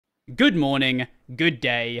Good morning, good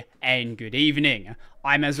day, and good evening.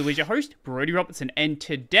 I'm, as always, your host, Brody Robertson, and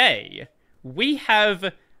today we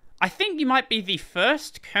have, I think you might be the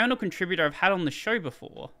first Kernel contributor I've had on the show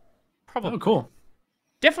before. Oh, Probably. cool.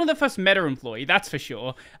 Definitely the first meta employee, that's for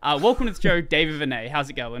sure. Welcome to the show, David Vernet.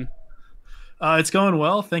 How's it going? It's going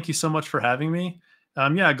well. Thank you so much for having me.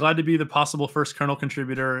 Yeah, glad to be the possible first kernel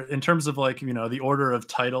contributor. In terms of the order of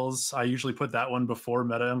titles, I usually put that one before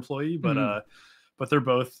meta employee, but they're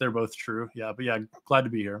both true. Yeah, but yeah, glad to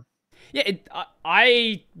be here. Yeah,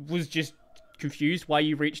 I was just confused why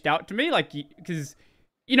you reached out to me, like, because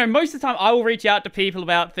most of the time I will reach out to people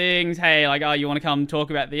about things. Hey, like, oh, you want to come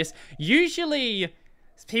talk about this? Usually,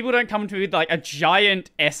 people don't come to me with like a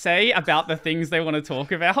giant essay about the things they want to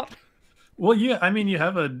talk about. Well, yeah, I mean, you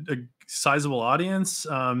have a sizable audience.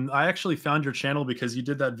 I actually found your channel because you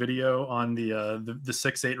did that video on the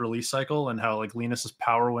 6.8 release cycle and how like Linus's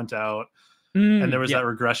power went out, and there was Yeah. that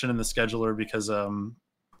regression in the scheduler because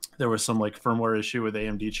there was some like firmware issue with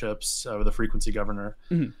AMD chips with the frequency governor.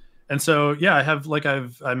 Mhm. And so, yeah, I have, like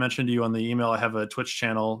I mentioned to you on the email, I have a Twitch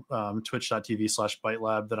channel,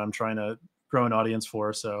 twitch.tv/ByteLab that I'm trying to grow an audience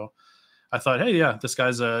for. So I thought, hey, yeah, this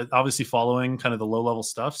guy's obviously following kind of the low level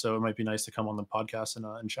stuff. So it might be nice to come on the podcast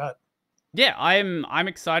and chat. Yeah, I'm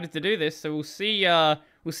excited to do this, so we'll see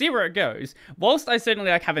where it goes. Whilst I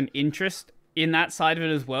certainly like have an interest in that side of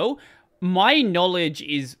it as well, my knowledge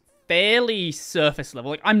is fairly surface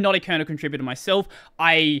level. Like, I'm not a kernel contributor myself.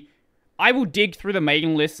 I will dig through the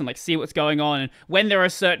mailing list and like see what's going on. And when there are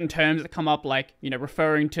certain terms that come up, like,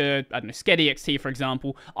 referring to, I don't know, SCEDEXT, for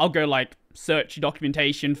example, I'll go like search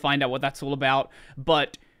documentation, find out what that's all about.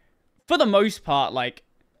 But for the most part, like,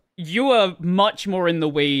 you are much more in the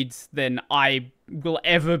weeds than I will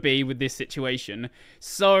ever be with this situation.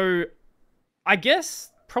 So I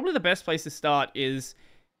guess probably the best place to start is,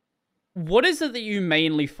 what is it that you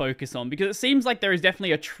mainly focus on? Because it seems like there is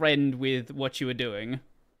definitely a trend with what you are doing.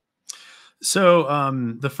 So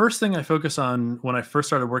the first thing I focus on when I first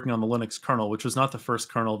started working on the Linux kernel, which was not the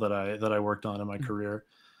first kernel that I worked on in my career,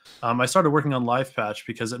 I started working on live patch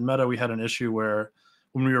because at Meta we had an issue where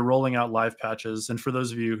when we were rolling out live patches, and for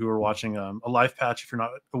those of you who are watching, a live patch, if you're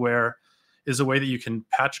not aware, is a way that you can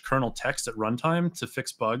patch kernel text at runtime to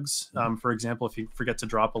fix bugs. For example, if you forget to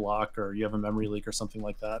drop a lock or you have a memory leak or something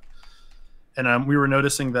like that. And we were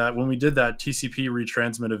noticing that when we did that, TCP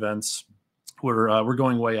retransmit events were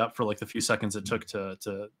going way up for like the few seconds it took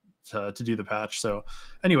to do the patch. So,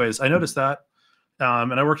 anyways, I noticed that,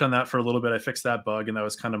 and I worked on that for a little bit. I fixed that bug, and that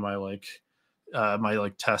was kind of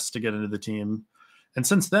my test to get into the team. And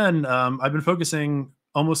since then, I've been focusing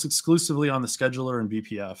almost exclusively on the scheduler and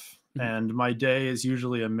BPF. And my day is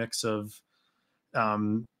usually a mix of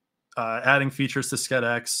adding features to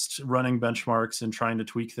SCEDEX, running benchmarks, and trying to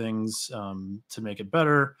tweak things to make it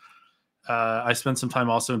better. I spent some time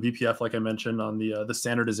also in BPF, like I mentioned, on the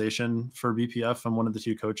standardization for BPF. I'm one of the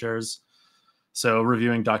two co-chairs, so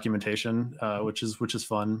reviewing documentation, which is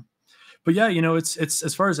fun. But yeah, it's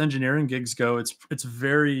as far as engineering gigs go, it's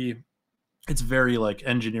very like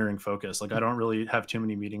engineering focused. Like, I don't really have too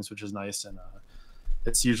many meetings, which is nice, and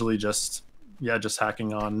it's usually just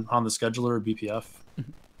hacking on the scheduler or BPF.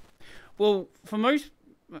 Well, for most,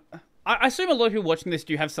 I assume a lot of people watching this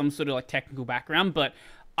do have some sort of like technical background, but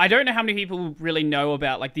I don't know how many people really know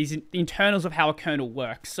about like the internals of how a kernel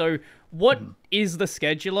works. So what is the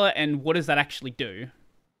scheduler and what does that actually do?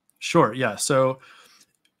 Sure. Yeah. So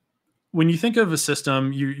when you think of a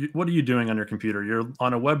system, what are you doing on your computer? You're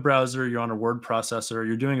on a web browser, you're on a word processor,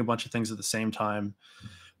 you're doing a bunch of things at the same time.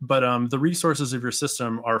 But the resources of your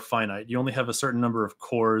system are finite. You only have a certain number of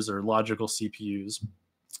cores or logical CPUs.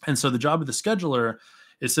 And so the job of the scheduler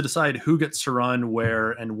is to decide who gets to run where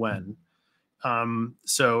and when.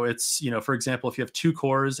 So it's, for example, if you have two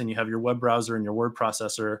cores and you have your web browser and your word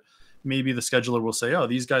processor, maybe the scheduler will say, oh,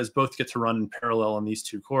 these guys both get to run in parallel on these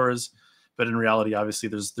two cores. But in reality, obviously,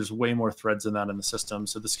 there's way more threads than that in the system.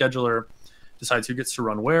 So the scheduler decides who gets to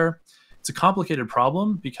run where. It's a complicated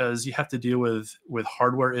problem because you have to deal with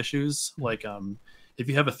hardware issues. Like if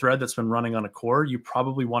you have a thread that's been running on a core, you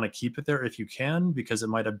probably want to keep it there if you can, because it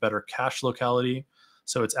might have better cache locality.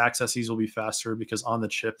 So its accesses will be faster because on the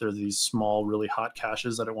chip, there are these small, really hot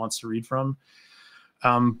caches that it wants to read from.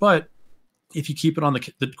 But if you keep it on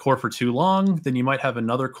the core for too long, then you might have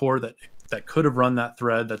another core that could have run that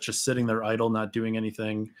thread that's just sitting there idle, not doing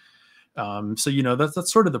anything. So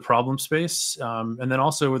that's sort of the problem space. And then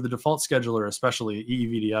also with the default scheduler, especially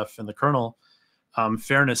EEVDF and the kernel,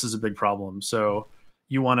 fairness is a big problem. So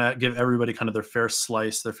you want to give everybody kind of their fair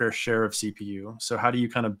slice, their fair share of CPU. So how do you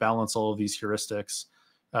kind of balance all of these heuristics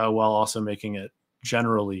while also making it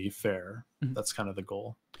generally fair. Mhm. That's kind of the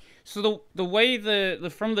goal. So the way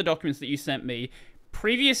the from the documents that you sent me,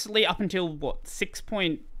 previously up until what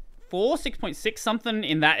 6.4, 6.6 something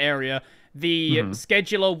in that area, the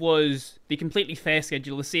scheduler was the completely fair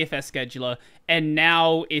scheduler, the CFS scheduler, and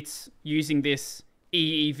now it's using this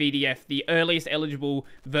EEVDF, the earliest eligible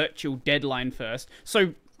virtual deadline first.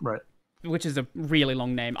 So, Right. which is a really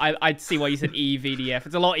long name. I'd see why you said EEVDF.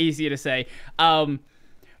 It's a lot easier to say.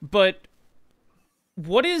 But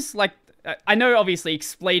what is like? I know, obviously,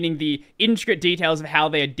 explaining the intricate details of how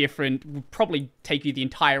they are different would probably take you the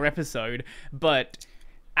entire episode. But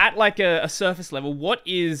at like a surface level, what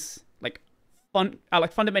is like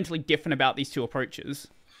fundamentally different about these two approaches?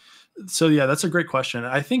 So yeah, that's a great question.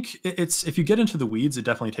 I think it's, if you get into the weeds, it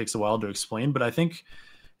definitely takes a while to explain. But I think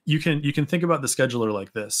you can think about the scheduler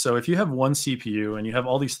like this. So if you have one CPU and you have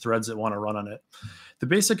all these threads that want to run on it, the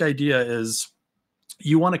basic idea is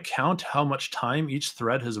you want to count how much time each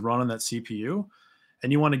thread has run on that CPU,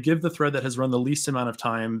 and you want to give the thread that has run the least amount of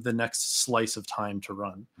time the next slice of time to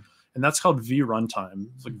run. And that's called V runtime,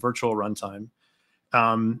 like virtual runtime.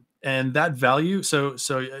 And that value, so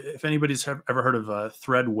if anybody's ever heard of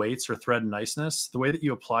thread weights or thread niceness, the way that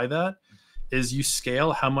you apply that is you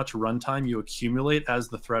scale how much runtime you accumulate as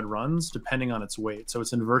the thread runs, depending on its weight. So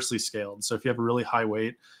it's inversely scaled. So if you have a really high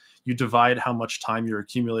weight, you divide how much time you're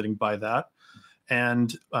accumulating by that.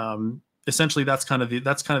 And essentially, that's kind of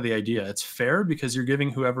the idea. It's fair because you're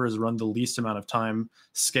giving whoever has run the least amount of time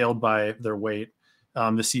scaled by their weight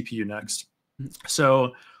the CPU next.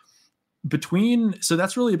 So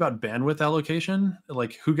that's really about bandwidth allocation,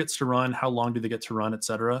 like who gets to run, how long do they get to run,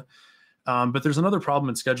 etc. But there's another problem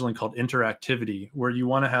in scheduling called interactivity, where you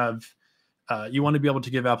want to be able to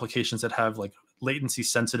give applications that have like latency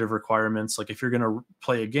sensitive requirements. Like if you're going to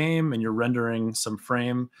play a game and you're rendering some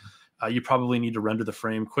frame, you probably need to render the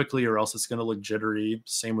frame quickly, or else it's going to look jittery.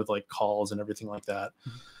 Same with like calls and everything like that.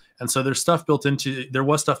 And so there was stuff built into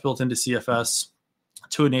CFS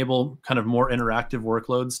to enable kind of more interactive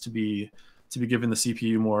workloads to be given the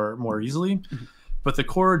CPU more easily. Mm-hmm. But the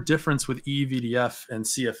core difference with EVDF and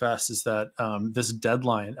CFS is that this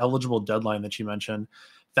eligible deadline that you mentioned,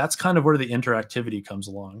 that's kind of where the interactivity comes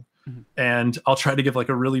along. Mm-hmm. And I'll try to give like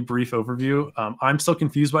a really brief overview. I'm still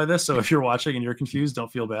confused by this, so if you're watching and you're confused,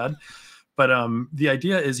 don't feel bad. But the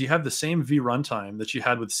idea is you have the same V runtime that you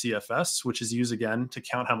had with CFS, which is used again to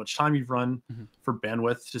count how much time you've run for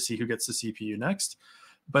bandwidth to see who gets the CPU next.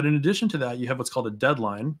 But in addition to that, you have what's called a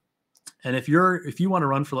deadline. And if you want to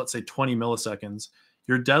run for, let's say, 20 milliseconds,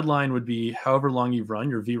 your deadline would be however long you've run,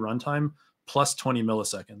 your V runtime, plus 20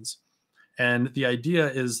 milliseconds. And the idea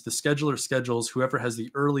is the scheduler schedules whoever has the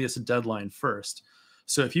earliest deadline first.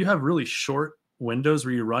 So if you have really short windows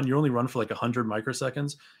where you only run for like 100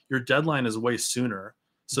 microseconds, your deadline is way sooner.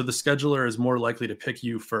 So the scheduler is more likely to pick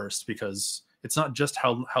you first, because it's not just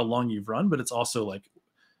how long you've run, but it's also like,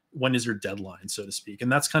 when is your deadline, so to speak.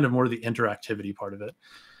 And that's kind of more the interactivity part of it.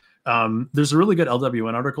 There's a really good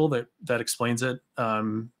LWN article that explains it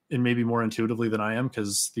and maybe more intuitively than I am,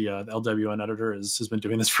 because the LWN editor has been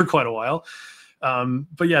doing this for quite a while.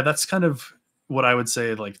 But yeah, that's kind of what I would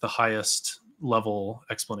say, like the highest level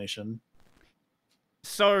explanation.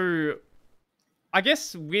 So I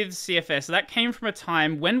guess with CFS, that came from a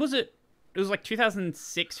time, when was it? It was like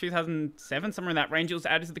 2006, 2007, somewhere in that range. It was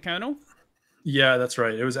added to the kernel. Yeah, that's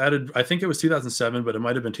right. It was added, I think it was 2007, but it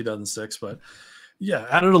might have been 2006. But yeah,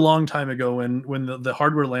 added a long time ago when the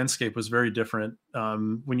hardware landscape was very different.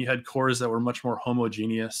 When you had cores that were much more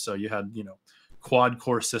homogeneous. So you had, quad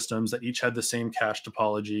core systems that each had the same cache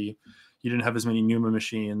topology. You didn't have as many NUMA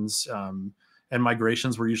machines. And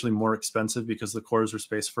migrations were usually more expensive because the cores were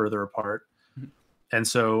spaced further apart. Mm-hmm. And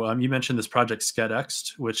so you mentioned this project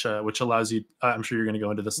SCEDX, which allows you, I'm sure you're going to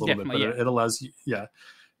go into this a little bit, but it allows you, the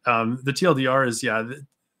TLDR is,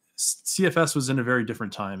 CFS was in a very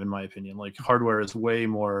different time, in my opinion. Like hardware is way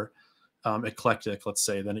more eclectic, let's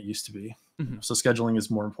say, than it used to be. Mm-hmm. So scheduling is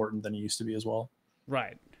more important than it used to be as well.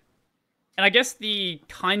 Right. And I guess the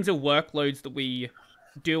kinds of workloads that we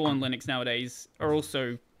do on Linux nowadays are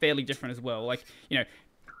also fairly different as well. Like,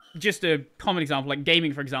 just a common example, like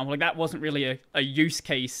gaming, for example, like that wasn't really a use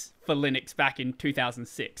case for Linux back in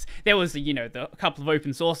 2006. There was, a couple of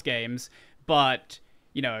open source games, but,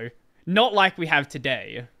 not like we have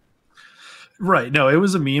today. Right. No, it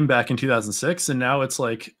was a meme back in 2006, and now it's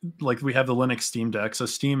like we have the Linux Steam Deck. So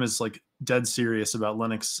Steam is like dead serious about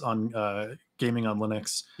Linux on gaming on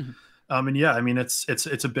Linux. Mm-hmm. And yeah, I mean, it's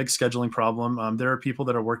a big scheduling problem. There are people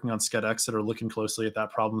that are working on SCEDX that are looking closely at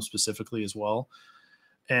that problem specifically as well.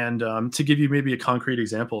 And to give you maybe a concrete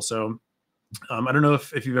example, so I don't know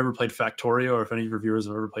if you've ever played Factorio, or if any of your viewers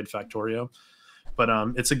have ever played Factorio. But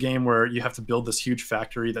it's a game where you have to build this huge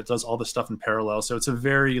factory that does all this stuff in parallel. So it's a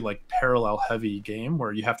very like parallel heavy game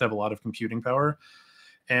where you have to have a lot of computing power.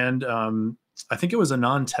 And I think it was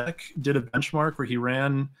Anon Tech did a benchmark where he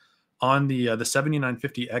ran on the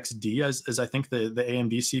 7950XD as I think the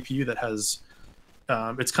AMD CPU that has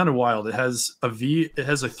it's kind of wild. It has a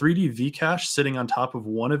 3D V cache sitting on top of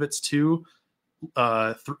one of its two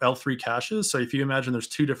L3 caches. So if you imagine there's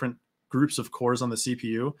two different groups of cores on the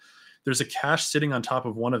CPU, there's a cache sitting on top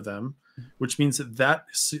of one of them, which means that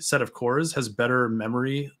set of cores has better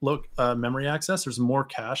memory access. There's more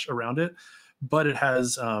cache around it, but it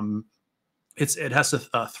has it has to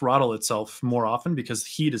throttle itself more often because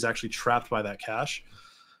heat is actually trapped by that cache.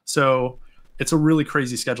 So it's a really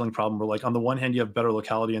crazy scheduling problem where, like, on the one hand you have better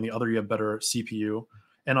locality, and the other you have better CPU.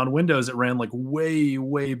 And on Windows, it ran like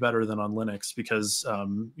way better than on Linux because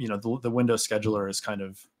you know, the Windows scheduler is kind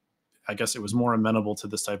of, I guess it was more amenable to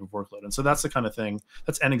this type of workload. And so that's the kind of thing,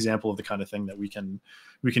 that's an example of the kind of thing that we can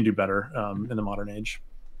do better in the modern age.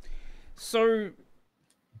 So,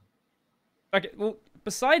 okay, well,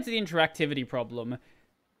 besides the interactivity problem,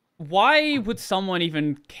 why would someone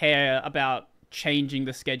even care about changing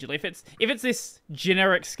the schedule? If it's this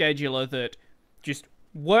generic scheduler that just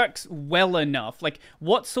works well enough, like,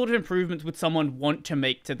 what sort of improvements would someone want to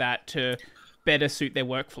make to that to better suit their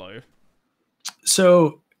workflow?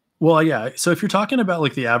 So, well, yeah. So if you're talking about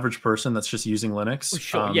like the average person that's just using Linux,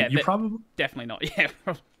 sure, yeah, you probably definitely not. Yeah,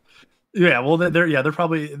 yeah. Well, they're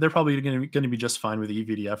probably going to be just fine with the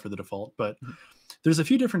EVDF for the default. But there's a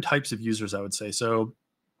few different types of users, I would say. So,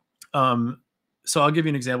 so I'll give you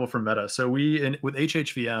an example from Meta. So with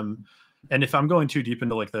HHVM, and if I'm going too deep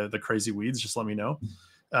into like the crazy weeds, just let me know.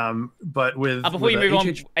 But before you move on,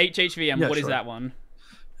 HHVM, yeah, what is that one?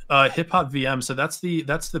 Hip Hop VM. So that's the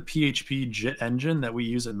PHP JIT engine that we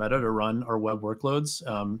use at Meta to run our web workloads.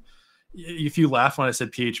 If you laugh when I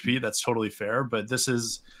said PHP, that's totally fair. But this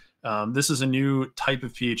is a new type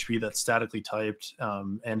of PHP that's statically typed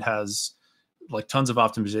and has like tons of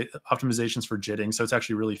optimizations for JITting. So it's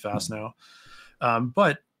actually really fast now.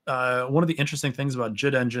 But one of the interesting things about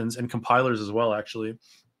JIT engines and compilers as well, actually,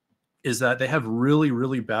 is that they have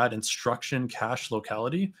really bad instruction cache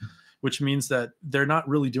locality, which means that they're not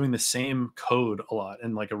really doing the same code a lot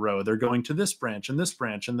in like a row. They're going to this branch and this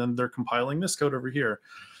branch, and then they're compiling this code over here,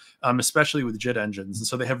 especially with JIT engines. And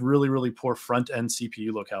so they have really poor front-end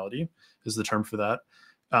CPU locality is the term for that.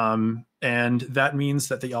 And that means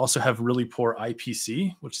that they also have really poor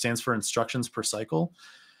IPC, which stands for instructions per cycle.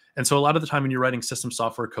 And so a lot of the time when you're writing system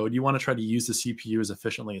software code, you want to try to use the CPU as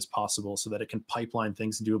efficiently as possible so that it can pipeline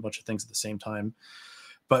things and do a bunch of things at the same time.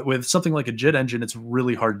 But with something like a JIT engine, it's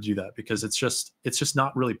really hard to do that because it's just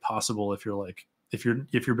not really possible if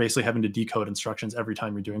you're basically having to decode instructions every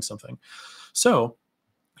time you're doing something. So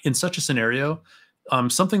in such a scenario,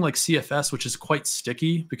 something like CFS, which is quite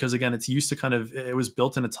sticky because again, it's used to it was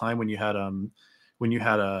built in a time when you had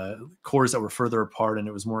cores that were further apart and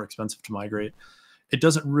it was more expensive to migrate. It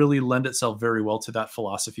doesn't really lend itself very well to that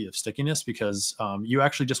philosophy of stickiness because you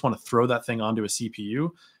actually just want to throw that thing onto a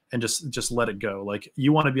CPU and just let it go. Like,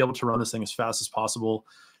 you want to be able to run this thing as fast as possible.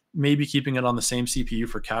 Maybe keeping it on the same CPU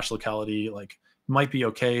for cache locality like might be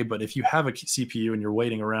okay, but if you have a CPU and you're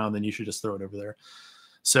waiting around, then you should just throw it over there.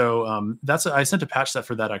 So I sent a patch set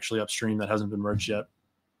for that actually upstream that hasn't been merged yet.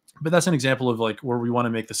 But that's an example of like where we want to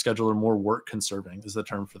make the scheduler more work conserving is the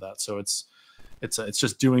term for that. So it's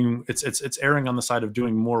erring on the side of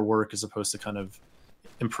doing more work as opposed to kind of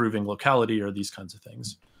improving locality or these kinds of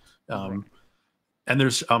things. And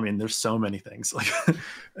there's so many things. Like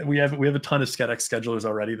we have a ton of SCEDX schedulers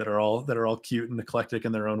already that are all cute and eclectic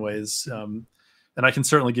in their own ways. And I can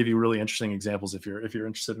certainly give you really interesting examples if you're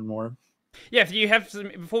interested in more. Yeah, if you have some,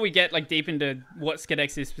 before we get like deep into what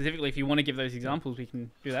SCEDX is specifically, if you want to give those examples, we can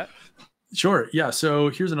do that. Sure. Yeah. So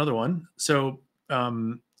here's another one. So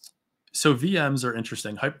VMs are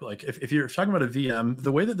interesting. Like if you're talking about a VM,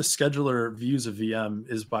 the way that the scheduler views a VM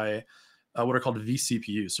is by what are called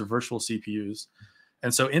vCPUs, so virtual CPUs.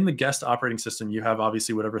 And so in the guest operating system, you have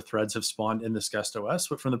obviously whatever threads have spawned in this guest OS.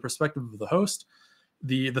 But from the perspective of the host,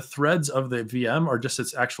 the threads of the VM are just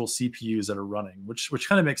its actual CPUs that are running, which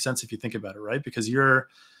kind of makes sense if you think about it, right? Because you're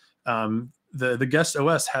the guest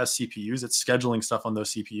OS has CPUs, it's scheduling stuff on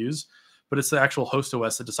those CPUs, but it's the actual host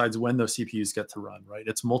OS that decides when those CPUs get to run, right?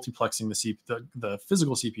 It's multiplexing the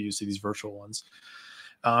physical CPUs to these virtual ones.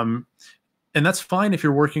 And that's fine if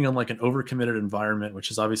you're working on like an overcommitted environment, which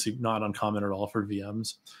is obviously not uncommon at all for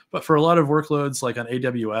VMs. But for a lot of workloads, like on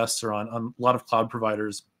AWS or on a lot of cloud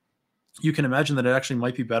providers, you can imagine that it actually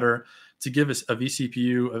might be better to give a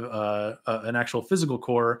vCPU an actual physical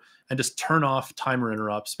core and just turn off timer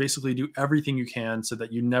interrupts. Basically, do everything you can so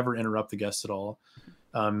that you never interrupt the guest at all.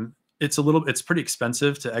 It's pretty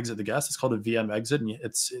expensive to exit the guest. It's called a VM exit, and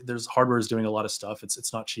there's hardware is doing a lot of stuff.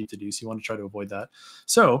 It's not cheap to do, so you want to try to avoid that.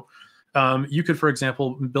 So you could, for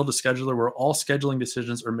example, build a scheduler where all scheduling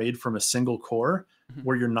decisions are made from a single core,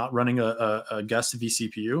 where you're not running a guest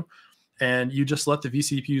vCPU, and you just let the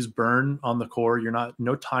vCPUs burn on the core.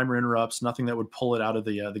 No timer interrupts, nothing that would pull it out of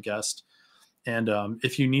the guest. And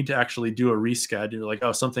if you need to actually do a resched, you're like,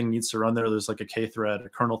 oh, something needs to run there. There's like a K thread, a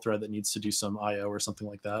kernel thread that needs to do some IO or something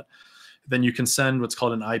like that. Then you can send what's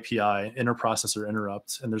called an IPI, interprocessor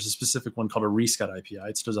interrupt. And there's a specific one called a resched IPI.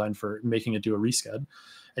 It's designed for making it do a resched.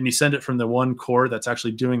 And you send it from the one core that's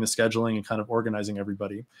actually doing the scheduling and kind of organizing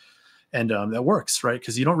everybody. And that works, right?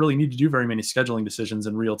 Because you don't really need to do very many scheduling decisions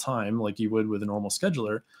in real time like you would with a normal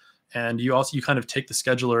scheduler. And you kind of take the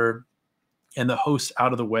scheduler and the host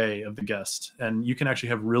out of the way of the guest. And you can actually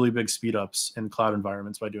have really big speed ups in cloud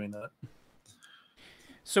environments by doing that.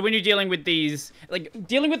 So when you're dealing with these, like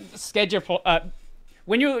dealing with schedule,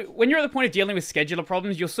 when you're at the point of dealing with scheduler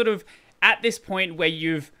problems, you're sort of at this point where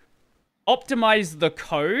you've optimized the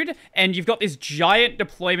code and you've got this giant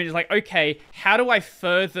deployment. It's like, okay, how do I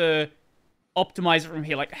further optimize it from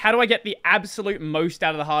here? Like, how do I get the absolute most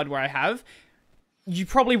out of the hardware I have? You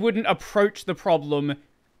probably wouldn't approach the problem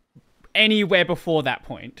anywhere before that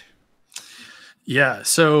point. Yeah.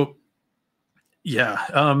 So, yeah.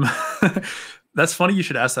 That's funny you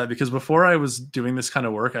should ask that, because before I was doing this kind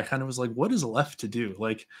of work, I kind of was like, what is left to do?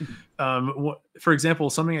 Like, for example,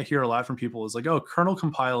 something I hear a lot from people is like, oh, kernel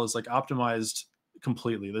compile is like optimized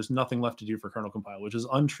completely. There's nothing left to do for kernel compile, which is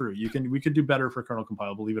untrue. We could do better for kernel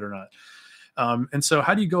compile, believe it or not. And so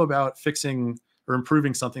how do you go about fixing or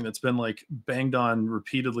improving something that's been like banged on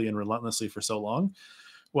repeatedly and relentlessly for so long?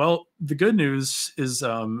 Well, the good news is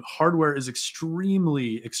hardware is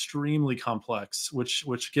extremely, extremely complex,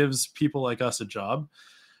 which gives people like us a job.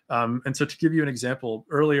 And so to give you an example,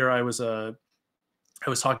 earlier I was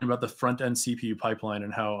talking about the front end CPU pipeline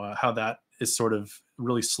and how that is sort of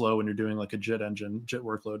really slow when you're doing like a JIT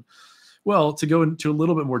workload. Well, to go into a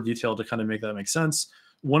little bit more detail to kind of make that make sense,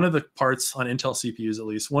 one of the parts on Intel CPUs, at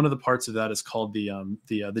least, one of the parts of that is called the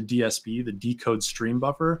DSB, the decode stream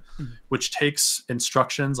buffer, which takes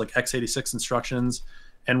instructions like x86 instructions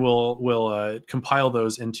and will compile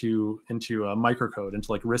those into a microcode,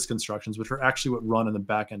 into like RISC instructions, which are actually what run in the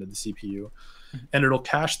back end of the CPU. And it'll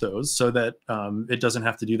cache those so that it doesn't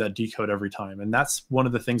have to do that decode every time. And that's one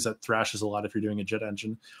of the things that thrashes a lot if you're doing a JIT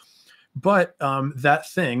engine. But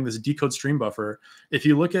that thing, this decode stream buffer, if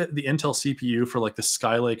you look at the Intel CPU for like the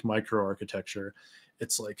Skylake microarchitecture,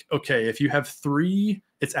 it's like, okay, if you have 3,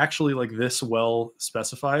 it's actually like this well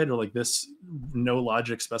specified, or like this no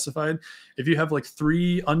logic specified. If you have like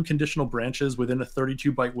 3 unconditional branches within a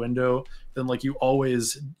 32-byte window, then like you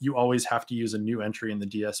always have to use a new entry in the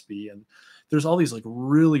DSB. And there's all these like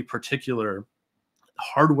really particular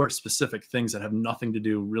hardware specific things that have nothing to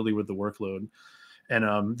do really with the workload.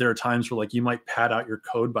 And there are times where like you might pad out your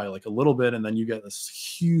code by like a little bit, and then you get this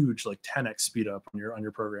huge like 10x speed up on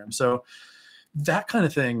your program. So that kind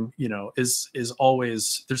of thing, is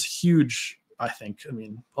always, there's huge, I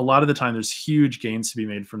mean, a lot of the time there's huge gains to be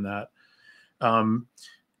made from that.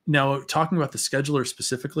 Now talking about the scheduler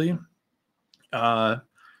specifically,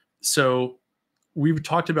 so we've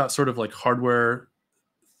talked about sort of like hardware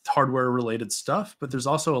related stuff, but there's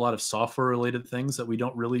also a lot of software related things that we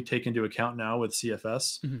don't really take into account now with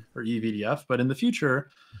CFS or eVDF, but in the future,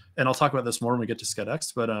 and I'll talk about this more when we get to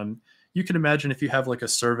SCEDX, but you can imagine if you have like a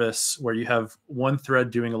service where you have one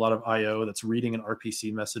thread doing a lot of IO that's reading an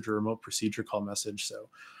RPC message or remote procedure call message. So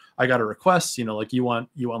I got a request, like you want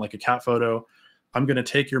like a cat photo. I'm going to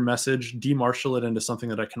take your message, demarshal it into something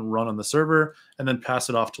that I can run on the server, and then pass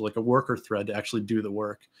it off to like a worker thread to actually do the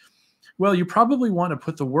work. Well, you probably want to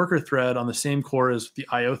put the worker thread on the same core as the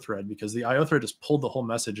IO thread, because the IO thread just pulled the whole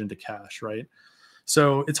message into cache, right?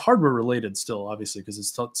 So it's hardware related still, obviously, because it's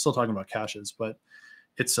still talking about caches, but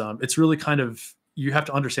it's really kind of, you have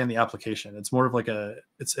to understand the application. It's more of like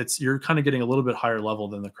you're kind of getting a little bit higher level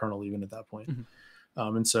than the kernel even at that point.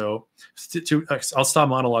 And so I'll stop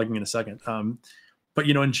monologuing in a second. But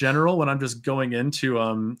in general, when I'm just going in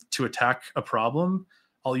to attack a problem,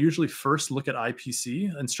 I'll usually first look at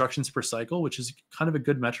IPC, instructions per cycle, which is kind of a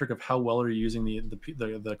good metric of how well are you using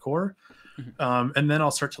the core. And then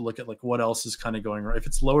I'll start to look at like what else is kind of going right. If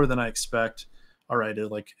it's lower than I expect, all right,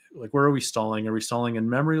 like where are we stalling? Are we stalling in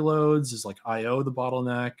memory loads? Is like IO the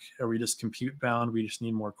bottleneck? Are we just compute bound? We just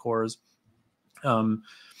need more cores.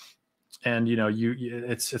 and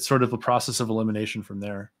it's sort of a process of elimination from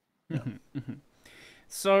there. Yeah.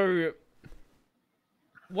 So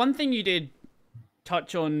one thing you did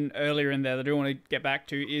touch on earlier in there that I do want to get back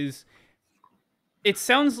to is, it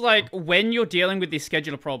sounds like when you're dealing with these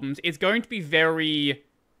scheduler problems, it's going to be very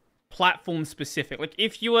platform specific. Like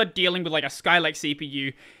if you are dealing with like a Skylake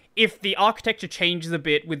CPU, if the architecture changes a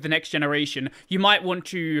bit with the next generation, you might want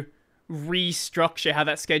to restructure how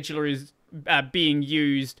that scheduler is being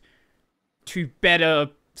used to better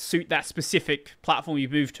suit that specific platform you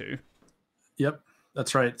move to. Yep,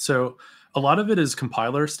 that's right. So a lot of it is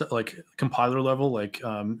compiler like compiler level. Like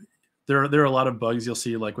there are a lot of bugs you'll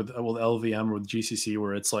see like with LVM or with GCC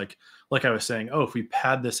where it's like I was saying, oh, if we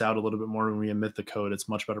pad this out a little bit more when we emit the code, it's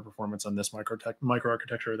much better performance on this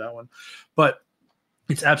microarchitecture or that one. But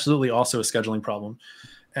it's absolutely also a scheduling problem.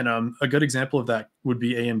 And a good example of that would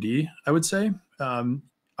be AMD, I would say. On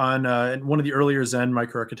one of the earlier Zen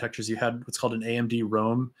microarchitectures, you had what's called an AMD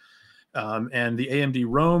ROM. And the AMD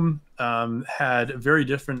ROM had a very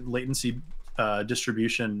different latency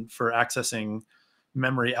distribution for accessing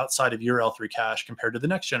memory outside of your L3 cache compared to the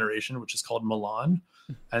next generation, which is called Milan.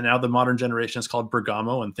 And now the modern generation is called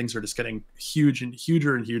Bergamo, and things are just getting huge and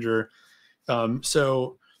huger and huger.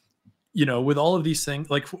 So, with all of these things,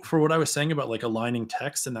 like for what I was saying about like aligning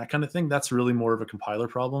text and that kind of thing, that's really more of a compiler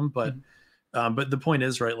problem. But the point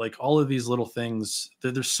is, right, like all of these little things,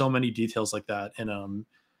 there's so many details like that in a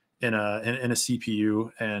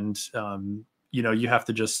CPU, and you have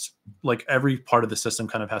to just like every part of the system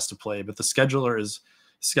kind of has to play. But the scheduler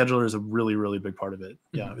is a really, really big part of it.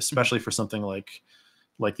 Yeah, especially for something like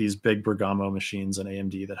these big Bergamo machines and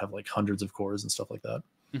AMD that have like hundreds of cores and stuff like that.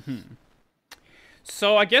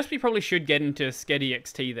 So I guess we probably should get into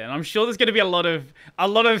SCED-XT then. I'm sure there's going to be a lot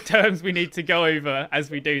of terms we need to go over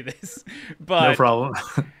as we do this. But no problem.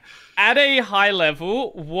 At a high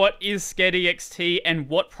level, what is SCED-XT and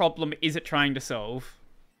what problem is it trying to solve?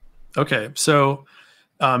 Okay, so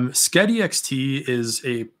SCED-XT is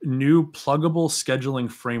a new pluggable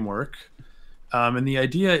scheduling framework. And the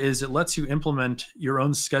idea is it lets you implement your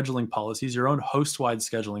own scheduling policies, your own host-wide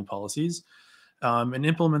scheduling policies, and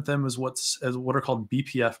implement them as what are called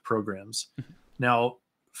BPF programs. Now,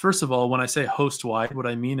 first of all, when I say host-wide, what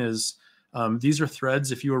I mean is these are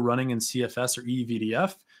threads. If you are running in CFS or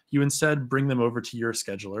EVDF, you instead bring them over to your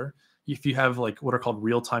scheduler. If you have like what are called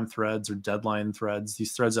real-time threads or deadline threads,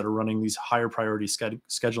 these threads that are running these higher priority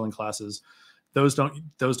scheduling classes, those don't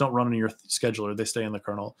run in your scheduler. They stay in the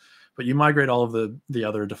kernel. But you migrate all of the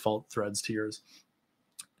other default threads to yours.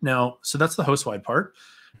 Now, so that's the host-wide part.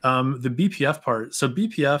 The BPF part, so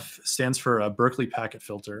BPF stands for Berkeley Packet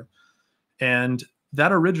Filter. And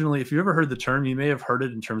that originally, if you've ever heard the term, you may have heard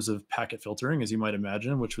it in terms of packet filtering, as you might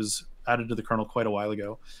imagine, which was added to the kernel quite a while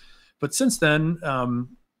ago. But since then,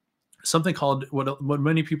 something called what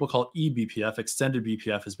many people call eBPF, extended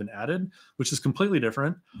BPF, has been added, which is completely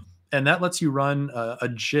different. And that lets you run a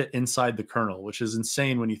JIT inside the kernel, which is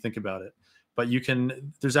insane when you think about it. But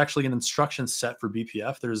there's actually an instruction set for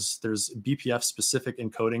BPF. There's BPF specific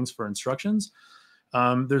encodings for instructions.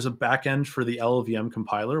 There's a backend for the LLVM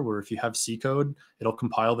compiler where if you have C code, it'll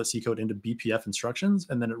compile the C code into BPF instructions.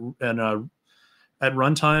 And then at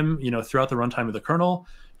runtime, throughout the runtime of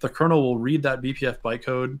the kernel will read that BPF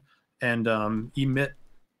bytecode and emit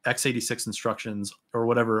x86 instructions or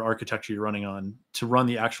whatever architecture you're running on to run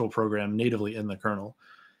the actual program natively in the kernel.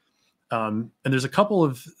 And there's a couple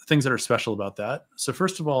of things that are special about that. So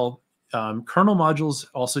first of all, kernel modules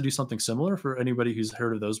also do something similar for anybody who's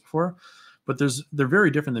heard of those before, but they're very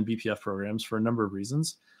different than BPF programs for a number of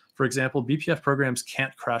reasons. For example, BPF programs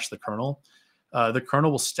can't crash the kernel. The kernel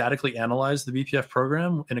will statically analyze the BPF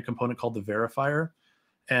program in a component called the verifier.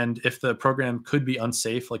 And if the program could be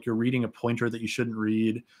unsafe, like you're reading a pointer that you shouldn't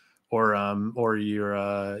read, or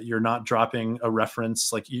you're not dropping a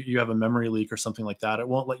reference, like you have a memory leak or something like that, it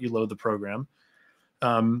won't let you load the program.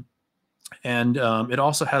 It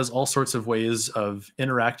also has all sorts of ways of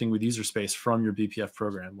interacting with user space from your BPF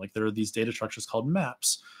program. Like there are these data structures called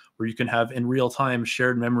maps, where you can have in real time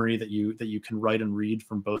shared memory that you can write and read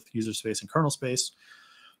from both user space and kernel space.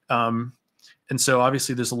 And so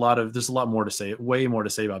obviously there's a lot more to say, way more to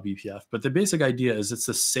say about BPF. But the basic idea is it's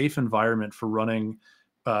a safe environment for running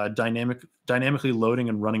dynamically loading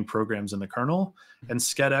and running programs in the kernel. And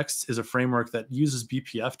SCED-X is a framework that uses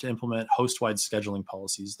BPF to implement host-wide scheduling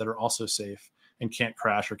policies that are also safe and can't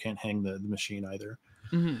crash or can't hang the machine either.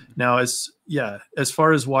 Now, as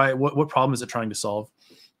far as what problem is it trying to solve?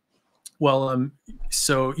 Well,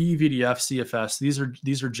 so EVDF, CFS,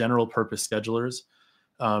 these are general purpose schedulers.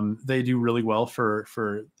 They do really well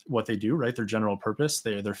for what they do, right? They're general purpose.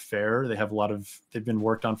 They're fair. They have they've been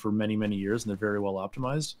worked on for many, many years, and they're very well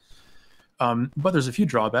optimized. But there's a few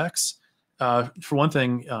drawbacks. For one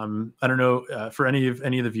thing, I don't know, for any of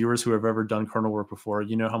the viewers who have ever done kernel work before,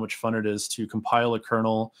 you know how much fun it is to compile a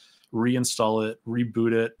kernel, reinstall it,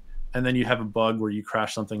 reboot it, and then you have a bug where you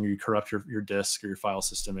crash something or you corrupt your disk or your file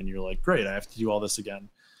system, and you're like, great, I have to do all this again.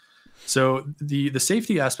 So the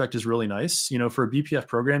safety aspect is really nice. You know, for a BPF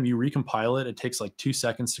program, you recompile it. It takes like 2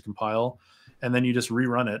 seconds to compile, and then you just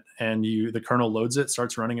rerun it, and the kernel loads it,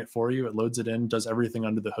 starts running it for you. It loads it in, does everything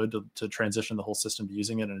under the hood to transition the whole system to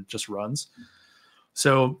using it, and it just runs.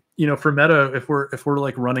 So, you know, for Meta, if we're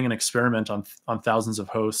like running an experiment on thousands of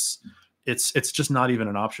hosts, it's just not even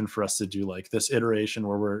an option for us to do like this iteration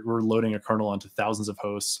where we're loading a kernel onto thousands of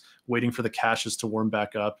hosts, waiting for the caches to warm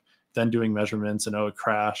back up, then doing measurements and it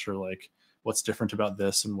crashed, or like what's different about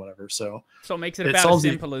this and whatever. So it makes it about as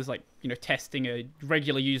simple as like, you know, testing a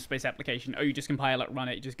regular user space application. Oh, you just compile it, run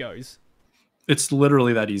it, it just goes. It's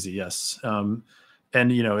literally that easy. Yes. And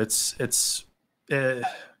you know, it's I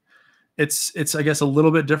guess a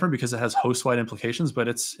little bit different because it has host wide implications, but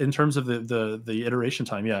it's in terms of the iteration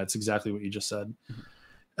time. Yeah, it's exactly what you just said.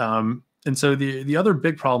 And so the other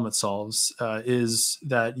big problem it solves is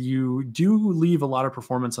that you do leave a lot of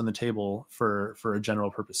performance on the table for a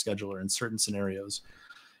general purpose scheduler in certain scenarios.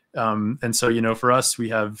 And so, you know, for us, we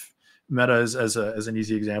have Meta as an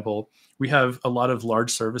easy example. We have a lot of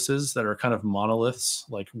large services that are kind of monoliths,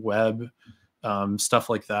 like web, stuff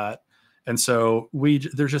like that. And so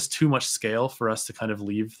there's just too much scale for us to kind of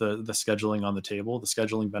leave the scheduling on the table, the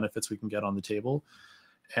scheduling benefits we can get on the table.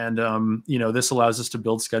 And, you know, this allows us to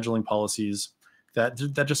build scheduling policies that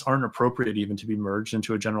just aren't appropriate even to be merged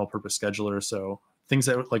into a general purpose scheduler. So things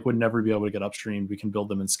that like would never be able to get upstreamed, we can build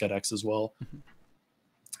them in SCEDX as well,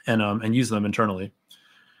 and use them internally.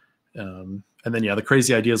 And then, yeah, the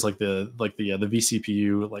crazy ideas like the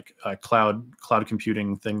vCPU, like cloud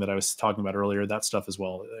computing thing that I was talking about earlier, that stuff as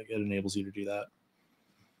well. It enables you to do that.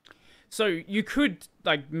 So you could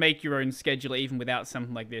like make your own scheduler even without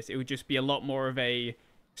something like this. It would just be a lot more of a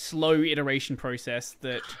slow iteration process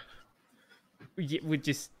that would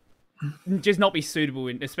just not be suitable,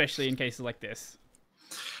 especially in cases like this.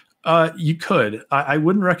 You could. I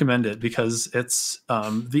wouldn't recommend it because it's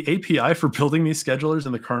the API for building these schedulers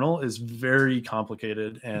in the kernel is very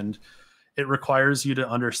complicated, and it requires you to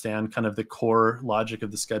understand kind of the core logic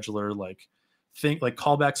of the scheduler. Like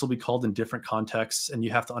callbacks will be called in different contexts, and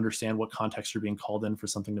you have to understand what context you're being called in for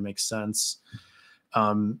something to make sense.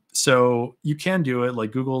 So you can do it.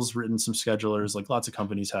 Like Google's written some schedulers, like lots of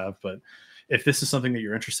companies have. But if this is something that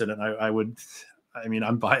you're interested in, I mean,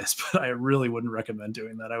 I'm biased, but I really wouldn't recommend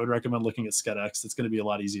doing that. I would recommend looking at SCEDX. It's going to be a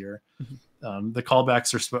lot easier. The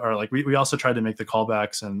callbacks are like, we also tried to make the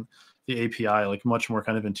callbacks and the API like much more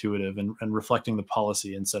kind of intuitive and reflecting the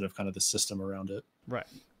policy instead of kind of the system around it. Right.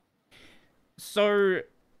 So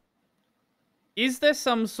is there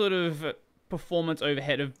some sort of performance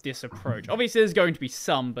overhead of this approach? Obviously there's going to be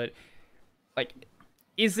some, but like,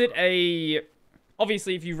 is it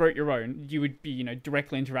obviously, if you wrote your own, you would be, you know,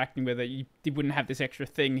 directly interacting with it. You wouldn't have this extra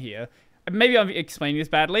thing here. Maybe I'm explaining this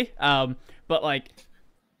badly, but like,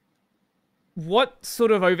 what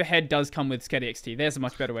sort of overhead does come with SCEDXT? There's a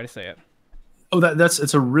much better way to say it. Oh,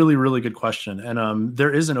 it's a really, really good question, and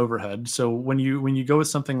there is an overhead. So when you go with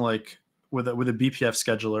something like with a BPF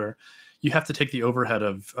scheduler, you have to take the overhead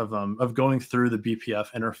of going through the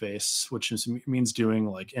BPF interface, which means doing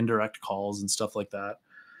like indirect calls and stuff like that.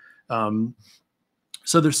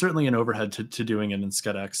 So there's certainly an overhead to doing it in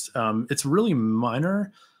SCEDX. It's really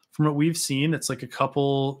minor from what we've seen. It's like a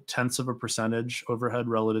couple tenths of a percentage overhead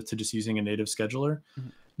relative to just using a native scheduler.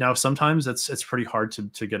 Now, sometimes it's pretty hard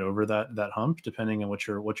to get over that hump, depending on what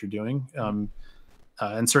you're doing.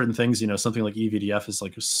 And certain things, you know, something like eVDF is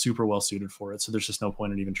like super well suited for it. So there's just no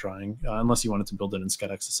point in even trying unless you wanted to build it in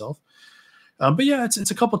SCEDX itself. But yeah, it's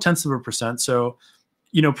a couple tenths of a percent. So,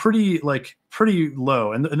 you know, pretty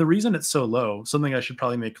low. And the reason it's so low, something I should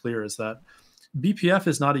probably make clear, is that BPF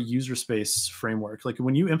is not a user space framework. Like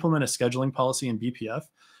when you implement a scheduling policy in BPF,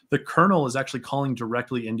 the kernel is actually calling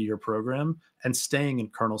directly into your program and staying in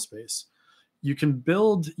kernel space. You can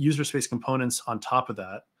build user space components on top of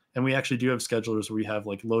that. And we actually do have schedulers where we have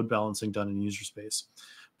like load balancing done in user space.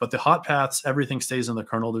 But the hot paths, everything stays in the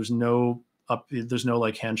kernel. There's no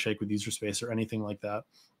like handshake with user space or anything like that.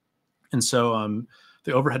 And so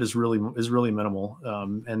the overhead is really minimal.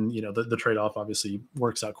 And you know, the trade-off obviously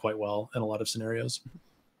works out quite well in a lot of scenarios.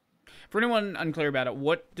 For anyone unclear about it,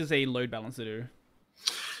 what does a load balancer do?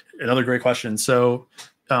 Another great question. So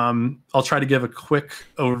I'll try to give a quick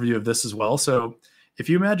overview of this as well. So if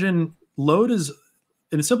you imagine load is,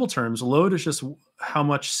 in simple terms, load is just how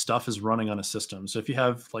much stuff is running on a system. So if you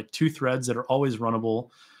have like 2 threads that are always runnable,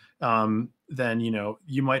 then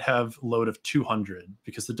you might have load of 200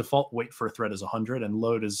 because the default wait for a thread is 100, and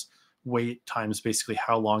load is wait times basically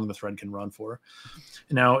how long the thread can run for.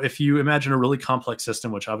 Now, if you imagine a really complex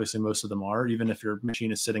system, which obviously most of them are, even if your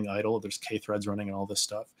machine is sitting idle, there's K threads running and all this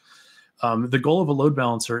stuff. The goal of a load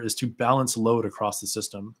balancer is to balance load across the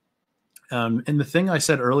system. And the thing I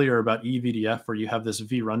said earlier about eVDF, where you have this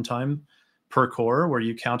V runtime per core, where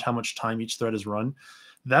you count how much time each thread is run,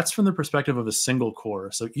 that's from the perspective of a single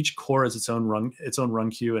core. So each core has its own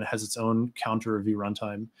run queue, and it has its own counter of V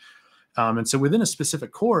runtime. And so within a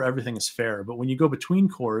specific core, everything is fair. But when you go between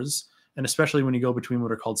cores, and especially when you go between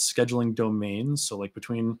what are called scheduling domains, so like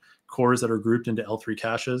between cores that are grouped into L3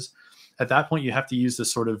 caches, at that point, you have to use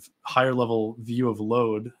this sort of higher level view of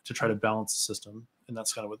load to try to balance the system. And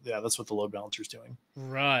that's kind of that's what the load balancer is doing.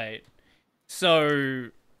 Right. So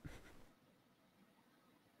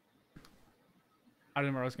I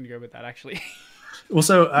don't know where I was going to go with that, actually. Well,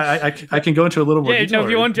 so I can go into a little more detail. No,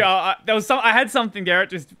 if you want to. I had something there. It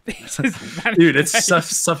just dude,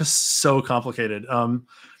 stuff is so complicated.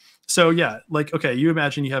 So yeah, like, okay, you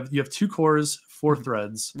imagine you have 2 cores, 4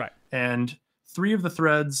 threads, right, and 3 of the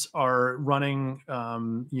threads are running,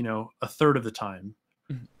 a third of the time.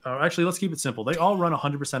 Actually, let's keep it simple. They all run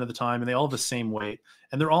 100% of the time, and they all have the same weight,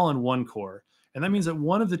 and they're all in one core. And that means that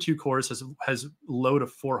one of the 2 cores has load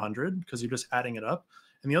of 400 because you're just adding it up,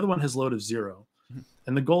 and the other one has load of 0.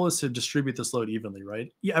 And the goal is to distribute this load evenly,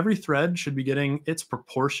 right? Yeah, every thread should be getting its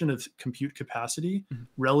proportion of compute capacity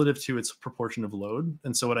relative to its proportion of load.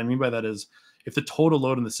 And so what I mean by that is, if the total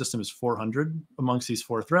load in the system is 400 amongst these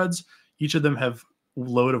 4 threads, each of them have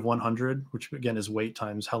load of 100, which again is weight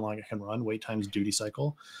times how long it can run, weight times duty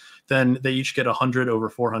cycle. Then they each get 100 over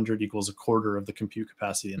 400 equals a quarter of the compute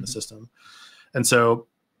capacity in the system. And so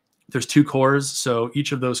there's 2 cores, so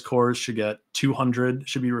each of those cores should get 200,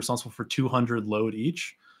 should be responsible for 200 load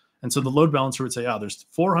each. And so the load balancer would say, there's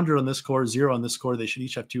 400 on this core, 0 on this core, they should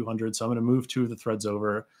each have 200, so I'm going to move 2 of the threads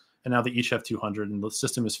over, and now they each have 200, and the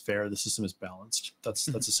system is fair, the system is balanced. That's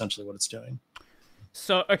essentially what it's doing.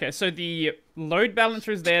 So, okay, so the load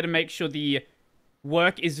balancer is there to make sure the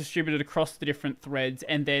work is distributed across the different threads,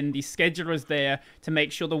 and then the scheduler is there to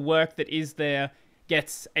make sure the work that is there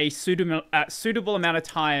gets a suitable amount of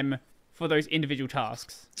time for those individual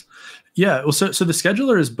tasks. Yeah, well, so the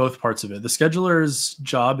scheduler is both parts of it. The scheduler's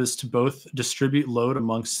job is to both distribute load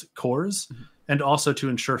amongst cores and also to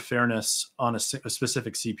ensure fairness on a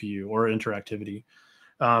specific CPU or interactivity.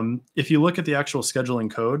 If you look at the actual scheduling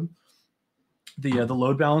code, the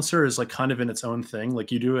load balancer is like kind of in its own thing.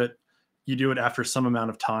 Like you do it after some amount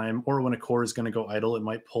of time, or when a core is going to go idle, it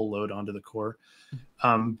might pull load onto the core.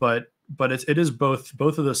 But it is both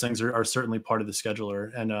of those things are certainly part of the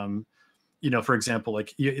scheduler. And for example,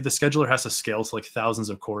 like the scheduler has to scale to like thousands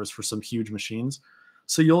of cores for some huge machines.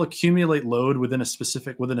 So you'll accumulate load within a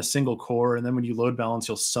single core, and then when you load balance,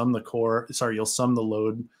 you'll sum the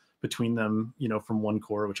load between them, from one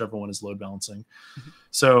core, whichever one is load balancing.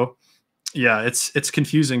 So yeah, it's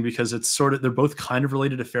confusing because it's they're both kind of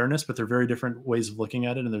related to fairness, but they're very different ways of looking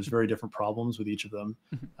at it, and there's very different problems with each of them.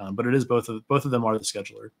 But it is both of them are the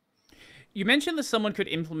scheduler. You mentioned that someone could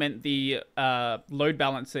implement the load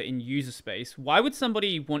balancer in user space. Why would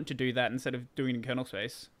somebody want to do that instead of doing it in kernel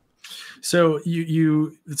space? So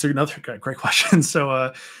it's another great question.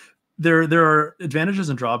 So there are advantages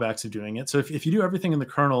and drawbacks of doing it. So if you do everything in the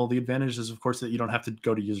kernel, the advantage is, of course, that you don't have to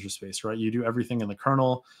go to user space, right? You do everything in the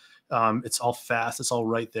kernel. It's all fast. It's all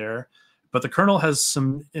right there. But the kernel has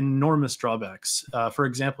some enormous drawbacks. For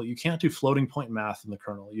example, you can't do floating point math in the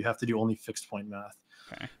kernel. You have to do only fixed point math.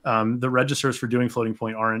 Okay. The registers for doing floating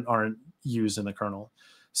point aren't used in the kernel.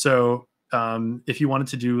 So if you wanted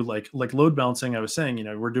to do like load balancing, I was saying,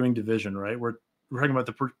 we're doing division, right? We're talking about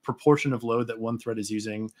the proportion of load that one thread is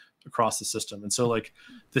using across the system. And so like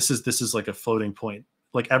this is like a floating point.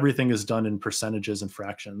 Like everything is done in percentages and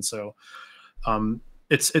fractions. So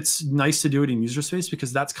it's nice to do it in user space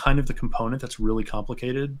because that's kind of the component that's really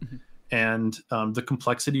complicated. And the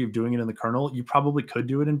complexity of doing it in the kernel, you probably could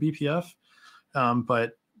do it in BPF.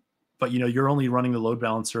 But you're only running the load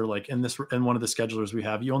balancer like in one of the schedulers we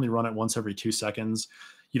have. You only run it once every 2 seconds.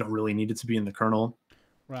 You don't really need it to be in the kernel,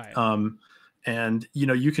 right? And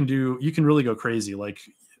you can really go crazy. Like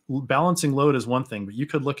balancing load is one thing, but you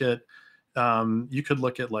could look at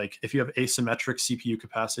like if you have asymmetric CPU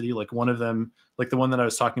capacity, like one of them, like the one that I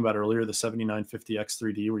was talking about earlier, the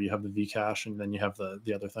 7950X3D, where you have the V cache and then you have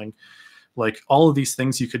the other thing. Like all of these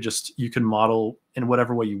things you can model in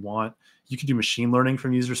whatever way you want. You could do machine learning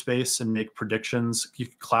from user space and make predictions. You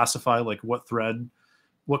could classify like what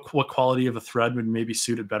quality of a thread would maybe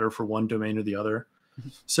suit it better for one domain or the other.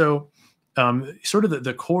 So sort of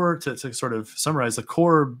the core, to sort of summarize, the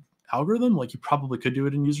core algorithm, like you probably could do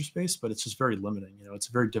it in user space, but it's just very limiting. It's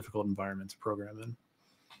a very difficult environment to program in.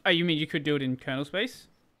 Oh, you mean you could do it in kernel space?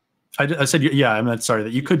 I said, yeah, I meant, sorry,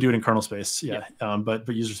 that you could do it in kernel space. Yeah. But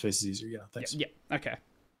user space is easier. Yeah. Thanks. Yeah. Okay.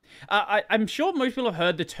 I'm sure most people have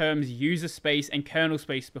heard the terms user space and kernel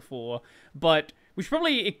space before, but we should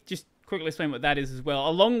probably just quickly explain what that is as well,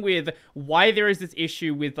 along with why there is this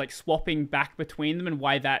issue with like swapping back between them and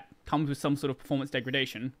why that comes with some sort of performance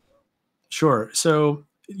degradation. Sure. So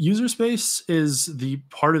user space is the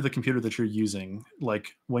part of the computer that you're using,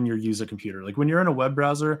 like when you use a computer. Like when you're in a web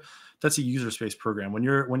browser, that's a user space program. When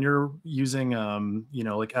you're using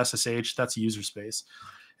like SSH, that's user space.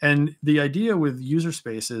 And the idea with user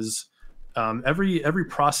space is every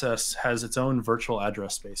process has its own virtual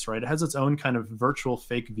address space, right? It has its own kind of virtual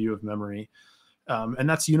fake view of memory. And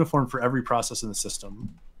that's uniform for every process in the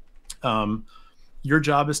system. Your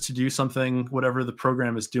job is to do something, whatever the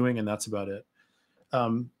program is doing, and that's about it.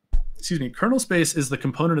 Kernel space is the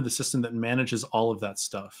component of the system that manages all of that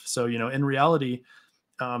stuff. So, in reality,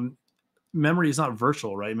 memory is not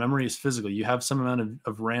virtual, right? Memory is physical. You have some amount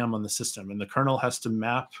of RAM on the system, and the kernel has to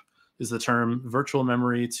map, is the term, virtual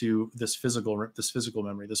memory to this physical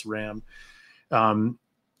memory, this RAM.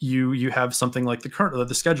 You have something like the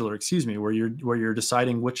scheduler, where you're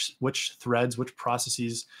deciding which threads, which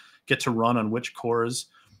processes get to run on which cores.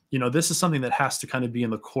 This is something that has to kind of be in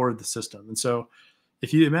the core of the system. And so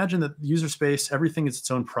if you imagine that user space, everything is its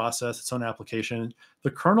own process, its own application. The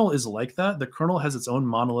kernel is like that. The kernel has its own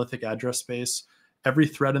monolithic address space. Every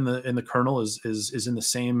thread in the kernel is in the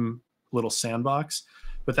same little sandbox,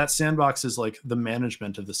 but that sandbox is like the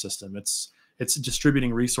management of the system. It's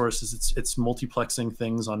distributing resources. It's multiplexing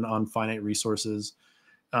things on finite resources,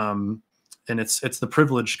 and it's the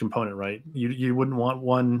privileged component, right? You wouldn't want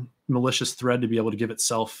one malicious thread to be able to give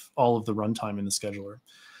itself all of the runtime in the scheduler.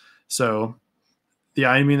 So, yeah,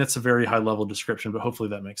 I mean, that's a very high level description, but hopefully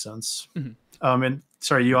that makes sense. Mm-hmm. And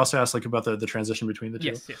sorry, you also asked like about the transition between the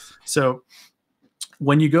two. Yes. So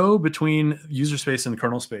when you go between user space and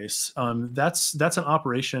kernel space, that's an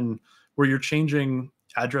operation where you're changing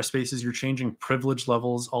address spaces, you're changing privilege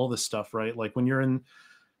levels, all this stuff, right? Like when you're in,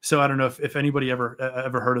 so I don't know if anybody ever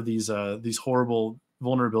heard of these horrible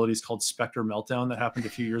vulnerabilities called Spectre Meltdown that happened a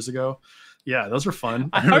few years ago. Yeah, those are fun.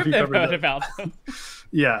 I hope they've heard about them.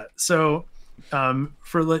 Yeah, so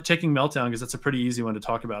for taking Meltdown, because that's a pretty easy one to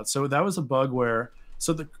talk about. So that was a bug where,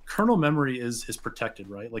 so the kernel memory is protected,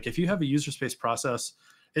 right? Like if you have a user space process,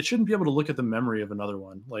 it shouldn't be able to look at the memory of another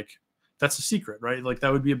one. Like that's a secret, right? Like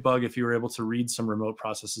that would be a bug if you were able to read some remote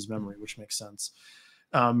process's memory, which makes sense.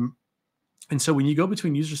 And so when you go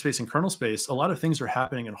between user space and kernel space, a lot of things are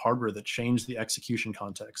happening in hardware that change the execution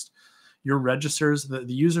context. Your registers, the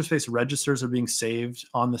user space registers are being saved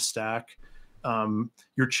on the stack.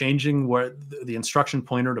 You're changing where the instruction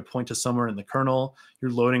pointer to point to somewhere in the kernel.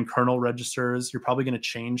 You're loading kernel registers. You're probably going to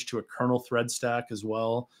change to a kernel thread stack as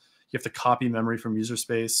well. You have to copy memory from user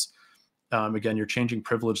space. Again, you're changing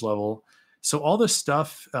privilege level. So all this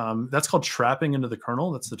stuff, that's called trapping into the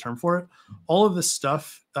kernel. That's the term for it. All of this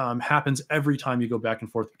stuff happens every time you go back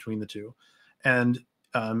and forth between the two. And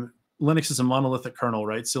Linux is a monolithic kernel,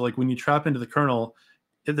 right? So like when you trap into the kernel,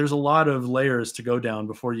 there's a lot of layers to go down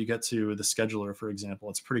before you get to the scheduler, for example.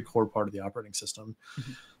 It's a pretty core part of the operating system.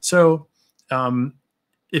 Mm-hmm. So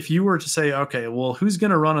if you were to say, okay, well, who's going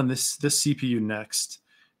to run on this CPU next?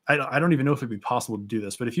 I don't even know if it'd be possible to do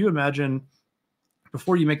this, but if you imagine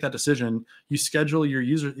before you make that decision, you schedule your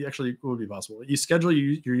user, actually it would be possible. You schedule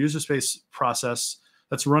your user space process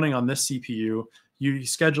that's running on this CPU, you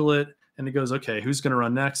schedule it, and it goes, okay, who's going to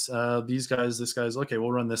run next? These guys, this guy's, okay,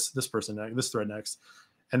 we'll run this person next, this thread next.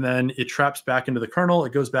 And then it traps back into the kernel,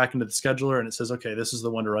 it goes back into the scheduler, and it says, okay, this is the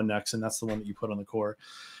one to run next, and that's the one that you put on the core.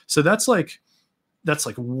 So that's like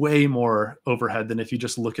way more overhead than if you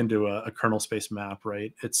just look into a kernel space map,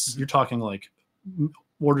 right? It's, you're talking like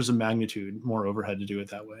orders of magnitude more overhead to do it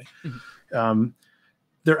that way. Mm-hmm.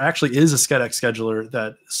 There actually is a SCEDX scheduler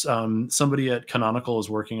that somebody at Canonical is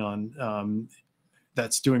working on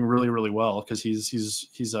that's doing really, really well because he's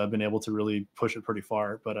been able to really push it pretty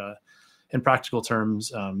far. But in practical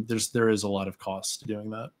terms, there is a lot of cost to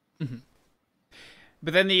doing that. Mm-hmm.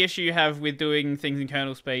 But then the issue you have with doing things in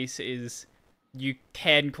kernel space is you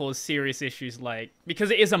can cause serious issues, like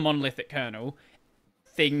because it is a monolithic kernel,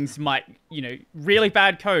 things might, really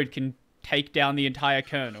bad code can take down the entire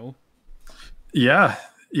kernel. Yeah.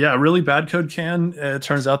 Yeah, really bad code can. It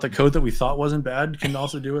turns out the code that we thought wasn't bad can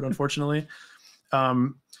also do it, unfortunately.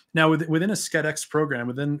 Um, Now, within a SCEDX program,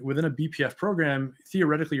 within a BPF program,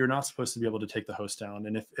 theoretically, you're not supposed to be able to take the host down.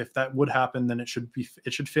 And if that would happen, then it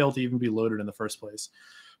should fail to even be loaded in the first place.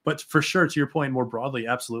 But for sure, to your point, more broadly,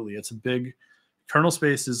 absolutely, it's a big kernel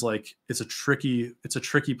space is like it's a tricky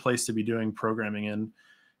place to be doing programming in.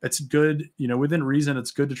 It's good, within reason.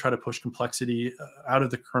 It's good to try to push complexity out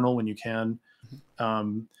of the kernel when you can.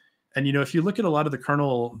 And if you look at a lot of the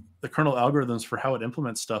kernel algorithms for how it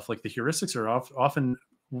implements stuff, like the heuristics are often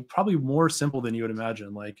probably more simple than you would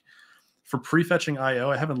imagine. Like for prefetching IO,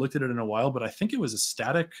 I haven't looked at it in a while, but I think it was a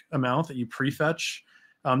static amount that you prefetch.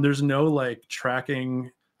 There's no like tracking.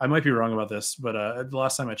 I might be wrong about this, but the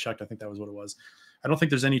last time I checked, I think that was what it was. I don't think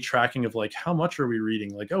there's any tracking of like how much are we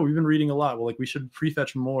reading. Like, oh, we've been reading a lot. Well, like we should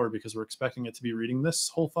prefetch more because we're expecting it to be reading this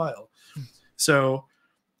whole file. So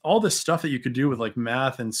all this stuff that you could do with like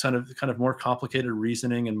math and kind of more complicated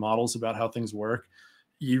reasoning and models about how things work,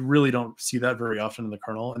 you really don't see that very often in the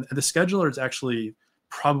kernel. And the scheduler is actually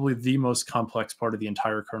probably the most complex part of the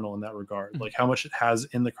entire kernel in that regard, like how much it has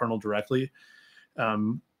in the kernel directly.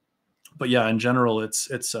 But yeah, in general,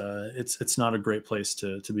 it's not a great place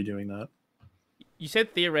to be doing that. You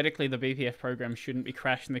said theoretically the BPF program shouldn't be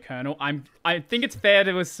crashing the kernel. I think it's fair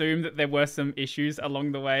to assume that there were some issues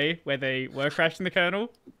along the way where they were crashing the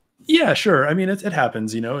kernel. Yeah, sure. I mean, it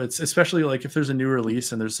happens, It's especially like if there's a new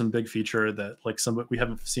release and there's some big feature that like we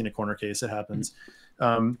haven't seen a corner case, it happens.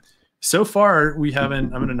 So far, we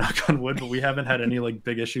haven't. I'm going to knock on wood, but we haven't had any like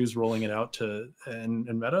big issues rolling it out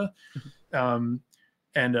in meta.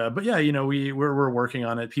 But yeah, we're working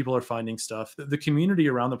on it. People are finding stuff. The community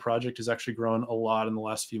around the project has actually grown a lot in the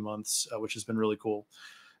last few months, which has been really cool.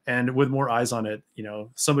 And with more eyes on it,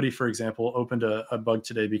 somebody, for example, opened a bug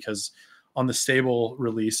today because on the stable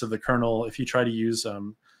release of the kernel, if you try to use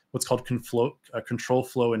what's called control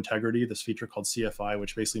flow integrity, this feature called CFI,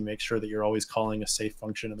 which basically makes sure that you're always calling a safe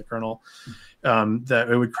function in the kernel, that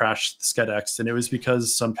it would crash SCEDX. And it was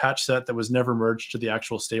because some patch set that was never merged to the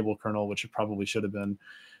actual stable kernel, which it probably should have been.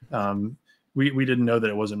 We didn't know that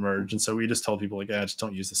it wasn't merged. And so we just told people like, just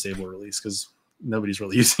don't use the stable release because nobody's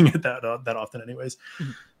really using it that often anyways.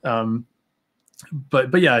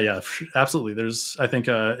 But yeah, absolutely. There's, I think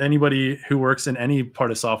anybody who works in any part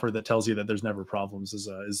of software that tells you that there's never problems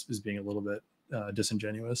is being a little bit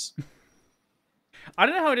disingenuous. I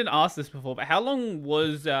don't know how I didn't ask this before, but how long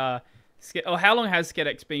has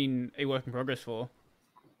SCEDX been a work in progress for?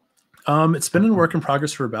 It's been in work in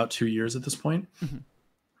progress for about 2 years at this point.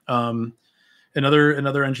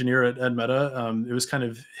 Another engineer at Meta, it was kind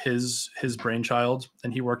of his brainchild,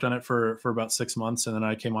 and he worked on it for about 6 months, and then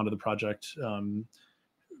I came onto the project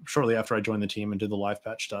shortly after I joined the team and did the live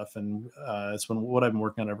patch stuff, and it's been what I've been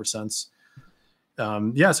working on ever since.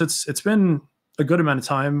 So it's been a good amount of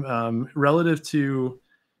time relative to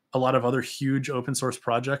a lot of other huge open source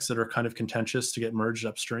projects that are kind of contentious to get merged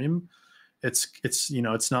upstream.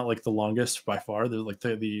 It's not like the longest by far. They're like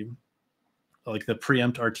the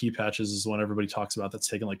preempt RT patches is the one everybody talks about that's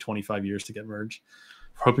taken like 25 years to get merged.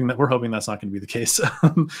 We're hoping that's not going to be the case.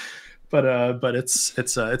 But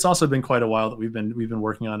it's also been quite a while that we've been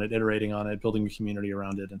working on it, iterating on it, building a community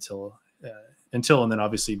around it until and then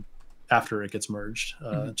obviously after it gets merged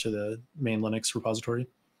to the main Linux repository.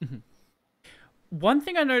 One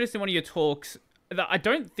thing I noticed in one of your talks that I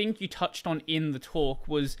don't think you touched on in the talk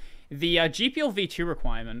was the GPL v2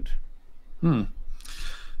 requirement.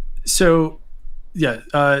 So yeah,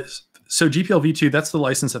 so GPL v2, that's the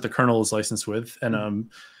license that the kernel is licensed with. And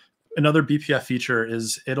another BPF feature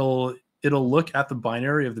is it'll look at the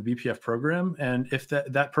binary of the BPF program, and if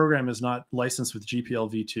that program is not licensed with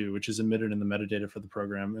GPL v2, which is emitted in the metadata for the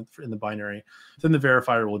program in the binary, then the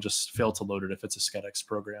verifier will just fail to load it if it's a SCEDX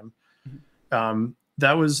program.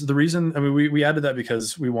 That was the reason. I mean, we added that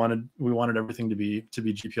because we wanted everything to be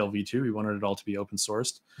GPL v2. We wanted it all to be open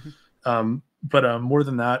sourced. But more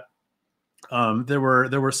than that, there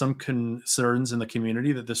were some concerns in the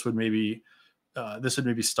community that this would maybe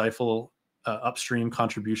stifle upstream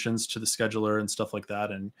contributions to the scheduler and stuff like that.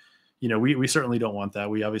 And we certainly don't want that.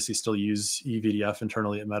 We obviously still use eVDF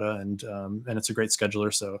internally at Meta, and it's a great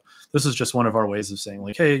scheduler. So this is just one of our ways of saying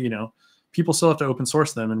like, hey, people still have to open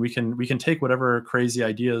source them, and we can take whatever crazy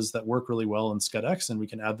ideas that work really well in SCEDX and we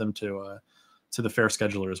can add them to the fair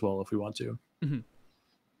scheduler as well if we want to.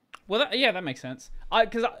 Well, that makes sense.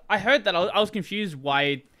 Because I heard that I was confused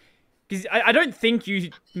why, because I don't think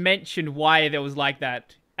you mentioned why there was like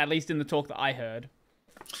that, at least in the talk that I heard.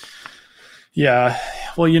 Yeah,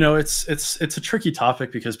 well, it's a tricky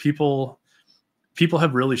topic because people people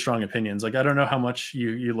have really strong opinions. Like, I don't know how much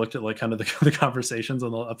you looked at like kind of the conversations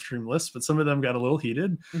on the upstream list, but some of them got a little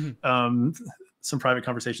heated. Mm-hmm. Some private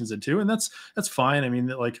conversations did too, and that's fine. I mean,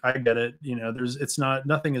 like, I get it. You know, it's not,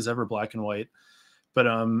 nothing is ever black and white. But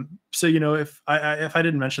so, you know, if I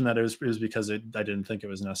didn't mention that, it was because I didn't think it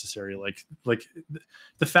was necessary. Like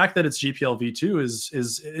the fact that it's GPL v2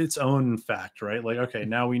 is its own fact, right? Like, okay,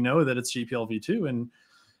 now we know that it's GPL v2, and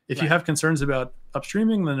if you have concerns about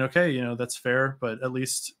upstreaming, then okay, you know, that's fair. But at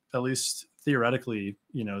least theoretically,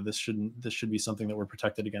 you know, this should be something that we're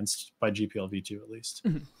protected against by GPL v2 at least.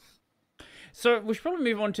 Mm-hmm. So we should probably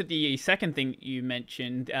move on to the second thing you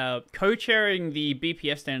mentioned, co-chairing the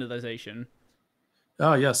BPF standardization.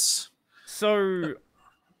 Oh, yes. So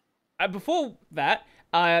before that,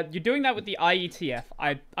 you're doing that with the IETF.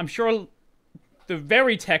 I'm sure the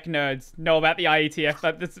very tech nerds know about the IETF,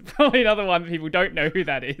 but there's probably another one that people don't know who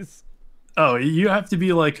that is. Oh, you have to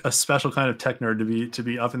be like a special kind of tech nerd to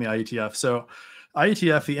be up in the IETF. So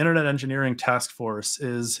IETF, the Internet Engineering Task Force,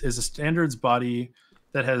 is a standards body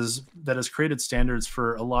that has created standards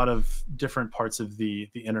for a lot of different parts of the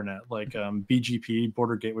internet, like BGP,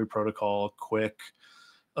 Border Gateway Protocol, QUIC,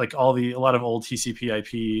 like a lot of old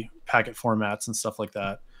TCP/IP packet formats and stuff like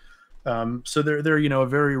that. So they're you know, a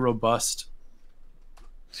very robust,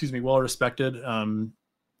 well respected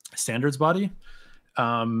standards body,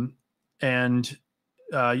 and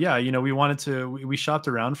yeah, you know, we shopped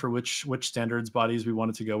around for which standards bodies we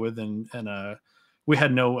wanted to go with, and we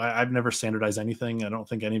had I've never standardized anything. I don't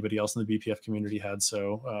think anybody else in the BPF community had,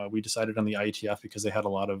 so we decided on the IETF because they had a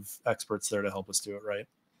lot of experts there to help us do it right.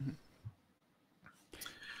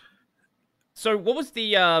 So what was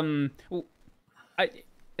the I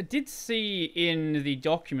did see in the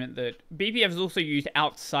document that BPF is also used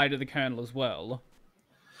outside of the kernel as well.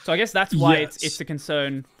 So I guess that's why it's a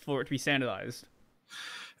concern for it to be standardized.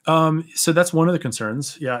 So that's one of the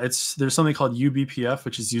concerns. Yeah, there's something called UBPF,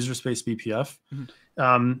 which is user space BPF.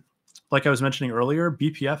 Mm-hmm. Like I was mentioning earlier,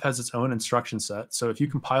 BPF has its own instruction set. So if you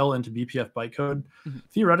compile into BPF bytecode, mm-hmm.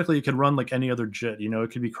 theoretically it could run like any other JIT. You know,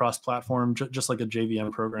 it could be cross-platform, just like a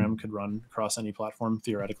JVM program could run across any platform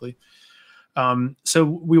theoretically. So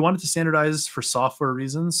we wanted to standardize for software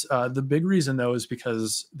reasons. The big reason, though, is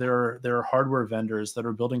because there are hardware vendors that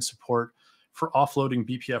are building support for offloading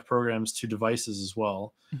BPF programs to devices as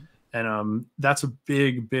well. Mm-hmm. And that's a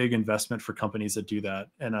big investment for companies that do that.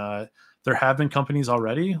 And there have been companies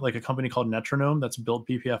already, like a company called Netronome that's built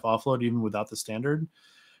BPF offload even without the standard.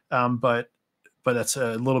 But that's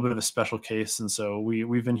a little bit of a special case. And so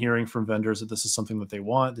we've been hearing from vendors that this is something that they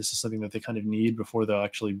want. This is something that they kind of need before they'll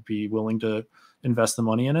actually be willing to invest the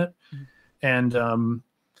money in it. Mm-hmm. And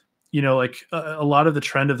you know, like a lot of the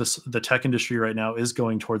trend of the tech industry right now is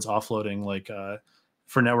going towards offloading, like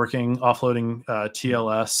for networking, offloading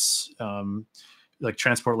TLS, like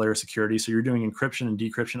transport layer security. So you're doing encryption and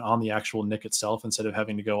decryption on the actual NIC itself instead of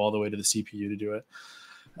having to go all the way to the CPU to do it.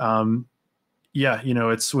 Yeah, you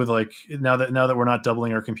know, it's with like now that we're not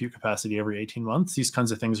doubling our compute capacity every 18 months, these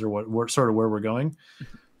kinds of things are we're sort of where we're going.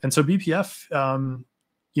 And so BPF,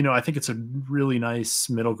 you know, I think it's a really nice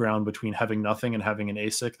middle ground between having nothing and having an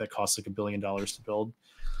ASIC that costs like $1 billion to build.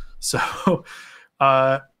 So,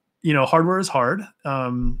 you know, hardware is hard.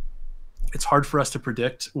 It's hard for us to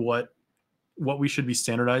predict what we should be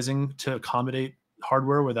standardizing to accommodate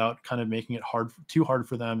hardware without kind of making it too hard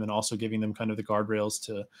for them, and also giving them kind of the guardrails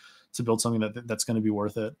to build something that's going to be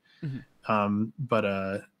worth it. Mm-hmm.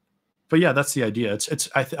 But yeah, that's the idea.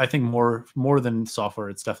 I think more than software,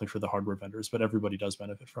 it's definitely for the hardware vendors, but everybody does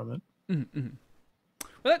benefit from it. Mm-hmm.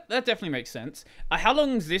 Well, that definitely makes sense. How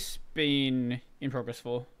long has this been in progress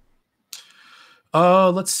for?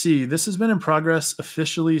 Let's see. This has been in progress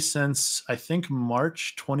officially since I think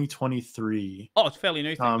March 2023. Oh, it's a fairly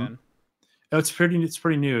new thing then. It's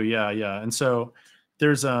pretty new. Yeah. And so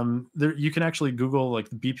there's you can actually Google like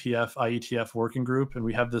the BPF IETF working group, and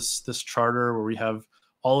we have this charter where we have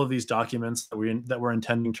all of these documents that we're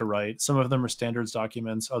intending to write. Some of them are standards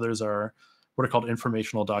documents. Others are what are called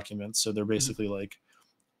informational documents. So they're basically like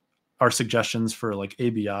our suggestions for like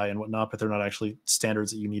ABI and whatnot, but they're not actually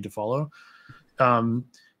standards that you need to follow. But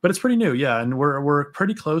it's pretty new, yeah, and we're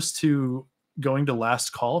pretty close to going to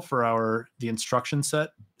last call for the instruction set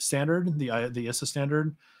standard, the ISA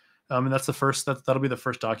standard, and that's that'll be the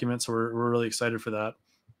first document. So we're really excited for that.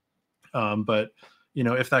 But you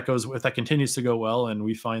know, if that continues to go well, and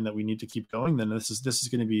we find that we need to keep going, then this is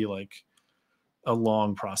going to be like a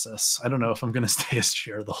long process. I don't know if I'm going to stay as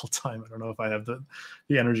chair the whole time. I don't know if I have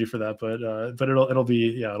the energy for that, but it'll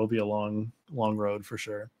be a long road for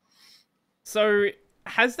sure. So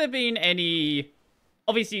has there been any,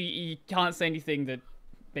 obviously you can't say anything that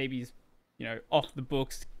maybe is, off the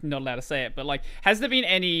books, not allowed to say it, but like, has there been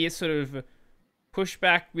any sort of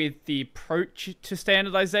pushback with the approach to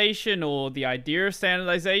standardization or the idea of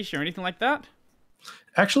standardization or anything like that?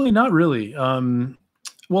 Actually, not really. There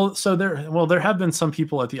have been some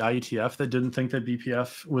people at the IETF that didn't think that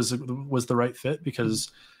BPF was the right fit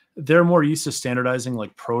because they're more used to standardizing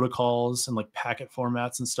like protocols and like packet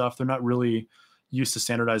formats and stuff. They're not really used to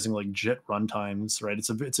standardizing like JIT runtimes, right? It's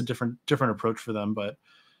a different approach for them. But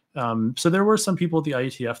so there were some people at the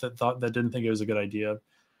IETF that didn't think it was a good idea.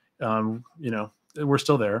 We're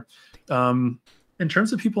still there. In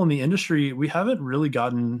terms of people in the industry, we haven't really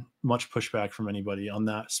gotten much pushback from anybody on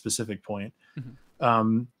that specific point.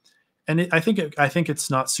 And I think it's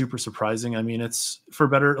not super surprising. I mean, it's for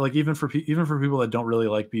better, like even for people that don't really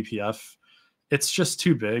like BPF, it's just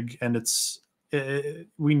too big, and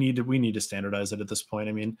we need to standardize it at this point.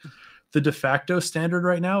 I mean, the de facto standard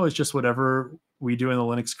right now is just whatever we do in the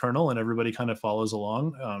Linux kernel, and everybody kind of follows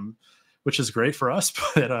along, which is great for us,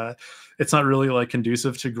 but it's not really like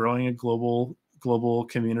conducive to growing a global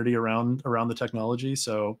community around the technology.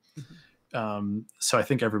 So so I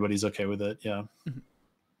think everybody's okay with it. Yeah.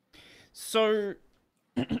 So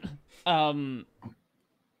give me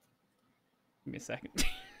a second.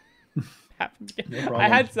 Happened again. No, I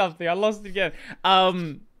had something, I lost it again.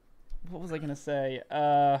 What was I gonna say?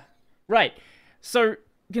 Right. So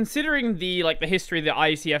considering the history that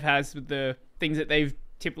IECF has with the things that they've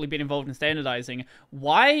typically been involved in standardizing,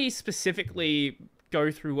 why specifically go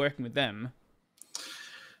through working with them?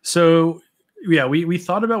 So yeah, we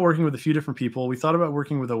thought about working with a few different people. We thought about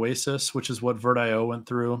working with Oasis, which is what Vert.io went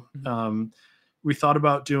through. We thought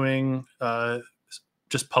about doing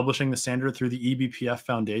just publishing the standard through the eBPF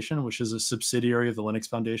Foundation, which is a subsidiary of the Linux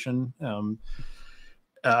Foundation.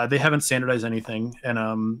 They haven't standardized anything,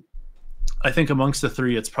 and I think amongst the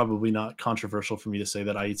three, it's probably not controversial for me to say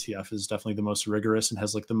that IETF is definitely the most rigorous and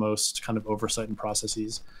has like the most kind of oversight and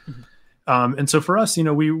processes. And so for us,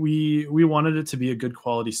 we wanted it to be a good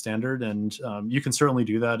quality standard, and you can certainly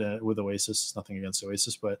do that with Oasis. Nothing against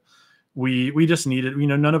Oasis, but we just needed,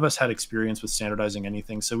 none of us had experience with standardizing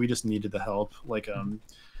anything, so we just needed the help. Like,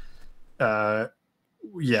 yeah,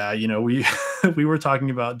 we were talking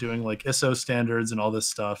about doing like ISO standards and all this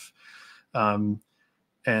stuff, and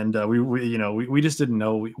we just didn't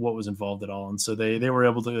know what was involved at all, and so they were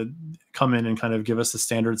able to come in and kind of give us the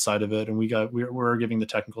standard side of it, and we're giving the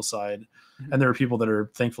technical side, and there are people that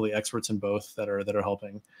are thankfully experts in both that are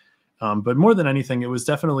helping. But more than anything, it was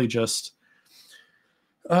definitely just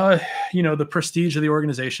the prestige of the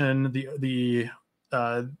organization, the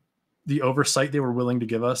oversight they were willing to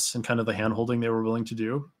give us, and kind of the hand-holding they were willing to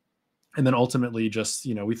do, and then ultimately just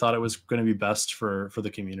we thought it was going to be best for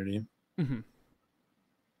the community.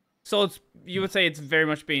 So you would say it's very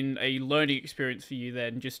much been a learning experience for you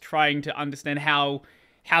then, just trying to understand how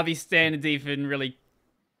these standards even really,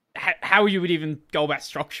 how you would even go about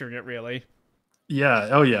structuring it, really. Yeah.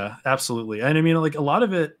 Oh yeah, absolutely. And I mean, like a lot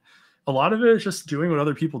of it is just doing what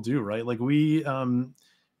other people do, right? Like one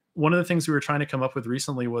of the things we were trying to come up with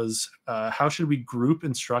recently was how should we group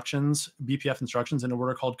BPF instructions into what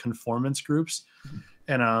are called conformance groups.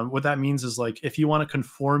 And what that means is, like, if you want to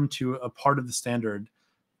conform to a part of the standard,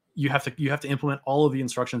 you have to implement all of the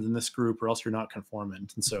instructions in this group, or else you're not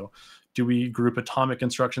conformant. And so, do we group atomic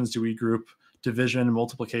instructions? Do we group division,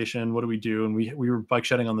 multiplication? What do we do? And we were bike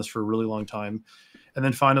shedding on this for a really long time. And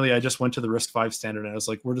then finally, I just went to the RISC-V standard, and I was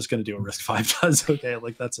like, we're just going to do what RISC-V does. Okay,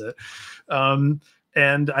 like that's it.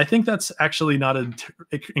 And I think that's actually not an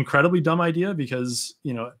incredibly dumb idea, because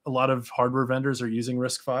a lot of hardware vendors are using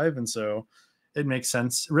RISC-V, and so it makes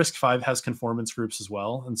sense. RISC-V has conformance groups as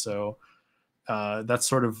well, and so that's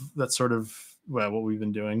sort of what we've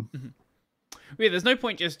been doing. Yeah, there's no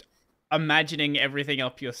point just imagining everything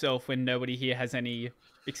up yourself when nobody here has any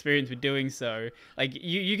experience with doing so. Like,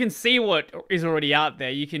 you can see what is already out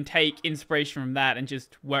there. You can take inspiration from that and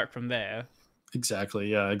just work from there. Exactly.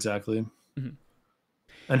 Yeah. Exactly.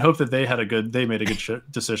 And hope that they made a good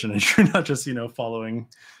decision, and you're not just following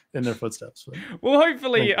in their footsteps. But, well,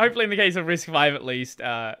 hopefully in the case of RISC-V at least,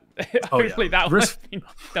 hopefully that was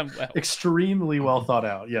done well. Extremely well thought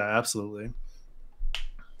out. Yeah, absolutely.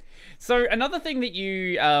 So another thing that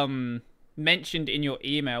you mentioned in your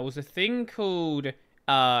email was a thing called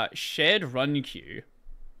shared run queue.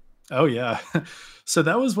 Oh yeah. So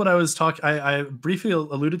that was what I was talking. I briefly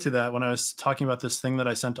alluded to that when I was talking about this thing that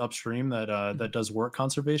I sent upstream that does work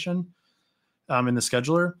conservation in the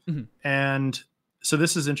scheduler. And so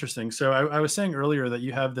this is interesting. So I was saying earlier that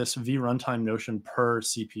you have this v runtime notion per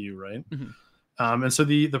CPU, right? And so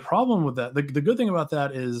the problem with that, the good thing about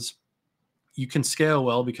that is you can scale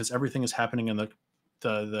well, because everything is happening in the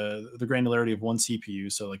the granularity of one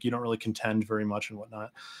CPU. So like you don't really contend very much and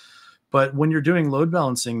whatnot. But when you're doing load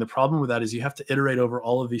balancing, the problem with that is you have to iterate over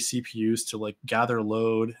all of these CPUs to like gather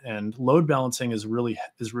load, and load balancing is really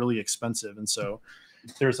expensive. And so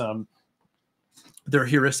there are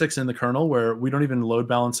heuristics in the kernel where we don't even load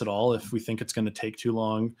balance at all if we think it's going to take too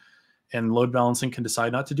long, and load balancing can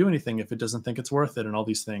decide not to do anything if it doesn't think it's worth it, and all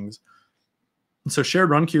these things. And so shared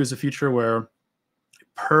run queue is a feature where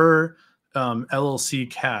per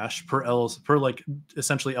LLC cache, per like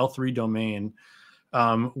essentially L3 domain,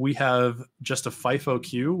 we have just a FIFO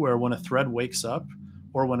queue where when a thread wakes up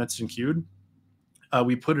or when it's enqueued,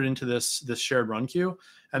 we put it into this shared run queue.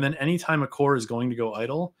 And then anytime a core is going to go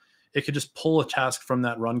idle, it could just pull a task from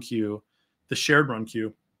that run queue, the shared run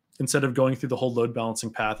queue, instead of going through the whole load balancing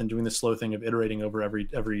path and doing the slow thing of iterating over every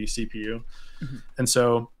CPU. Mm-hmm. And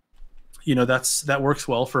so, that works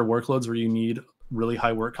well for workloads where you need really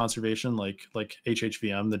high work conservation, like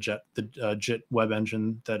HHVM, the JIT web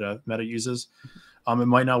engine that Meta uses. It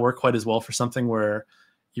might not work quite as well for something where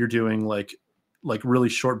you're doing like really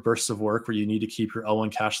short bursts of work where you need to keep your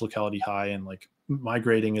L1 cache locality high, and like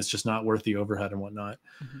migrating is just not worth the overhead and whatnot.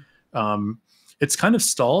 Mm-hmm. It's kind of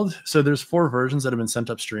stalled. So there's 4 versions that have been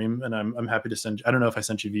sent upstream, and I'm happy to send. I don't know if I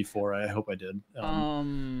sent you V4. I hope I did. I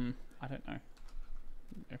don't know.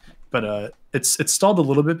 But it's stalled a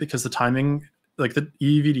little bit because the timing, like the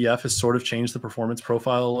EVDF has sort of changed the performance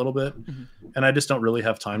profile a little bit, mm-hmm. and I just don't really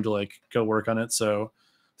have time to like go work on it. So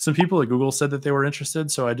some people at Google said that they were interested.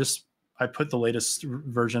 So I put the latest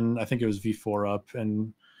version, I think it was V4 up,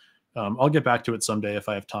 and I'll get back to it someday if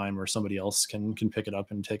I have time, or somebody else can pick it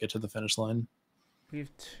up and take it to the finish line. We have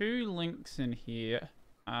 2 links in here.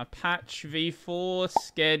 Patch V4,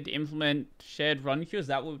 sked implement shared run queue. Is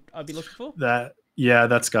that what I'd be looking for?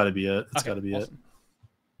 That's got to be it. It's got to be awesome.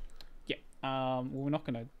 It. Yeah. Well, we're not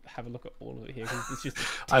going to have a look at all of it here because it's just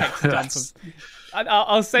a text dump.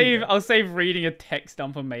 I'll save reading a text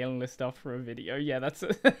dump of mailing list stuff for a video. Yeah, that's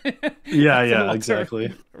it. Yeah,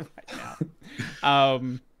 exactly. Right now.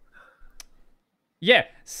 Yeah,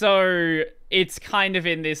 so it's kind of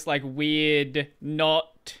in this like weird,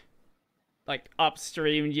 not like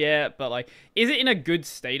upstreamed yet, but like, is it in a good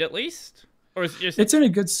state at least, or is it just? It's in a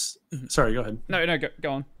good. Sorry, go ahead. No,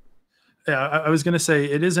 go on. Yeah, I was gonna say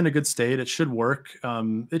it is in a good state. It should work.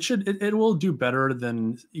 It will do better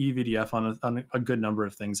than EVDF on a good number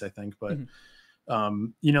of things, I think. But mm-hmm.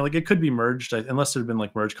 Like it could be merged unless there'd been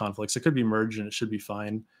like merge conflicts. It could be merged and it should be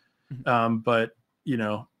fine. Mm-hmm. But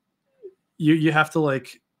you have to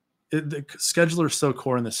like the scheduler is so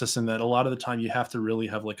core in the system that a lot of the time you have to really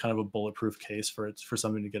have like kind of a bulletproof case for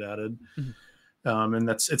something to get added. Mm-hmm. And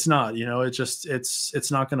it's not,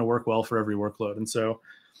 it's not going to work well for every workload. And so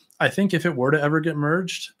I think if it were to ever get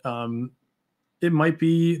merged, it might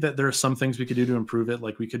be that there are some things we could do to improve it.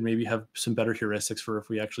 Like we could maybe have some better heuristics for if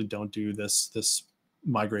we actually don't do this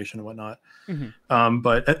migration and whatnot. Mm-hmm.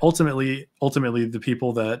 But ultimately the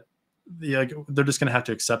people that, they're just going to have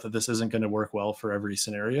to accept that this isn't going to work well for every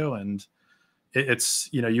scenario. And it's,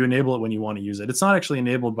 you enable it when you want to use it. It's not actually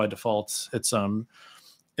enabled by default. It's in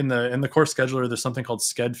the core scheduler, there's something called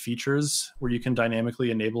sked features where you can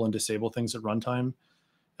dynamically enable and disable things at runtime.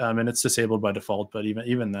 And it's disabled by default, but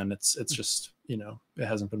even then it's just, it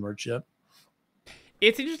hasn't been merged yet.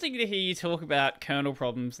 It's interesting to hear you talk about kernel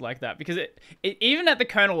problems like that, because it even at the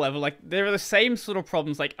kernel level, like there are the same sort of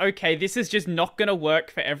problems. Like, okay, this is just not going to work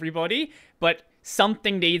for everybody, but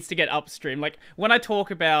something needs to get upstream. Like when I talk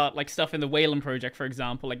about like stuff in the Wayland project, for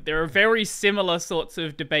example, like there are very similar sorts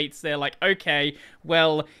of debates there. Like, okay,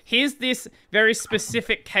 well, here's this very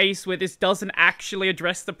specific case where this doesn't actually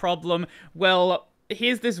address the problem. Well,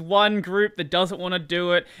 here's this one group that doesn't want to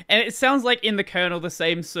do it. And it sounds like in the kernel, the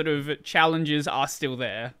same sort of challenges are still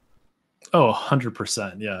there. Oh,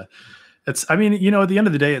 100%. Yeah. At the end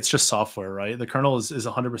of the day, it's just software, right? The kernel is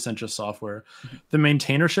 100% just software. Mm-hmm. The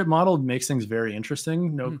maintainership model makes things very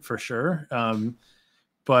interesting, for sure.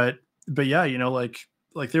 But yeah,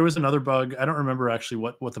 like there was another bug. I don't remember actually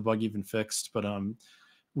what the bug even fixed, but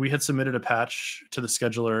we had submitted a patch to the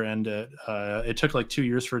scheduler, and it took like 2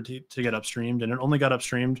 years for it to get upstreamed, and it only got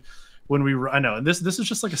upstreamed when we were. I know, and this is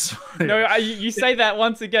just like a. No, you say that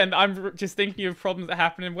once again. I'm just thinking of problems that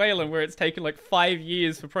happen in Wayland where it's taken like 5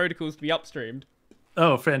 years for protocols to be upstreamed.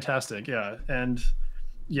 Oh, fantastic! Yeah, and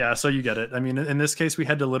yeah, so you get it. I mean, in this case, we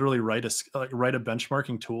had to literally write a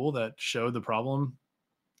benchmarking tool that showed the problem.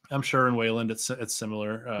 I'm sure in Wayland it's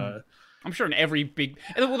similar. I'm sure in every big...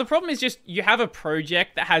 Well, the problem is just you have a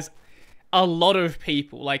project that has a lot of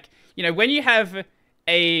people. Like, when you have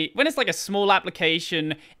when it's like a small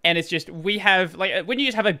application and it's just, when you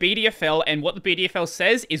just have a BDFL and what the BDFL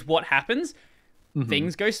says is what happens,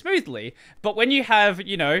 things go smoothly. But when you have,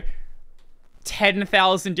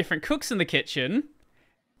 10,000 different cooks in the kitchen,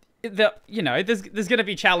 there's going to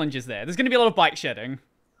be challenges there. There's going to be a lot of bike shedding.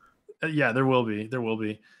 Yeah, there will be. There will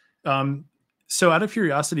be. So out of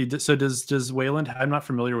curiosity, does Wayland? I'm not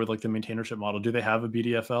familiar with like the maintainership model. Do they have a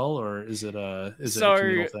BDFL, or is it a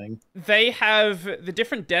communal thing? They have the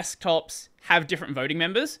different desktops have different voting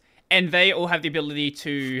members, and they all have the ability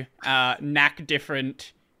to knack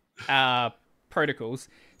different protocols.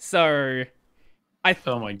 So,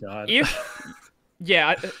 oh my god!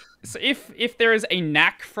 So if there is a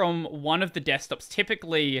knack from one of the desktops,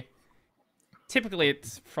 typically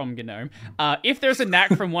it's from GNOME. If there's a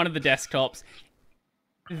knack from one of the desktops,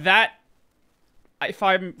 that, if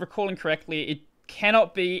I'm recalling correctly, it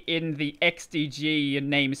cannot be in the XDG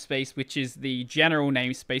namespace, which is the general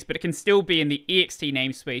namespace, but it can still be in the EXT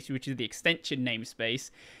namespace, which is the extension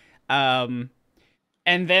namespace. And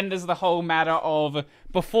then there's the whole matter of,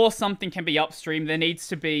 before something can be upstream, there needs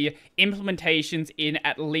to be implementations in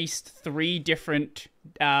at least three different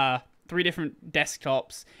desktops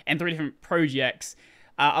and 3 different projects,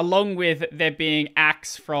 along with there being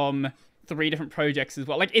acts from 3 different projects as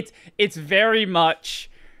well. Like, it's very much,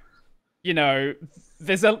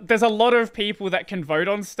 there's a lot of people that can vote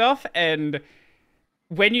on stuff, and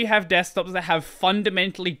when you have desktops that have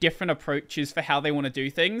fundamentally different approaches for how they want to do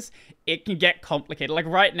things, it can get complicated. Like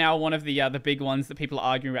right now, one of the big ones that people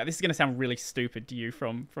are arguing about, this is going to sound really stupid to you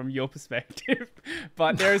from your perspective,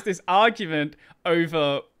 but there is this argument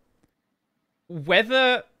over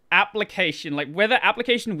whether application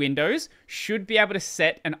windows should be able to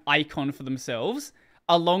set an icon for themselves,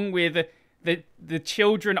 along with the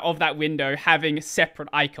children of that window having separate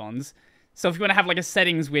icons. So if you want to have like a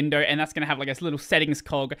settings window, and that's going to have like a little settings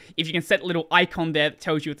cog, if you can set a little icon there that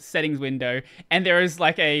tells you it's the settings window, and there is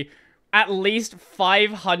like at least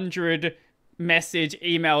 500 message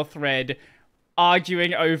email thread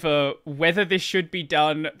arguing over whether this should be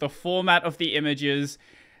done, the format of the images,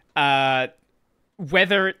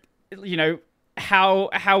 whether,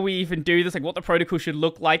 how we even do this, like what the protocol should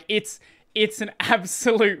look like. It's an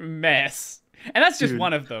absolute mess. And that's just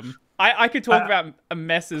one of them. I could talk about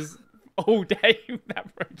messes all day with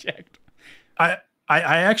that project. I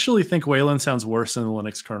actually think Wayland sounds worse than the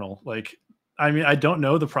Linux kernel. Like, I mean, I don't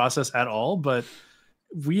know the process at all, but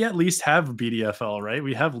we at least have BDFL, right?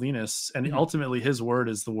 We have Linus, and ultimately his word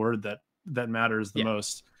is the word that matters the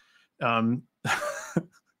most.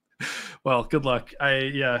 Well, good luck.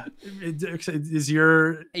 Is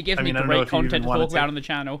your... It gives me great content to talk about on the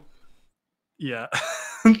channel. Yeah.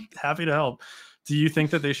 Happy to help. Do you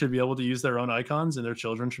think that they should be able to use their own icons, and their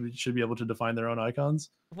children should be able to define their own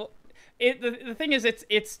icons? Well, the thing is,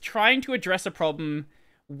 it's trying to address a problem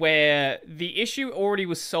where the issue already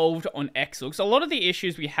was solved on Xorg. So a lot of the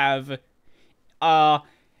issues we have are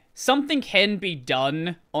something can be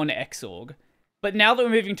done on Xorg, but now that we're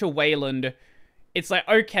moving to Wayland, it's like,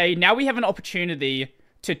 okay, now we have an opportunity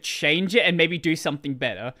to change it and maybe do something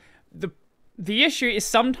better. The issue is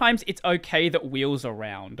sometimes it's okay that wheels are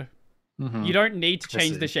round. You don't need to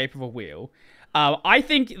change the shape of a wheel. I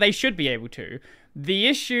think they should be able to. The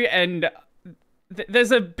issue, and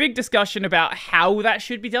there's a big discussion about how that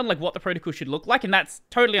should be done, like what the protocol should look like, and that's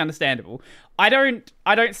totally understandable. I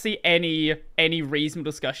don't see any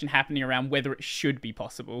reasonable discussion happening around whether it should be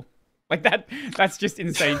possible. Like that's just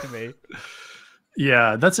insane to me.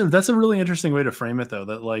 Yeah, that's a really interesting way to frame it, though.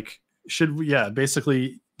 That like,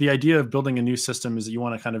 basically the idea of building a new system is that you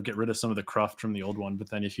want to kind of get rid of some of the cruft from the old one, but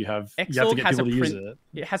then if you have to get people to use it.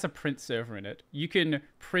 It has a print server in it. You can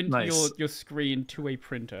print your screen to a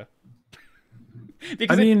printer.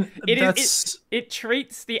 Because it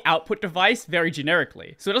treats the output device very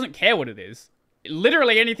generically, so it doesn't care what it is.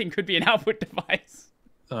 Literally anything could be an output device.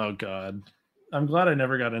 Oh God, I'm glad I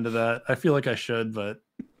never got into that. I feel like I should, but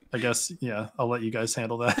I guess I'll let you guys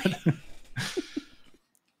handle that.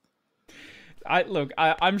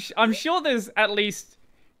 I'm sure there's at least.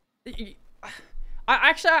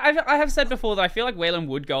 I have said before that I feel like Wayland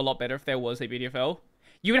would go a lot better if there was a BDFL.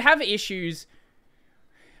 You would have issues.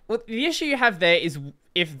 Well, the issue you have there is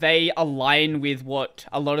if they align with what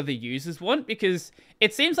a lot of the users want, because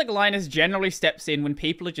it seems like Linus generally steps in when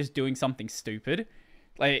people are just doing something stupid.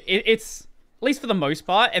 Like it's at least for the most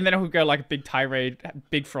part, and then it will go like a big tirade,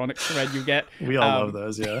 big Phronix thread you get. We all love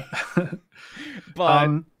those, yeah.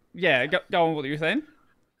 But yeah, go on. What you were saying?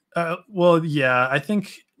 Well, yeah, I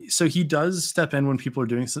think so. He does step in when people are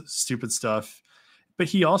doing stupid stuff, but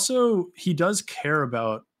he does care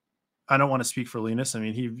about. I don't want to speak for Linus. I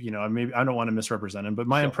mean, maybe I don't want to misrepresent him, but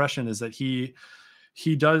my impression is that he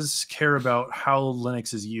does care about how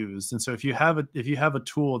Linux is used. And so if you have a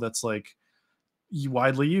tool that's like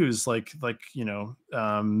widely used, like like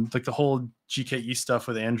the whole GKE stuff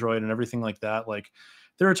with Android and everything like that. Like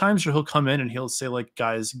there are times where he'll come in and he'll say like,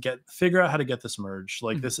 guys, figure out how to get this merged.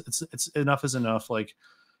 Like this, it's enough is enough. Like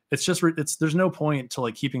it's just there's no point to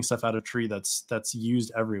like keeping stuff out of tree that's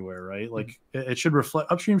used everywhere, right? Like it should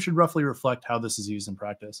reflect, upstream should roughly reflect how this is used in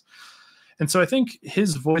practice. And so I think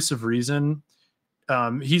his voice of reason,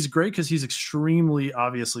 he's great because he's extremely,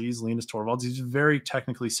 obviously he's Linus Torvalds. He's very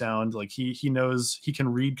technically sound. Like he knows, he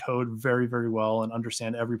can read code very, very well and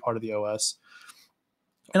understand every part of the OS.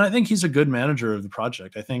 And I think he's a good manager of the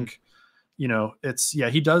project. I think, you know,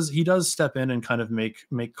 he does step in and kind of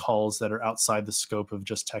make calls that are outside the scope of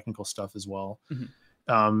just technical stuff as well.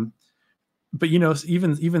 But you know,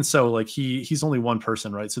 even so, like he's only one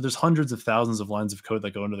person, right? So there's hundreds of thousands of lines of code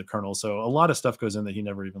that go into the kernel. So a lot of stuff goes in that he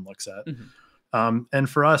never even looks at. And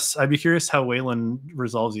for us, I'd be curious how Wayland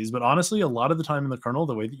resolves these. But honestly, a lot of the time in the kernel,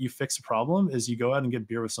 the way that you fix a problem is you go out and get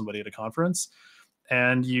beer with somebody at a conference,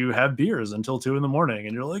 and you have beers until 2 a.m.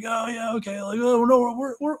 and you're like, oh yeah, okay, like, oh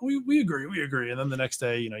no, we agree, and then the next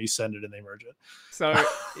day, you know, you send it and they merge it. So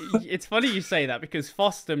it's funny you say that, because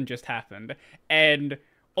FOSDEM just happened, and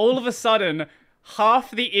all of a sudden,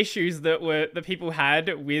 half the issues that people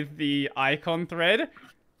had with the icon thread,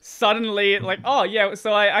 suddenly like, oh yeah,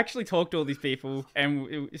 so I actually talked to all these people, and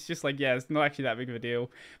it's just like, yeah, it's not actually that big of a deal.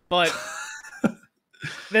 But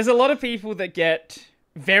there's a lot of people that get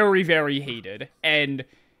very, very heated, and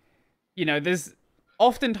you know, there's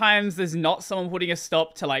oftentimes not someone putting a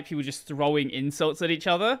stop to like people just throwing insults at each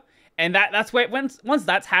other, and that's where once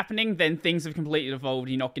that's happening, then things have completely evolved.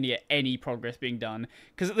 You're not going to get any progress being done,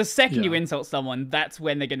 because the second you insult someone, that's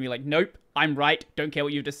when they're going to be like, nope, I'm right, don't care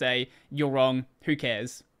what you have to say, you're wrong, who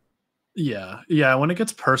cares? Yeah, when it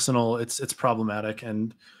gets personal, it's problematic,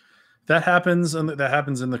 and that happens in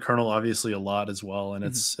the kernel obviously a lot as well, and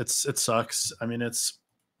it sucks. I mean, it's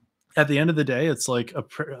at the end of the day, it's like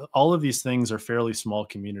all of these things are fairly small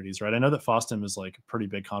communities, right? I know that FOSDEM is like a pretty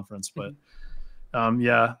big conference, but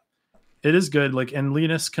yeah, it is good. Like, and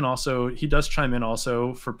Linus he does chime in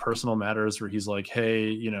also for personal matters where he's like, hey,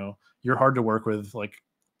 you know, you're hard to work with, like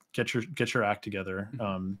get your act together.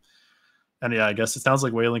 And yeah, I guess it sounds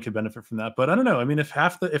like Wayland could benefit from that, but I don't know. I mean, if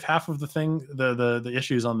half of the thing, the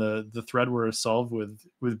issues on the thread were solved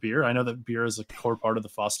with beer, I know that beer is a core part of the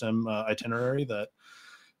FOSDEM itinerary. That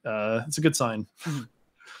it's a good sign.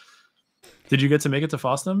 Did you get to make it to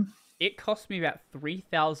FOSDEM? It cost me about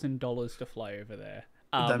 $3,000 to fly over there.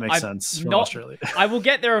 That makes sense. From Australia. I will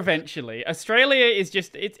get there eventually. Australia is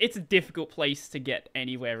just it's a difficult place to get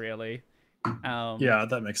anywhere, really. Yeah,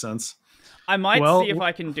 that makes sense. I might see if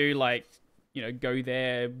I can do like, you know, go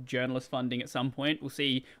there, journalist funding at some point. We'll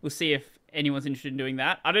see if anyone's interested in doing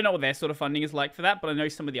that. I don't know what their sort of funding is like for that, but I know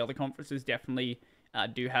some of the other conferences definitely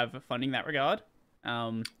do have funding in that regard.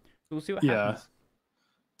 We'll see what happens.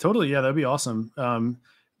 Totally. Yeah, that'd be awesome.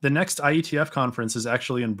 The next IETF conference is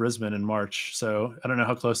actually in Brisbane in March, so I don't know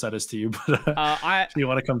how close that is to you, but if you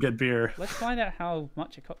want to come get beer. Let's find out how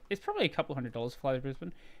much it costs. It's probably a couple $100 to fly to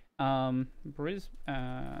Brisbane.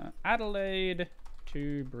 Adelaide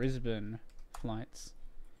to Brisbane flights.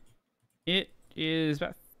 It is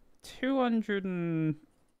about $270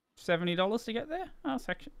 to get there. Oh, it's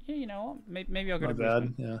actually, yeah, you know what? Maybe I'll go to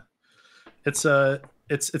Brisbane. Yeah. It's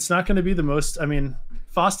not going to be the most. I mean,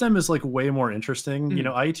 FOSDEM is like way more interesting. You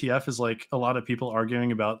know, IETF is like a lot of people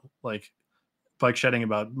arguing about like bike shedding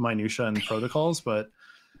about minutia and protocols, but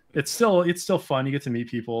it's still fun. You get to meet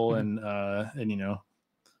people, and you know,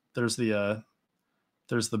 there's the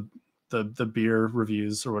beer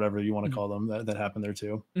reviews or whatever you want to call them that happen there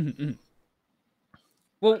too.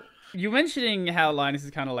 Well, you're mentioning how Linus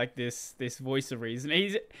is kind of like this voice of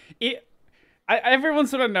reason. Everyone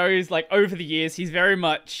sort of knows, like, over the years, he's very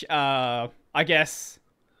much, I guess,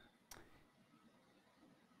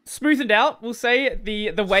 smoothened out, we'll say,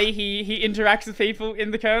 the way he interacts with people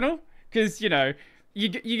in the kernel. Because, you know,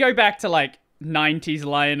 you go back to, like, 90s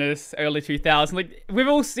Linus, early 2000s. Like, we've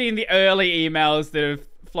all seen the early emails that have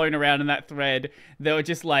flown around in that thread that were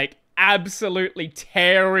just, like, absolutely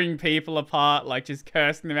tearing people apart, like, just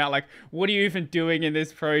cursing them out, like, what are you even doing in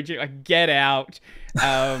this project? Like, get out.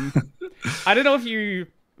 I don't know if you...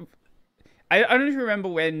 I don't know if you remember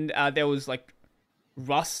when there was, like,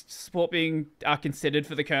 Rust support being considered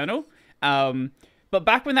for the kernel. But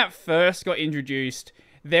back when that first got introduced,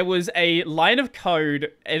 there was a line of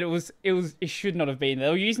code, and it should not have been. They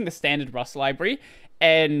were using the standard Rust library,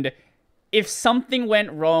 and if something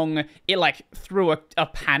went wrong, it, like, threw a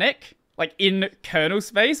panic, like, in kernel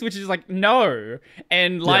space, which is like, no.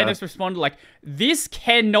 And Linus responded like, this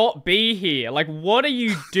cannot be here. Like, what are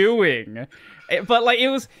you doing? But like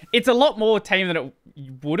it's a lot more tame than it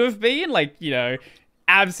would have been. Like, you know,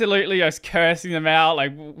 absolutely just cursing them out,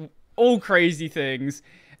 like all crazy things.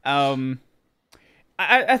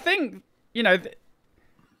 I think, you know,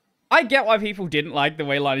 I get why people didn't like the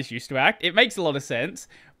way Linus used to act. It makes a lot of sense.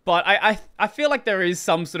 But I feel like there is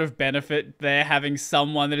some sort of benefit there having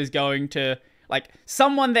someone that is going to, like,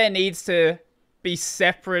 someone there needs to be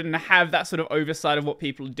separate and have that sort of oversight of what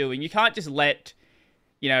people are doing. You can't just let,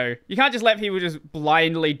 you know, you can't just let people just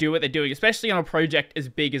blindly do what they're doing, especially on a project as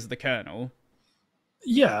big as the Kernel.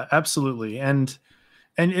 Yeah, absolutely. And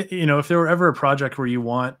you know, if there were ever a project where you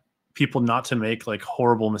want people not to make like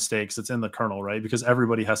horrible mistakes, it's in the kernel, right? Because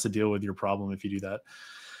everybody has to deal with your problem if you do that.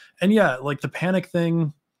 And yeah, like the panic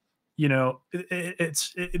thing, you know,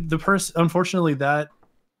 the person, unfortunately,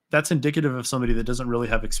 that's indicative of somebody that doesn't really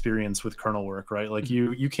have experience with kernel work, right? Like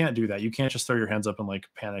you can't do that. You can't just throw your hands up and like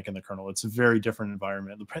panic in the kernel. It's a very different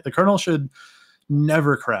environment. The kernel should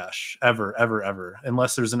never crash, ever, ever, ever,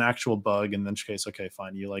 unless there's an actual bug. In which case, okay,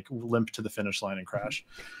 fine, you like limp to the finish line and crash.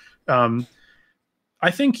 I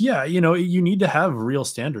think, yeah, you know, you need to have real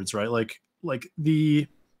standards, right? Like the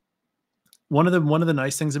one of the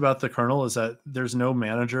nice things about the kernel is that there's no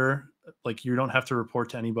manager. Like you don't have to report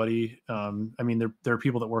to anybody. I mean, there are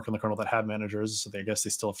people that work on the kernel that have managers, so I guess they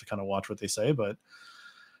still have to kind of watch what they say. But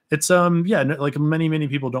it's yeah, like many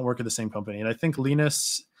people don't work at the same company, and I think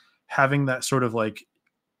Linus having that sort of like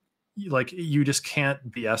you just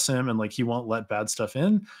can't BS him, and like he won't let bad stuff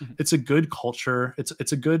in. It's a good culture.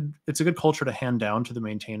 It's a good culture to hand down to the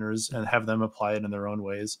maintainers and have them apply it in their own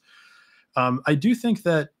ways. I do think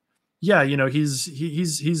that, yeah, you know,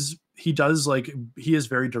 he does, like, he is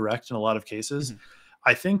very direct in a lot of cases.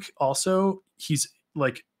 I think also he's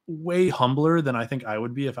like way humbler than I think I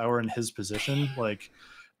would be if I were in his position. Like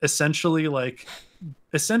essentially like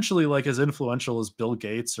as influential as Bill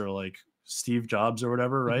Gates or like Steve Jobs or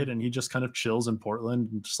whatever, right? And he just kind of chills in Portland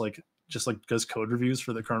and just like does code reviews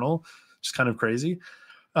for the kernel. Just kind of crazy.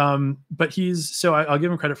 But I'll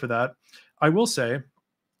give him credit for that. I will say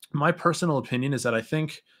my personal opinion is that I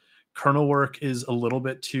think kernel work is a little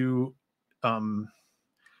bit too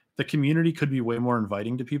the community could be way more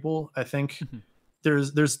inviting to people. I think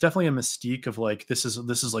there's definitely a mystique of like this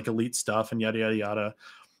is like elite stuff and yada yada yada.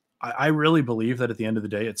 I really believe that at the end of the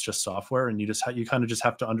day, it's just software, and you kind of just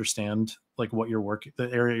have to understand like what the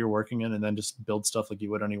area you're working in, and then just build stuff like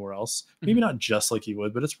you would anywhere else. Maybe not just like you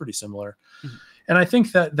would, but it's pretty similar. And I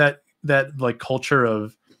think that like culture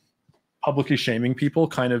of publicly shaming people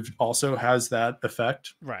kind of also has that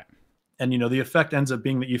effect, right? And you know, the effect ends up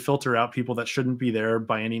being that you filter out people that shouldn't be there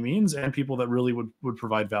by any means, and people that really would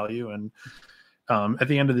provide value. And at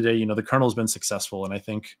the end of the day, you know, the kernel's been successful, and I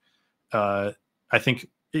think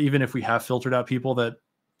even if we have filtered out people that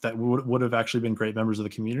would have actually been great members of the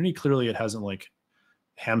community, clearly it hasn't like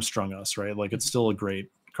hamstrung us, right? Like it's still a great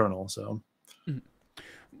kernel. So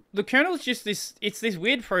the kernel is just it's this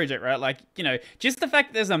weird project, right? Like, you know, just the fact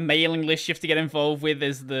that there's a mailing list you have to get involved with.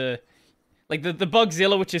 There's the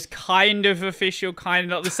Bugzilla, which is kind of official, kind of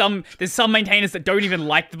not. There's some maintainers that don't even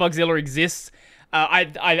like the Bugzilla exists.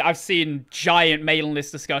 I've seen giant mailing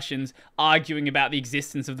list discussions arguing about the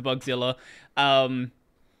existence of the Bugzilla.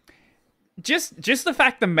 Just the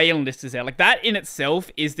fact the mailing list is there, like that in itself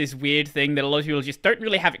is this weird thing that a lot of people just don't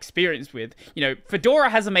really have experience with. You know, Fedora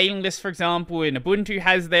has a mailing list, for example, and Ubuntu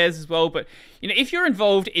has theirs as well. But, you know, if you're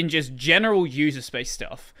involved in just general user space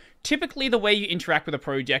stuff, typically the way you interact with a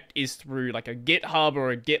project is through like a GitHub or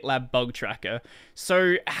a GitLab bug tracker.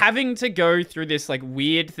 So having to go through this like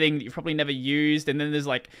weird thing that you've probably never used, and then there's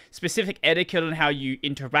like specific etiquette on how you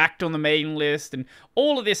interact on the mailing list and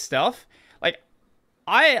all of this stuff, like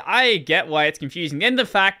I get why it's confusing. Then the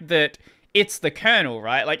fact that it's the kernel,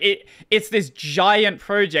 right? Like it's this giant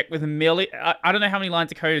project with I don't know how many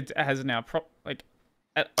lines of code it has now.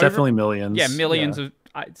 Definitely millions. Yeah, millions of.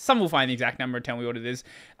 Some will find the exact number and tell me what it is.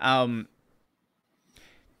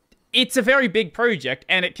 It's a very big project,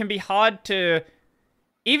 and it can be hard to,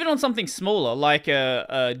 even on something smaller like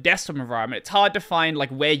a desktop environment, it's hard to find like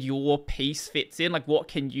where your piece fits in, like what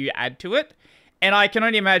can you add to it. And I can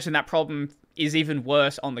only imagine that problem is even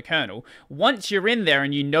worse on the kernel. Once you're in there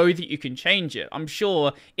and you know that you can change it, I'm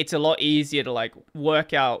sure it's a lot easier to like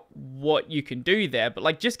work out what you can do there. But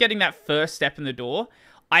like just getting that first step in the door,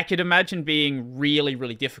 I could imagine being really,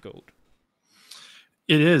 really difficult.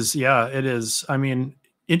 It is. Yeah, it is. I mean,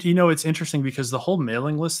 you know, it's interesting because the whole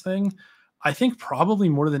mailing list thing, I think probably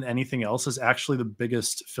more than anything else is actually the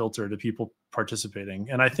biggest filter to people participating.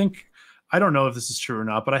 And I don't know if this is true or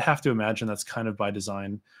not, but I have to imagine that's kind of by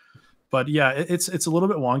design. But yeah, it's a little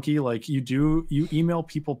bit wonky. Like you email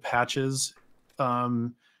people patches,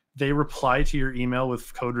 they reply to your email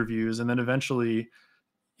with code reviews, and then eventually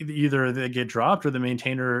either they get dropped or the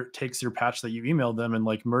maintainer takes your patch that you emailed them and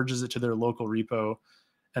like merges it to their local repo,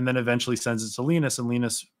 and then eventually sends it to Linus, and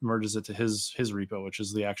Linus merges it to his repo, which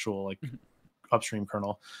is the actual like upstream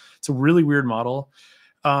kernel. It's a really weird model.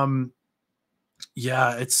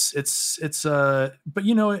 Yeah, but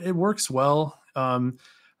you know, it works well.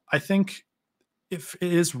 I think if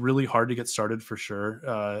it is really hard to get started for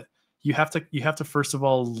sure. You have to first of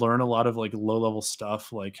all learn a lot of like low level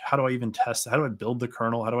stuff, like how do I even test, how do I build the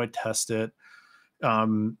kernel, how do I test it,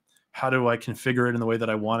 how do I configure it in the way that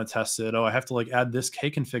I want to test it. Oh, I have to like add this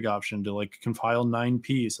kconfig option to like compile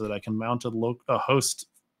 9p so that I can mount a host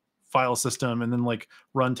file system and then like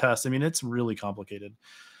run tests. I mean, it's really complicated.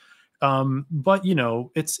 But you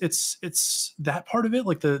know, it's that part of it,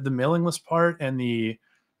 like the mailing list part and the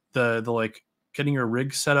like getting your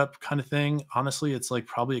rig set up kind of thing. Honestly, it's like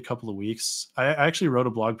probably a couple of weeks. I actually wrote a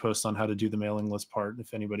blog post on how to do the mailing list part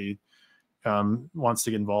if anybody wants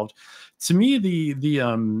to get involved. To me, the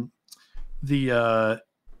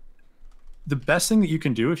best thing that you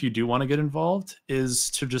can do if you do want to get involved is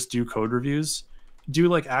to just do code reviews. Do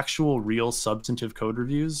like actual real substantive code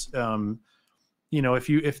reviews. You know,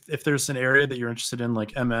 if there's an area that you're interested in,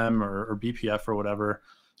 like or BPF or whatever,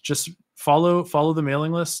 just follow the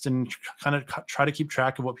mailing list and kind of try to keep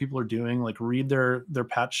track of what people are doing. Like read their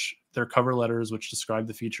cover letters, which describe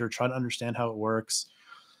the feature, try to understand how it works.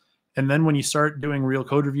 And then when you start doing real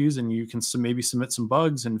code reviews and you can maybe submit some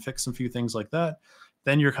bugs and fix some few things like that,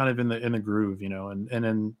 then you're kind of in the groove, you know. And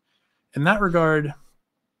in that regard,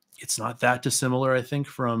 it's not that dissimilar, I think,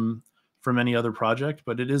 from any other project,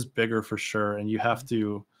 but it is bigger for sure. And you have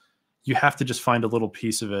to just find a little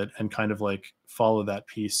piece of it and kind of like follow that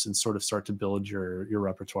piece and sort of start to build your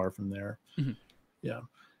repertoire from there. Mm-hmm. Yeah.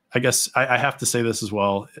 I guess I have to say this as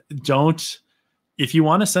well. If you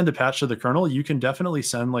want to send a patch to the kernel, you can definitely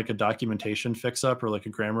send like a documentation fix up or like a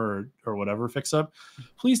grammar or whatever fix up.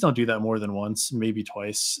 Please don't do that more than once, maybe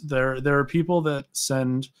twice. There are people that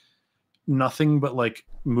send nothing but like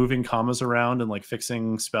moving commas around and like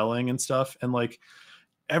fixing spelling and stuff. And like,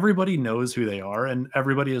 everybody knows who they are, and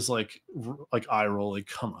everybody is like eye roll, like,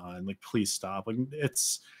 come on, like, please stop. Like,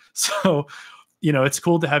 it's so, you know, it's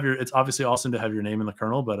cool to have it's obviously awesome to have your name in the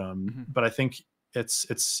kernel, but but I think it's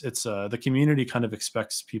the community kind of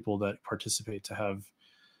expects people that participate to have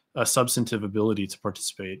a substantive ability to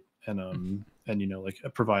participate and you know, like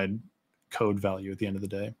provide code value at the end of the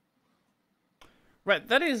day. Right.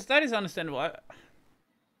 That is understandable.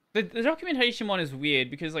 The documentation one is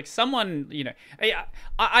weird because, like, someone, you know,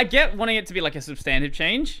 I get wanting it to be like a substantive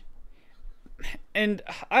change, and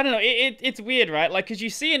I don't know, it's weird, right? Like, because you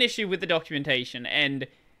see an issue with the documentation and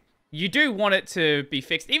you do want it to be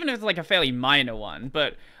fixed, even if it's like a fairly minor one.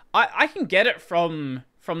 But I can get it from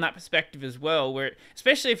that perspective as well, where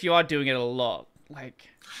especially if you are doing it a lot, like.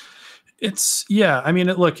 Yeah, I mean,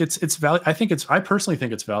 I personally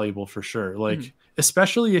think it's valuable for sure. Like,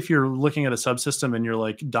 especially if you're looking at a subsystem and you're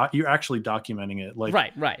like, you're actually documenting it. Like,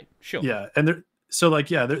 right, sure. Yeah, and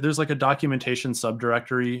there's like a documentation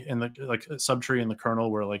subdirectory in the like a subtree in the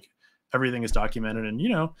kernel where like everything is documented, and you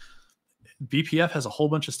know, BPF has a whole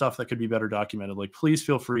bunch of stuff that could be better documented. Like, please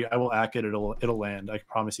feel free. I will hack it. It'll land. I can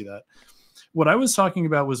promise you that. What I was talking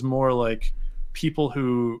about was more like people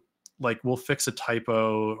who like will fix a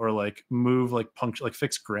typo or like move like like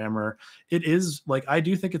fix grammar. It is like, I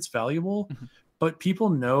do think it's valuable, but people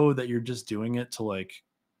know that you're just doing it to like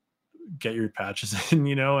get your patches in,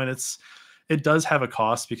 you know, and it does have a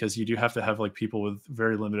cost because you do have to have like people with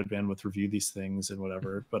very limited bandwidth review these things and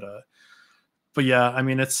whatever. But yeah, I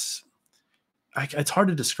mean, it's hard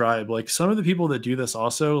to describe. Like, some of the people that do this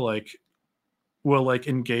also like will like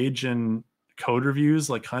engage in code reviews,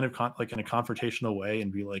 like kind of like in a confrontational way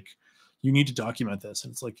and be like, you need to document this.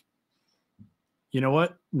 And it's like, you know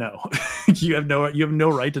what? No, you have no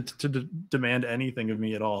right to demand anything of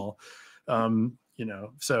me at all. You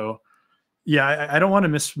know, so yeah, I don't want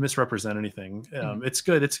to misrepresent anything. It's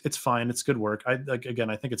good. It's fine. It's good work. I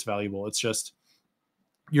think it's valuable. It's just,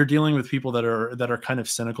 you're dealing with people that are kind of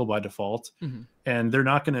cynical by default, and they're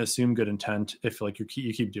not going to assume good intent if like you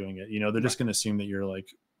keep doing it. You know, they're just going to assume that you're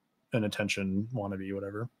like an attention wannabe,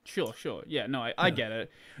 whatever. Sure. Yeah, no, I get it.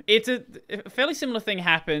 It's a fairly similar thing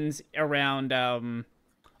happens around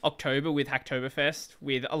October with Hacktoberfest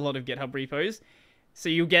with a lot of GitHub repos. So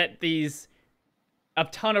you get a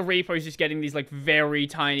ton of repos just getting these like very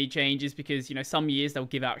tiny changes because, you know, some years they'll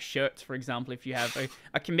give out shirts, for example, if you have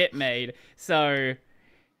a commit made. So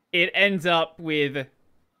it ends up with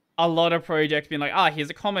a lot of projects being like, here's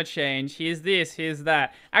a comma change, here's this, here's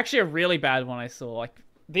that. Actually, a really bad one I saw, like,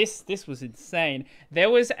 this was insane. There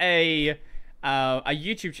was a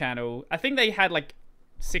YouTube channel. I think they had like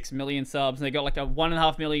 6 million subs, and they got like a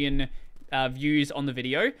 1.5 million views on the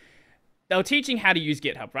video. They were teaching how to use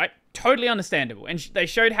GitHub, right? Totally understandable. And they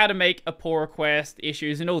showed how to make a pull request,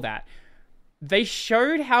 issues, and all that. They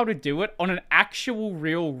showed how to do it on an actual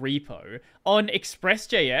real repo. On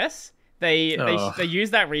Express.js, they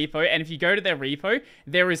use that repo, and if you go to their repo,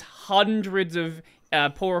 there is hundreds of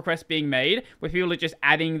pull requests being made where people are just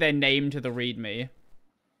adding their name to the README.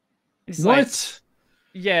 It's what?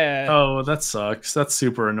 Like, yeah. Oh, that sucks. That's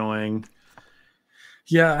super annoying.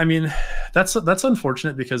 Yeah, I mean, that's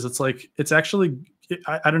unfortunate because it's like, it's actually,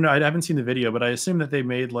 I don't know, I haven't seen the video, but I assume that they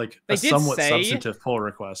made like a somewhat substantive pull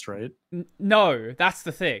request, right? No, that's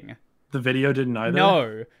the thing. The video didn't either?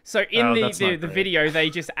 No. So in the video, they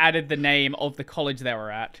just added the name of the college they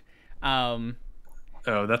were at. Oh,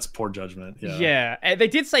 that's poor judgment. Yeah. Yeah. They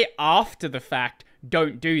did say after the fact,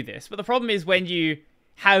 don't do this. But the problem is when you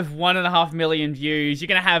have 1.5 million views, you're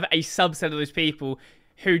going to have a subset of those people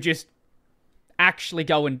who just actually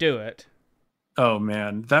go and do it. Oh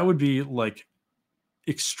man, that would be like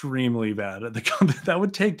extremely bad. That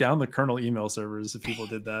would take down the kernel email servers if people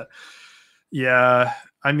did that. Yeah,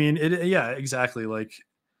 I mean, yeah, exactly. Like,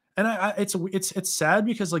 and it's sad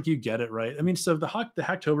because like you get it, right? I mean, so the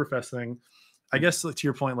Hacktoberfest thing, I guess like, to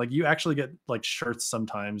your point, like you actually get like shirts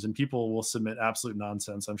sometimes, and people will submit absolute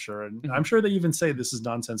nonsense. I'm sure, and I'm sure they even say this is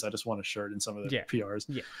nonsense. I just want a shirt in some of the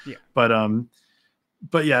PRs. Yeah.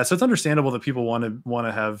 But yeah, so it's understandable that people want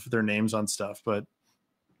to have their names on stuff, but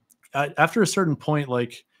after a certain point,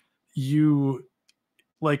 like you,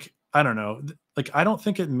 like, I don't know, like I don't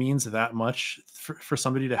think it means that much for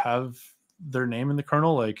somebody to have their name in the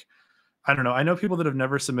kernel. Like, I don't know. I know people that have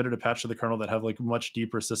never submitted a patch to the kernel that have like much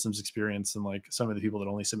deeper systems experience than like some of the people that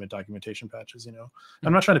only submit documentation patches, you know.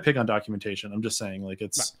 I'm not trying to pick on documentation. I'm just saying like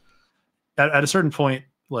it's at a certain point,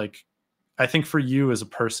 like I think for you as a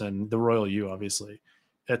person, the royal you, obviously,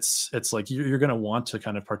 it's like you're going to want to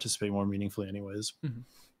kind of participate more meaningfully anyways.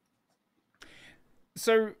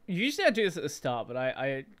 So usually I do this at the start, but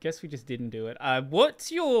I guess we just didn't do it. What's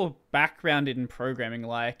your background in programming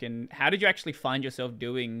like, and how did you actually find yourself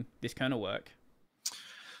doing this kind of work?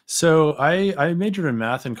 So I majored in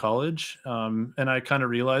math in college, and I kind of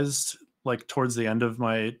realized like towards the end of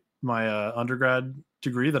my undergrad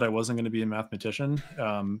degree that I wasn't going to be a mathematician.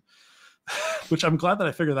 Which I'm glad that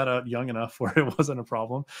I figured that out young enough where it wasn't a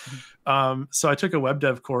problem. So I took a web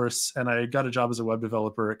dev course, and I got a job as a web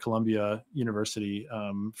developer at Columbia University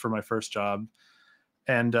for my first job.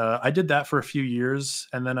 And I did that for a few years.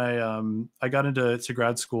 And then I got into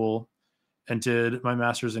grad school and did my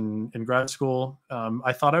master's in grad school.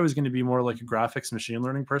 I thought I was going to be more like a graphics machine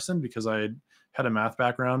learning person because I had a math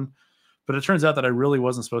background, but it turns out that I really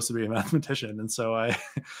wasn't supposed to be a mathematician. And so I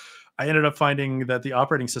ended up finding that the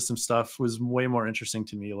operating system stuff was way more interesting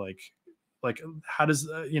to me. Like how does,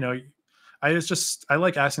 I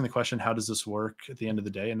like asking the question, how does this work at the end of the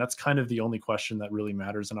day? And that's kind of the only question that really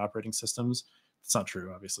matters in operating systems. It's not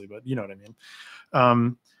true, obviously, but you know what I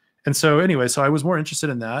mean? And so anyway, so I was more interested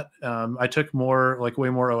in that. I took way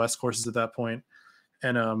more OS courses at that point.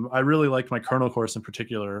 And I really liked my kernel course in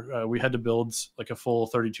particular. We had to build like a full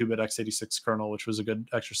 32-bit x86 kernel, which was a good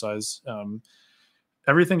exercise.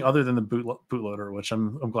 Everything other than the bootloader, which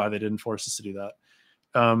I'm glad they didn't force us to do that.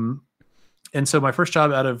 And so my first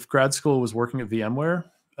job out of grad school was working at VMware.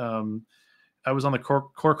 I was on the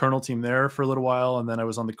core kernel team there for a little while, and then I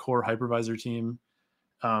was on the core hypervisor team.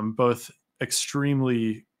 Both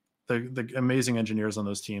extremely the amazing engineers on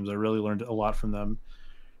those teams. I really learned a lot from them.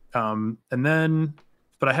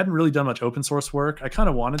 But I hadn't really done much open source work. I kind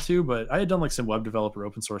of wanted to, but I had done like some web developer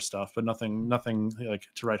open source stuff, but nothing like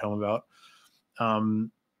to write home about.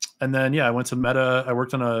 And then, I went to Meta. I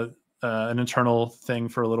worked on an internal thing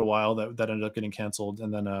for a little while that ended up getting canceled.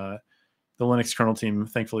 And then, the Linux kernel team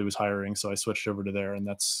thankfully was hiring. So I switched over to there, and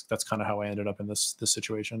that's kind of how I ended up in this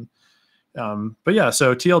situation. But yeah,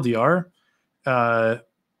 so TLDR,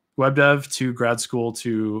 web dev to grad school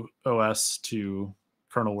to OS to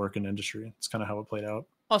kernel work in industry. It's kind of how it played out.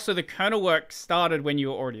 Oh, so the kernel work started when you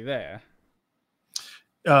were already there?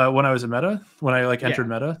 When I was at Meta, when I entered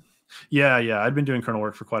Meta. Yeah. I'd been doing kernel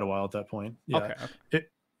work for quite a while at that point. Yeah. Okay.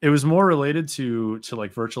 It was more related to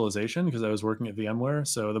like virtualization because I was working at VMware.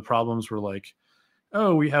 So the problems were like,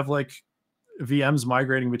 oh, we have like VMs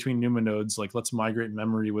migrating between NUMA nodes. Like, let's migrate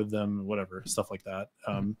memory with them, whatever, stuff like that.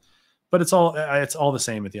 But it's all the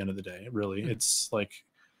same at the end of the day, really. It's like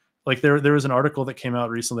there was an article that came out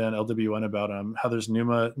recently on LWN about how there's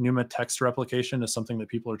NUMA text replication is something that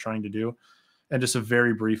people are trying to do. And just a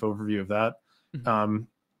very brief overview of that.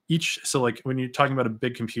 so like when you're talking about a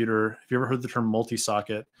big computer, if you ever heard the term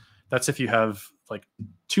multi-socket, that's if you have like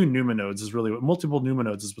two NUMA nodes is really what multiple NUMA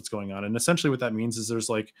nodes is what's going on. And essentially what that means is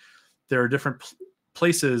there are different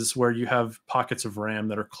places where you have pockets of RAM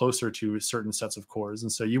that are closer to certain sets of cores.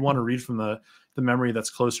 And so you want to read from the memory that's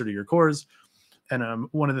closer to your cores. And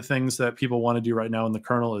one of the things that people want to do right now in the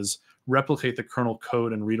kernel is replicate the kernel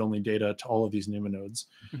code and read-only data to all of these NUMA nodes.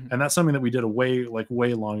 And that's something that we did way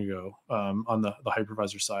long ago on the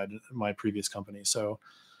hypervisor side in my previous company. So,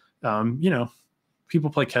 people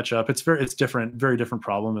play catch up. It's different, very different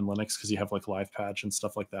problem in Linux because you have like live patch and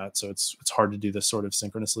stuff like that. So it's hard to do this sort of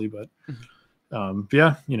synchronously, but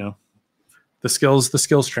yeah, the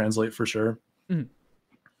skills translate for sure.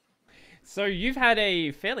 So you've had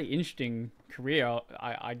a fairly interesting career,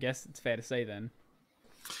 I guess it's fair to say then.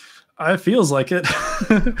 It feels like it.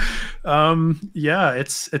 Yeah,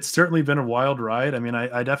 it's certainly been a wild ride. I mean,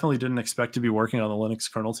 I definitely didn't expect to be working on the Linux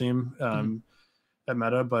kernel team at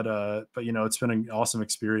Meta, but it's been an awesome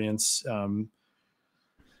experience. Kernel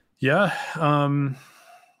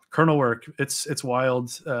work, it's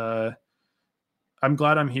wild. I'm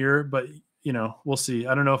glad I'm here, but we'll see.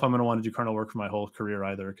 I don't know if I'm going to want to do kernel work for my whole career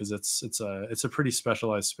either, because it's a pretty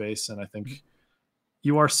specialized space, and I think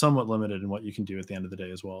you are somewhat limited in what you can do at the end of the day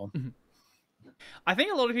as well. I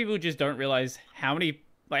think a lot of people just don't realize how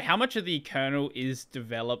much of the kernel is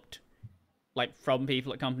developed like from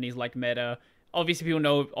people at companies like Meta. Obviously people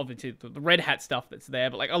know obviously the Red Hat stuff that's there,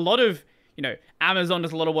 but like a lot of, Amazon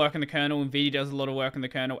does a lot of work in the kernel, Nvidia does a lot of work in the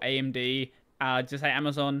kernel, AMD, just say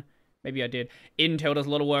Amazon, maybe I did. Intel does a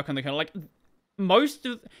lot of work on the kernel. Like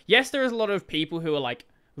yes, there is a lot of people who are like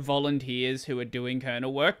volunteers who are doing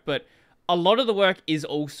kernel work, but a lot of the work is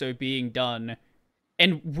also being done,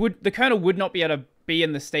 and the kernel would not be able to be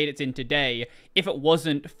in the state it's in today if it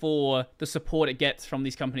wasn't for the support it gets from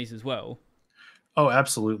these companies as well. Oh,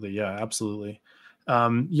 absolutely. Yeah, absolutely.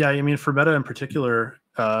 Yeah, I mean, for Meta in particular,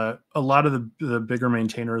 a lot of the bigger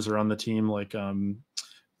maintainers are on the team, like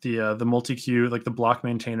the multi-queue, like the block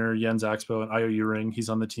maintainer, Jens Axbo and IOU Ring, he's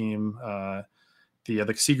on the team.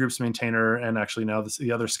 The C groups maintainer, and actually now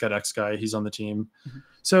the other SCEDX guy, he's on the team.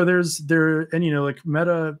 So like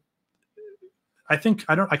Meta, I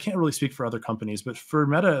can't really speak for other companies, but for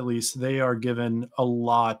Meta at least, they are given a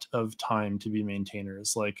lot of time to be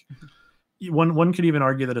maintainers. Like one could even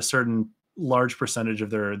argue that a certain large percentage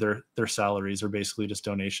of their salaries are basically just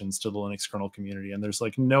donations to the Linux kernel community, and there's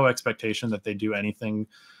like no expectation that they do anything.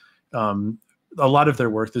 A lot of their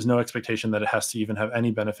work, there's no expectation that it has to even have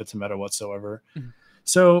any benefit to Meta whatsoever.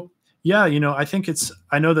 So yeah, I know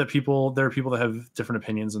that there are people that have different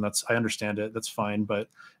opinions, and I understand it. That's fine. But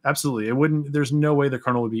absolutely, there's no way the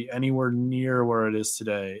kernel would be anywhere near where it is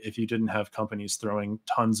today if you didn't have companies throwing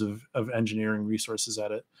tons of engineering resources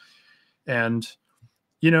at it. And,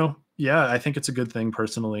 yeah, I think it's a good thing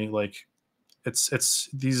personally. Like it's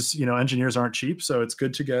these, engineers aren't cheap. So it's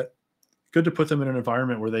good to put them in an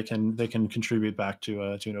environment where they can contribute back to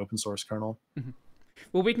an open source kernel.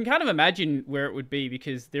 Well, we can kind of imagine where it would be,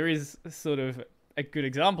 because there is sort of a good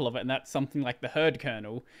example of it, and that's something like the herd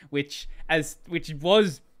kernel, which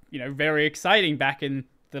was, very exciting back in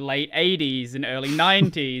the late 80s and early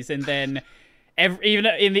 90s. And then even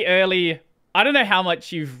in the early, I don't know how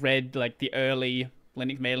much you've read like the early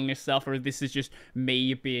Linux mailing list stuff, or this is just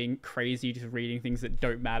me being crazy, just reading things that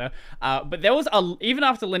don't matter. But there was even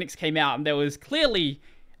after Linux came out, and there was clearly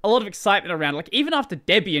a lot of excitement around, like even after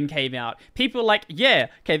Debian came out, people were like, yeah,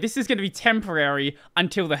 okay, this is going to be temporary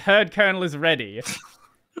until the herd kernel is ready.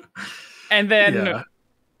 And then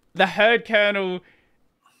the herd kernel,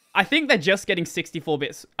 I think they're just getting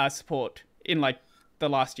 64-bit support in like the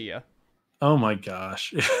last year. Oh my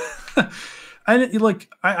gosh. I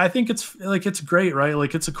think it's great, right?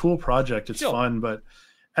 Like it's a cool project. It's fun, but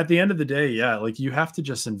at the end of the day, yeah, like you have to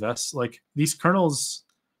just invest. Like these kernels,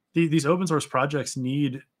 these open source projects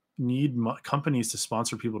need companies to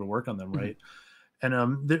sponsor people to work on them, right?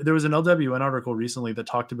 And there was an LWN article recently that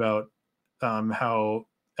talked about how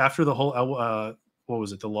after the whole what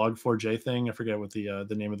was it, the log4j thing? I forget what the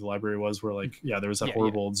name of the library was, where like there was that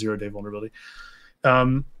horrible 0-day vulnerability.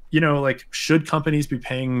 Like should companies be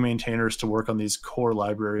paying maintainers to work on these core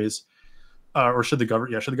libraries, or should the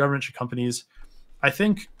government, should companies? I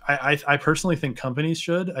think I personally think companies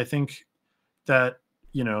should. I think that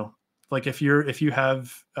like if you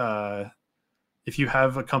have a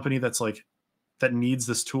company that's like that needs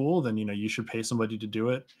this tool, then you should pay somebody to do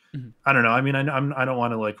it. I don't know. I mean, I don't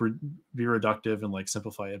want to like be reductive and like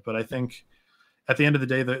simplify it, but I think at the end of the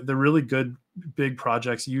day, the really good big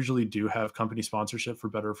projects usually do have company sponsorship, for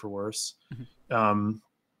better or for worse.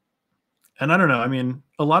 And I don't know. I mean,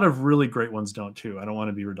 a lot of really great ones don't too. I don't want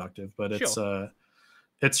to be reductive, but Sure.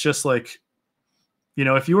 it's just like, you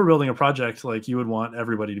know, if you were building a project, like you would want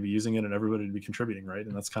everybody to be using it and everybody to be contributing, right?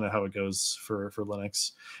 And that's kind of how it goes for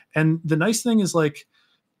Linux. And the nice thing is, like,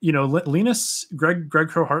 you know, Linus, Greg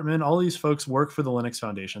Crow-Hartman, all these folks work for the Linux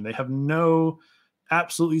Foundation. They have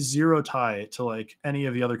absolutely zero tie to like any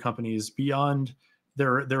of the other companies beyond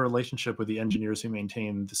their relationship with the engineers who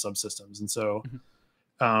maintain the subsystems. And so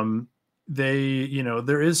they, you know,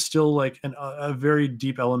 there is still like a very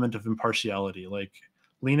deep element of impartiality. Like,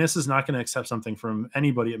 Linus is not going to accept something from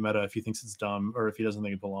anybody at Meta if he thinks it's dumb or if he doesn't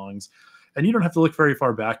think it belongs. And you don't have to look very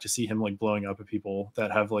far back to see him like blowing up at people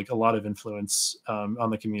that have like a lot of influence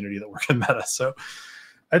on the community that work at Meta. So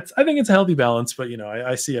I think it's a healthy balance, but you know,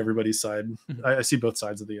 I see everybody's side. I see both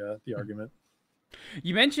sides of the argument.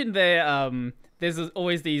 You mentioned there's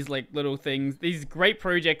always these like little things, these great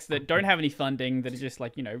projects that don't have any funding that are just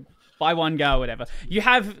like, you know, buy one, go, whatever. You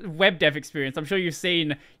have web dev experience. I'm sure you've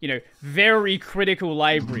seen, you know, very critical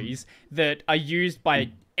libraries that are used by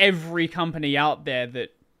every company out there that,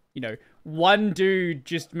 you know, one dude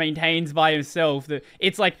just maintains by himself. That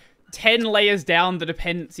it's like 10 layers down the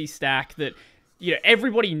dependency stack that, you know,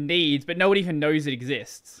 everybody needs, but nobody even knows it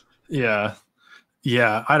exists. Yeah.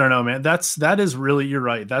 Yeah. I don't know, man. That is really, you're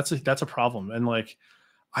right. That's a problem. And like,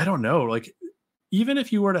 I don't know, like, even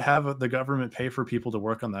if you were to have the government pay for people to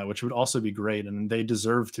work on that, which would also be great, and they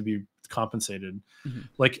deserve to be compensated.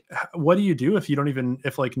 Like, what do you do if you don't even,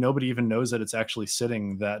 if like nobody even knows that it's actually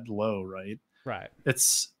sitting that low, right? Right.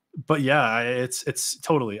 But yeah, it's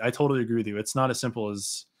I totally agree with you. It's not as simple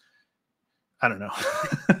as, I don't know.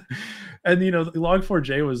 And you know,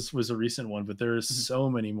 Log4j was a recent one, but there's so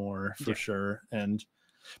many more for sure.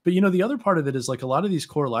 But you know, the other part of it is like a lot of these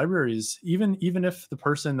core libraries, even if the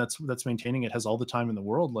person that's maintaining it has all the time in the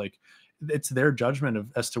world, like it's their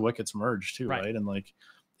judgment as to what gets merged too, right? And like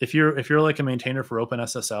if you're like a maintainer for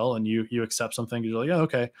OpenSSL and you accept something, you're like, yeah,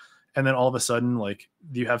 okay, and then all of a sudden like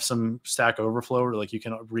you have some Stack Overflow or like you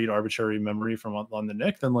can read arbitrary memory from on the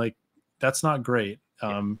NIC, then like that's not great.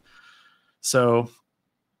 So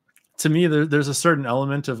to me, there's a certain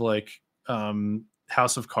element of like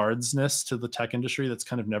House of Cards-ness to the tech industry that's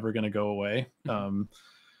kind of never going to go away.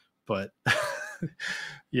 But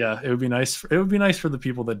yeah, it would be nice for the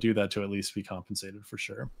people that do that to at least be compensated for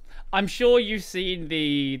sure. I'm sure you've seen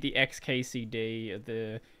the XKCD,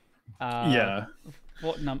 the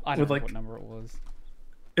what number? I don't know what number it was.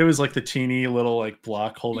 It was like the teeny little like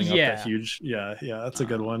block holding up that huge. Yeah, that's a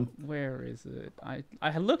good one. Where is it?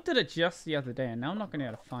 I looked at it just the other day, and now I'm not going to be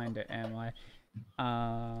able to find it. Am I?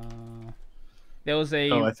 There was a.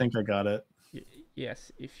 Oh, I think I got it. Yes,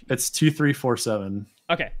 it's 2347.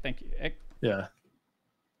 Okay, thank you. Yeah.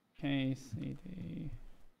 KCD.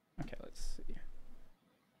 Okay, let's see.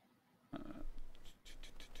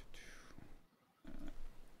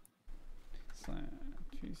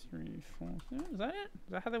 2, 3, 4. Is that it?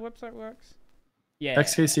 Is that how their website works? Yeah.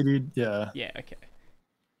 XKCD. Yeah. Yeah. Okay.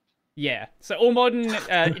 Yeah. So all modern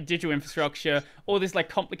digital infrastructure, all this like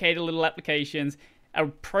complicated little applications. A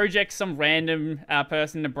project some random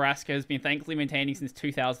person in Nebraska has been thankfully maintaining since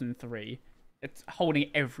 2003. It's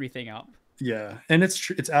holding everything up. Yeah, and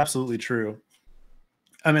it's absolutely true.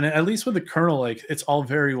 I mean, at least with the kernel, like it's all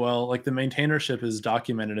very well, like the maintainership is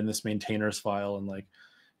documented in this maintainers file, and like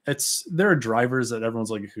there are drivers that everyone's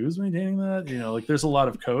like, who's maintaining that? You know, like there's a lot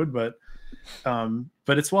of code, but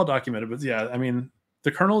it's well documented. But yeah, I mean,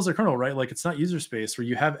 the kernel is a kernel, right? Like it's not user space where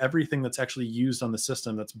you have everything that's actually used on the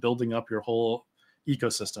system that's building up your whole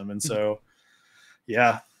ecosystem. And so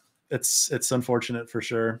yeah, it's unfortunate for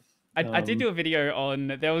sure. I did do a video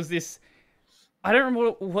on, there was this, I don't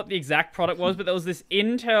remember what the exact product was, but there was this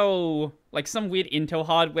Intel, like some weird Intel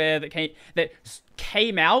hardware that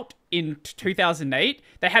came out in 2008.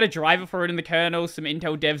 They had a driver for it in the kernel. Some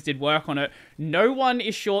Intel devs did work on it. No one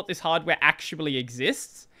is sure this hardware actually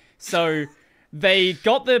exists. So they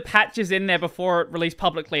got the patches in there before it released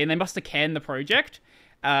publicly, and they must have canned the project.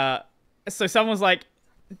 So someone was like,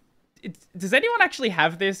 does anyone actually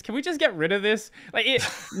have this? Can we just get rid of this? Like,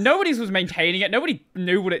 nobody was maintaining it. Nobody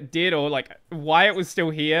knew what it did or like why it was still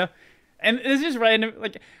here. And it's just random.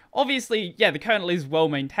 Like, obviously, yeah, the kernel is well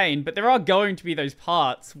maintained, but there are going to be those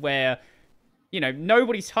parts where, you know,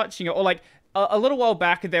 nobody's touching it. Or like a little while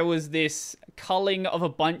back, there was this culling of a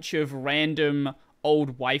bunch of random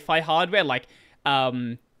old Wi-Fi hardware, like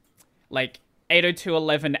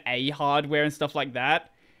 802.11a hardware and stuff like that.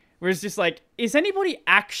 Where it's just like, is anybody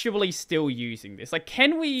actually still using this? Like,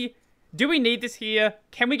 do we need this here?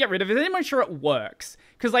 Can we get rid of it? Is anyone sure it works?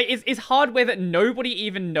 Because, like, it's hardware that nobody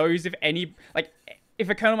even knows if if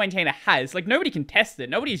a kernel maintainer has. Like, nobody can test it.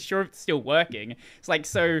 Nobody's sure if it's still working. It's like,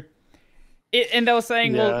 so... and they were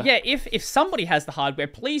saying, well, yeah, if somebody has the hardware,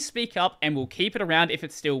 please speak up and we'll keep it around if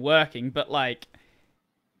it's still working. But, like,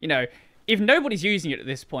 you know, if nobody's using it at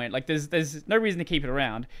this point, like, there's no reason to keep it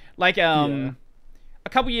around. Like, a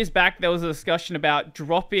couple years back, there was a discussion about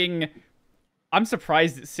dropping... I'm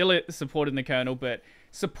surprised it's still supported in the kernel, but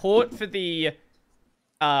support for the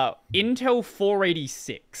Intel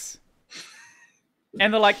 486.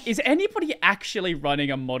 And they're like, is anybody actually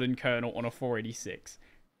running a modern kernel on a 486?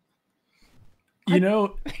 You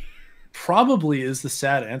know, probably is the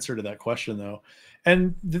sad answer to that question, though.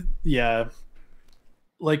 And yeah,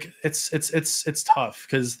 like it's tough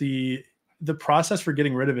because the process for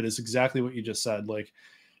getting rid of it is exactly what you just said. Like,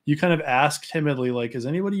 you kind of ask timidly, like, is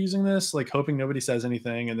anybody using this? Like, hoping nobody says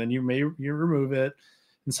anything, and then you remove it.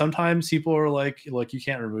 And sometimes people are like, look, you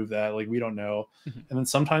can't remove that. Like, we don't know. And then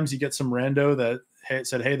sometimes you get some rando that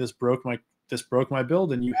said, hey, this broke my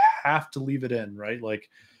build, and you have to leave it in, right? Like,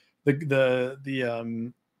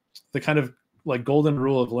 the kind of like golden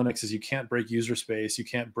rule of Linux is you can't break user space, you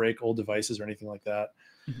can't break old devices or anything like that.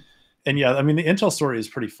 And yeah, I mean, the Intel story is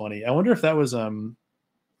pretty funny. I wonder if that was the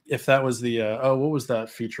what was that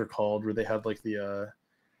feature called where they had like the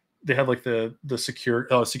secure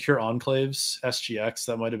enclaves, SGX,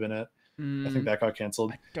 that might have been it. I think that got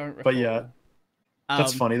canceled. I don't recall. But yeah,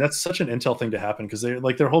 that's funny. That's such an Intel thing to happen because they're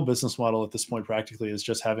like, their whole business model at this point practically is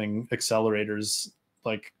just having accelerators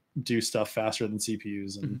like do stuff faster than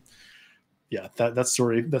CPUs, and yeah, that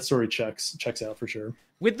story checks out for sure.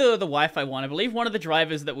 With the Wi-Fi one, I believe one of the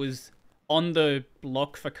drivers that was on the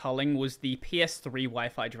block for culling was the PS3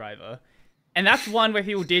 Wi-Fi driver, and that's one where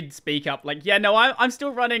people did speak up, like, yeah, no, I'm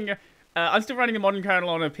still running the modern kernel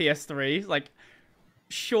on a PS3. Like,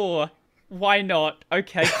 sure, why not?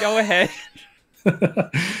 Okay, go ahead.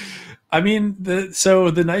 I mean,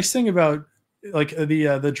 the nice thing about like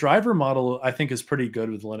the driver model, I think, is pretty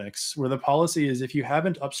good with Linux, where the policy is if you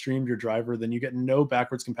haven't upstreamed your driver, then you get no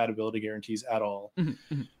backwards compatibility guarantees at all.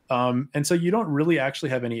 And so you don't really actually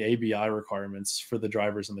have any ABI requirements for the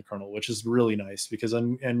drivers in the kernel, which is really nice, because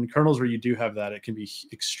in kernels where you do have that, it can be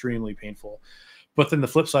extremely painful. But then the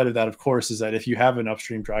flip side of that, of course, is that if you have an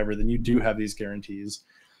upstream driver, then you do have these guarantees.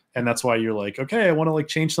 And that's why you're like, okay, I want to like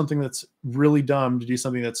change something that's really dumb to do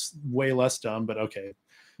something that's way less dumb, but okay.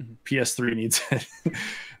 PS3 needs it.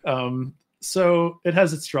 So it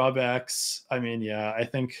has its drawbacks. I mean, yeah, I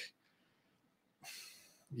think,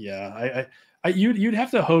 yeah, you'd have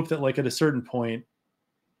to hope that like at a certain point,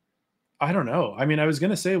 I don't know. I mean, I was going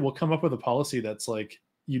to say we'll come up with a policy that's like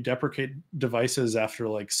you deprecate devices after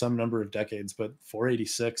like some number of decades, but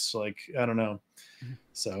 486, like, I don't know.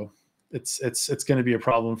 So it's going to be a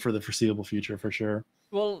problem for the foreseeable future for sure.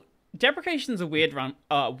 Well, deprecation's a weird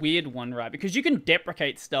one, right? Because you can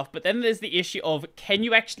deprecate stuff, but then there's the issue of, can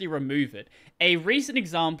you actually remove it? A recent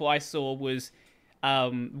example I saw was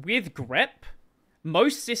with grep,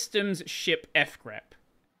 most systems ship fgrep.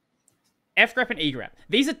 fgrep and egrep.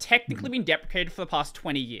 These are technically been deprecated for the past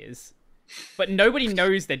 20 years, but nobody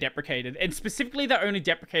knows they're deprecated, and specifically they're only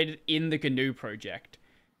deprecated in the GNU project.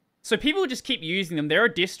 So people just keep using them. There are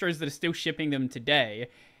distros that are still shipping them today.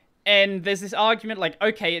 And there's this argument like,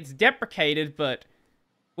 okay, it's deprecated, but,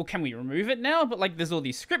 well, can we remove it now? But, like, there's all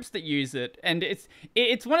these scripts that use it. And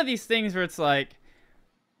it's one of these things where it's like,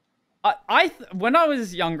 when I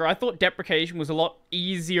was younger, I thought deprecation was a lot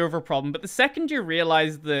easier of a problem. But the second you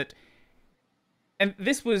realize that, and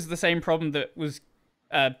this was the same problem that was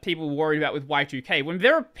people worried about with Y2K, when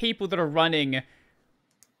there are people that are running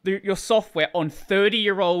your software on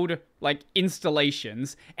 30-year-old like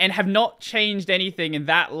installations and have not changed anything in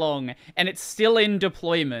that long, and it's still in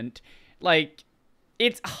deployment, like,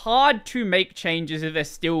 it's hard to make changes if they're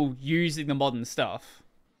still using the modern stuff.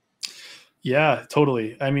 Yeah,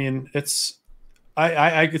 totally. I mean, it's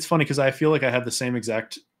funny because I feel like I had the same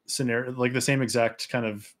exact scenario, like the same exact kind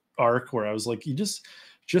of arc where I was like, you just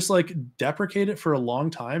like deprecate it for a long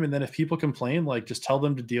time, and then if people complain, like, just tell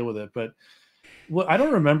them to deal with it. But well, I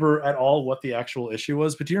don't remember at all what the actual issue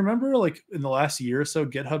was, but do you remember like in the last year or so,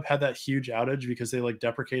 GitHub had that huge outage because they like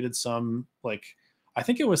deprecated some, like, I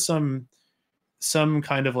think it was some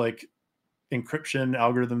kind of like encryption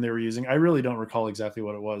algorithm they were using. I really don't recall exactly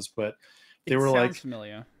what it was, but they were like,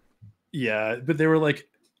 familiar. Yeah, but they were like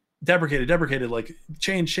deprecated, like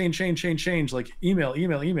change, like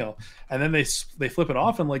email. And then they flip it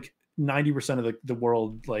off, and like 90% of the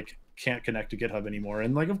world like can't connect to GitHub anymore.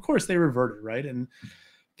 And like, of course they revert it, right? And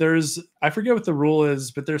there's, I forget what the rule is,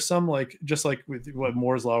 but there's some like, just like with what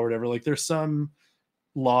Moore's law or whatever, like there's some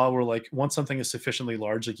law where like once something is sufficiently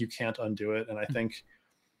large, like you can't undo it. And I think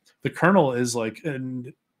the kernel is like,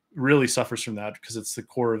 and really suffers from that because it's the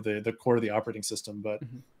core of the operating system. But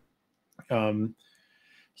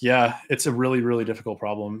yeah, it's a really, really difficult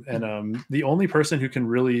problem. And the only person who can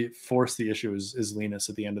really force the issue is Linus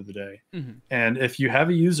at the end of the day. And if you have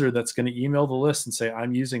a user that's going to email the list and say,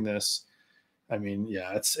 I'm using this, I mean,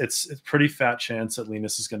 yeah, it's a pretty fat chance that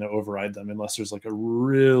Linus is going to override them unless there's like a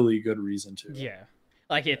really good reason to. Yeah.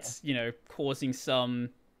 Like it's, you know, causing some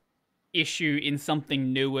issue in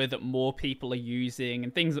something newer that more people are using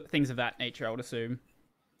and things of that nature, I would assume.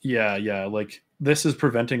 Yeah, yeah. Like this is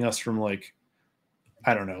preventing us from like,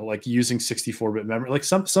 I don't know, like using 64-bit memory, like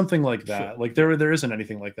something like that. Like there isn't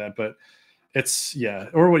anything like that, but it's, yeah,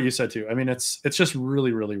 or what you said too. I mean, it's just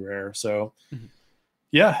really, really rare. So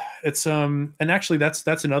yeah, it's and actually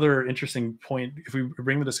that's another interesting point if we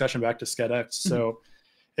bring the discussion back to SCEDX. So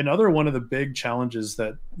another one of the big challenges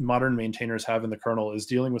that modern maintainers have in the kernel is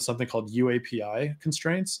dealing with something called UAPI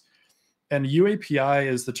constraints. And UAPI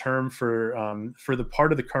is the term for the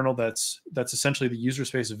part of the kernel that's essentially the user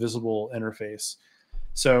space visible interface.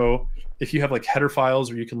 So if you have like header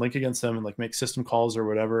files, or you can link against them and like make system calls or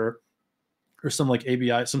whatever, or some like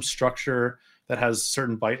ABI, some structure that has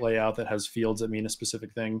certain byte layout that has fields that mean a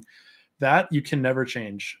specific thing, that you can never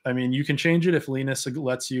change. I mean, you can change it if Linus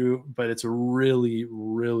lets you, but it's really,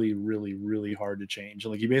 really, really, really hard to change.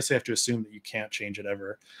 Like you basically have to assume that you can't change it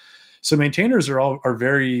ever. So maintainers are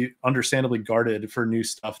very understandably guarded for new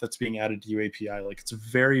stuff that's being added to UAPI. Like it's a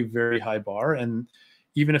very, very high bar. And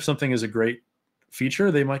even if something is a great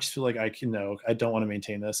feature, they might just feel like, I don't want to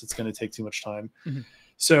maintain this. It's going to take too much time.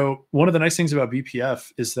 So one of the nice things about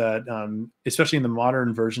BPF is that, especially in the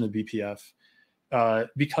modern version of BPF,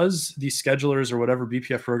 because these schedulers or whatever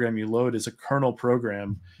BPF program you load is a kernel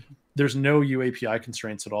program, there's no UAPI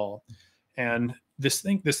constraints at all. And this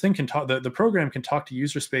thing can talk, the program can talk to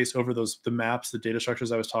user space over the maps, the data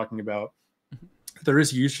structures I was talking about. There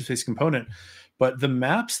is a user space component, but the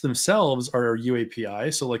maps themselves are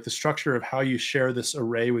UAPI. So like the structure of how you share this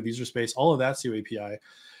array with user space, all of that's UAPI.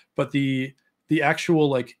 But the actual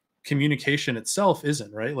like communication itself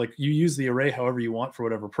isn't, right? Like you use the array however you want for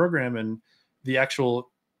whatever program, and the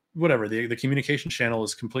actual whatever the communication channel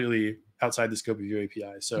is completely outside the scope of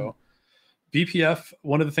UAPI. So BPF,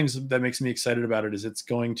 one of the things that makes me excited about it is it's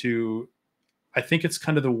going to, I think it's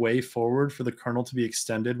kind of the way forward for the kernel to be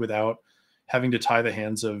extended without having to tie the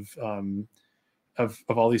hands of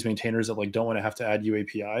all these maintainers that like don't want to have to add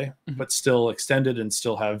UAPI, but still extend it and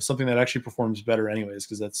still have something that actually performs better anyways,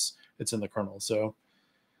 because it's in the kernel. So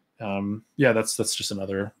yeah, that's just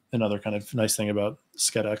another kind of nice thing about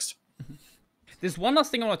SCEDX. There's one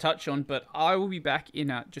last thing I want to touch on, but I will be back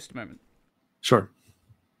in just a moment. Sure.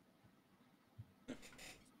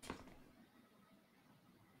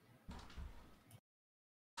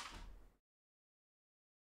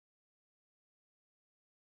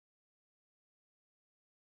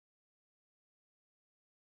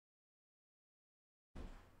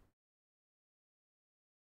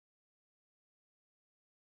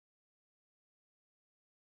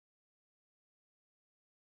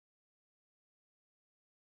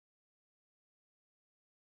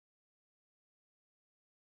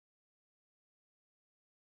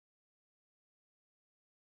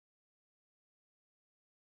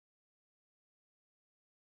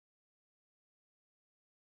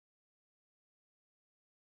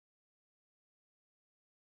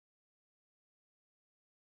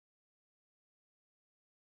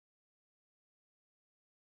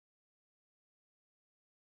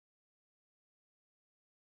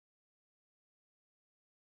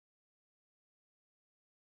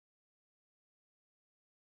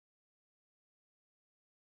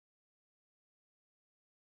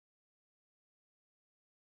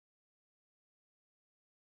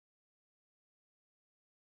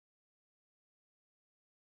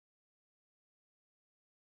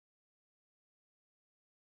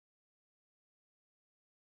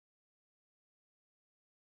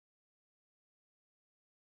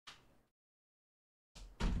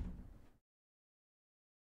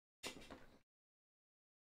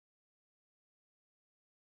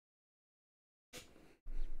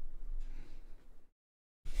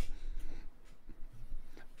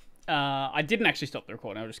 I didn't actually stop the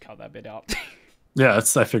recording. I'll just cut that bit out. Yeah,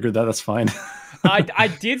 I figured that's fine. I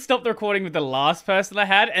did stop the recording with the last person I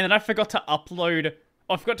had, and then I forgot to upload.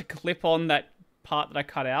 I forgot to clip on that part that I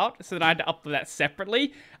cut out, so then I had to upload that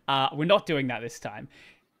separately. We're not doing that this time.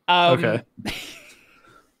 Okay.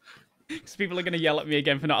 Because people are going to yell at me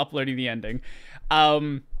again for not uploading the ending.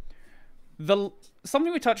 Something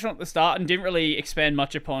we touched on at the start and didn't really expand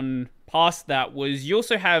much upon past that was you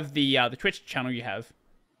also have the Twitch channel you have.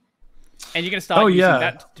 And you're going to Oh start using yeah,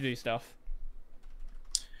 that to do stuff.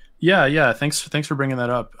 yeah. Thanks for bringing that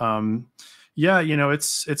up. Yeah,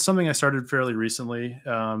 it's something I started fairly recently.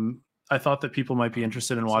 I thought that people might be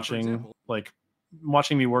interested in watching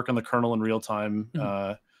me work on the kernel in real time,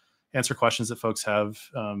 answer questions that folks have.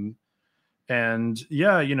 And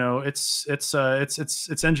yeah,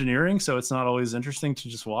 it's engineering, so it's not always interesting to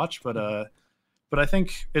just watch, but I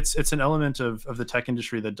think it's an element of the tech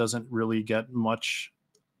industry that doesn't really get much,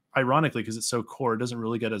 ironically, because it's so core, it doesn't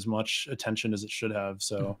really get as much attention as it should have.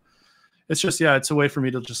 So it's just, yeah, it's a way for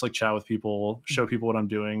me to just like chat with people, show people what I'm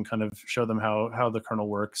doing, kind of show them how the kernel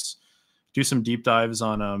works, do some deep dives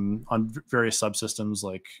on various subsystems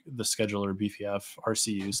like the scheduler, BPF,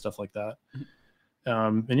 RCU, stuff like that.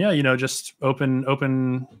 And yeah, just open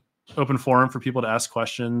forum for people to ask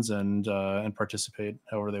questions and participate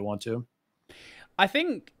however they want to. I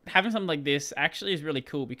think having something like this actually is really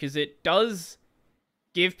cool because it does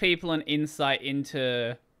give people an insight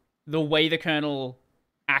into the way the kernel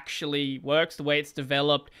actually works, the way it's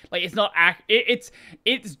developed. Like, it's not it's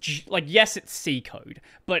like, yes, it's C code,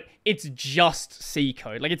 but it's just C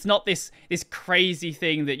code. Like, it's not this crazy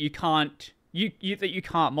thing that you can't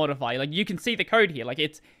modify. Like, you can see the code here. Like,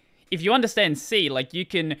 it's, if you understand C, like, you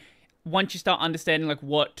can, once you start understanding like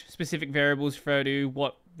what specific variables refer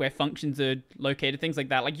to, where functions are located, things like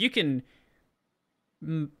that, like, you can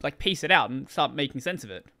like piece it out and start making sense of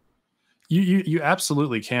it. You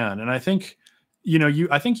absolutely can. And I think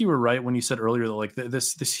I think you were right when you said earlier that like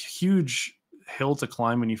this huge hill to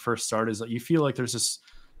climb when you first start is that you feel like there's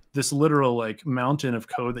this literal like mountain of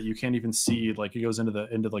code that you can't even see, like it goes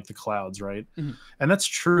into like the clouds, right? And that's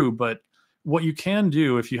true, but what you can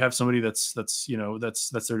do if you have somebody that's there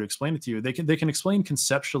to explain it to you, they can explain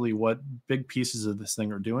conceptually what big pieces of this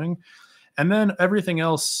thing are doing, and then everything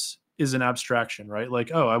else is an abstraction, right? Like,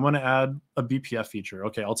 oh, I want to add a BPF feature.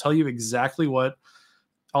 Okay, I'll tell you exactly what,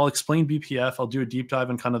 I'll explain BPF, I'll do a deep dive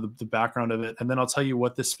in kind of the background of it, and then I'll tell you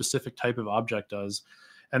what this specific type of object does.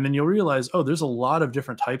 And then you'll realize, oh, there's a lot of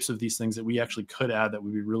different types of these things that we actually could add that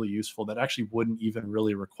would be really useful, that actually wouldn't even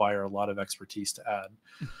really require a lot of expertise to add.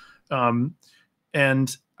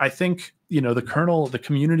 And I think, the kernel, the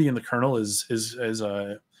community in the kernel is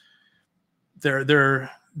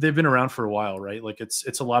they've been around for a while, right? Like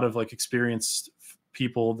it's a lot of like experienced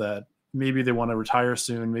people that maybe they want to retire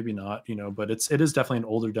soon, maybe not, but it is definitely an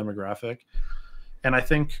older demographic. And I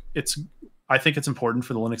think it's important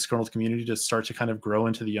for the Linux kernel community to start to kind of grow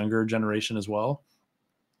into the younger generation as well.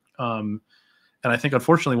 And I think,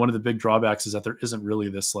 unfortunately, one of the big drawbacks is that there isn't really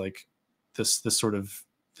this sort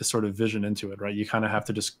of vision into it, right? You kind of have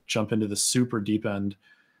to just jump into the super deep end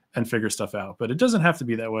and figure stuff out, but it doesn't have to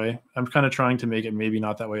be that way. I'm kind of trying to make it maybe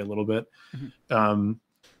not that way a little bit.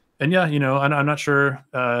 And yeah, I'm not sure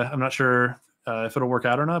if it'll work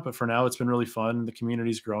out or not, but for now it's been really fun. The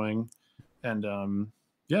community's growing, and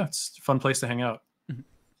yeah, it's a fun place to hang out.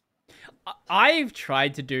 I've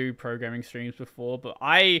tried to do programming streams before, but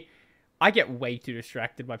I get way too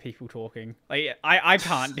distracted by people talking. Like, I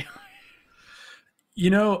can't do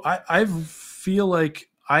it. I feel like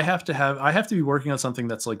I have to be working on something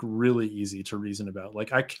that's like really easy to reason about.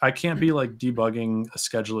 Like I can't be like debugging a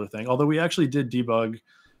scheduler thing. Although we actually did debug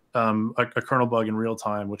a kernel bug in real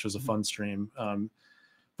time, which was a fun stream.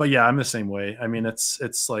 But yeah, I'm the same way. I mean,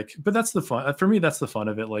 it's like, but that's the fun for me. That's the fun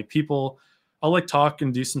of it. Like I'll like talk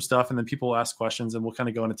and do some stuff, and then people will ask questions, and we'll kind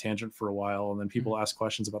of go on a tangent for a while, and then people ask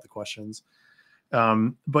questions about the questions.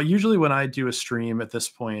 But usually when I do a stream at this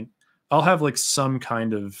point, I'll have like some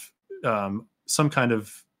kind of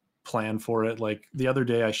plan for it. Like the other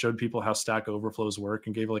day I showed people how Stack Overflows work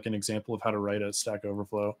and gave like an example of how to write a Stack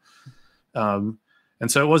Overflow. And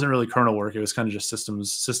so it wasn't really kernel work. It was kind of just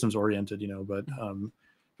systems oriented, but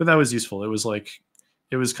that was useful. It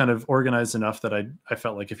was kind of organized enough that I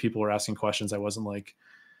felt like if people were asking questions, I wasn't like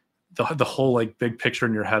the whole like big picture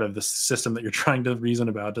in your head of the system that you're trying to reason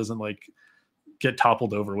about doesn't like get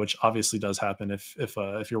toppled over, which obviously does happen if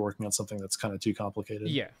you're working on something that's kind of too complicated.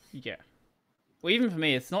 Yeah. Well, even for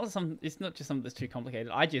me, it's not just something that's too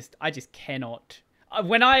complicated. I just cannot.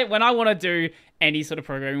 When I want to do any sort of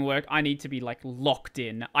programming work, I need to be like locked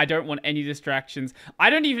in. I don't want any distractions. I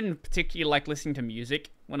don't even particularly like listening to music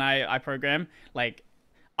when I program. Like,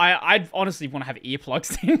 I honestly want to have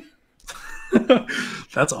earplugs in.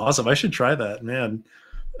 That's awesome. I should try that, man.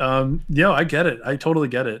 Yeah, I get it. I totally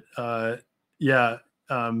get it. Yeah.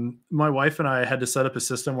 My wife and I had to set up a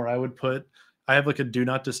system where I have like a do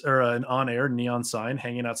not or an on air neon sign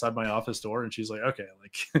hanging outside my office door. And she's like, okay,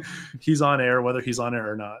 like he's on air, whether he's on air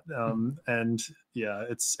or not. And yeah,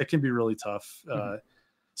 it can be really tough.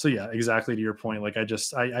 So yeah, exactly to your point. Like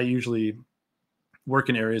I usually work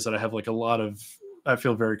in areas that I have like a lot of, I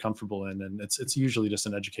feel very comfortable in, and it's usually just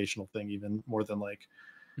an educational thing, even more than like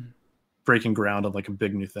breaking ground on like a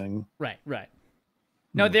big new thing. Right, right.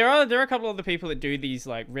 No, there are a couple of other people that do these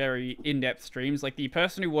like very in-depth streams. Like the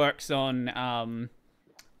person who works on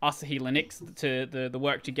Asahi Linux to the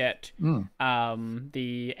work to get the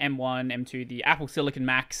M1, M2, the Apple Silicon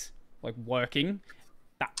Macs like working.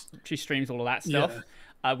 That she streams all of that stuff.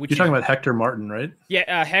 Yeah. You're talking about Hector Martin, right?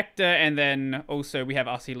 Yeah, Hector, and then also we have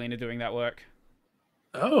Asahi Lena doing that work.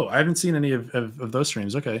 Oh, I haven't seen any of those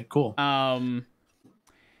streams. Okay, cool.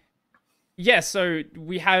 Yeah, so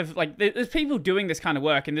we have like there's people doing this kind of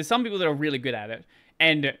work, and there's some people that are really good at it.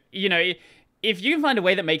 And you know, if you can find a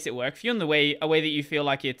way that makes it work, if you're in a way that you feel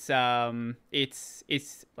like it's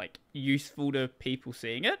like useful to people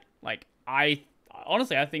seeing it, like I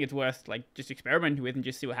think it's worth like just experimenting with and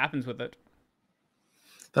just see what happens with it.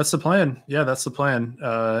 That's the plan. Yeah, that's the plan.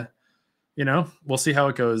 You know, we'll see how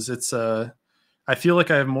it goes. It's I feel like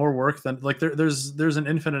I have more work than like there's an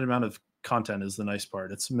infinite amount of content is the nice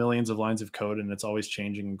part. It's millions of lines of code and it's always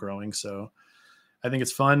changing and growing. So I think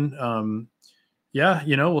it's fun. Yeah,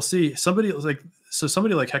 you know, we'll see. Somebody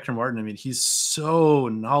like Hector Martin, I mean, he's so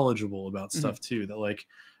knowledgeable about stuff too, that like,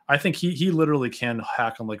 I think he literally can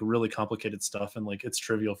hack on like really complicated stuff and like it's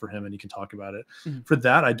trivial for him and he can talk about it. For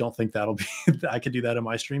that, I don't think that'll be, I could do that in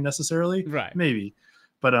my stream necessarily. Right. Maybe.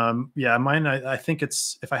 But yeah, mine, I think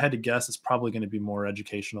it's, if I had to guess, it's probably going to be more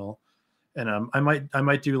educational. And I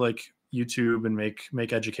might do like YouTube and make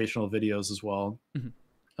educational videos as well.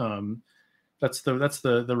 That's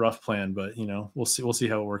the rough plan, but you know, we'll see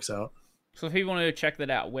how it works out. So if people want to check that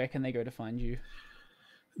out, where can they go to find you?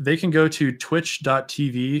 They can go to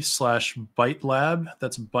twitch.tv/bytelab.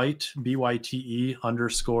 That's byte, BYTE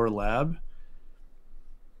 _lab.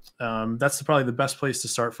 That's probably the best place to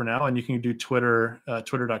start for now. And you can do Twitter,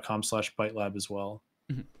 twitter.com/bytelab as well.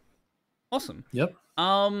 Awesome. Yep.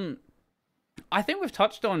 I think we've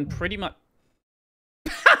touched on pretty much.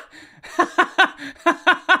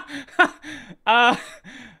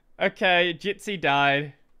 Okay, Jitsi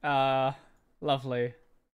died. Lovely.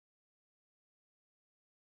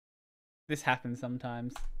 This happens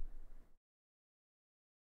sometimes.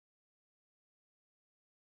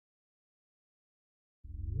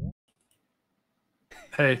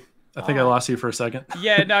 Hey, I think I lost you for a second.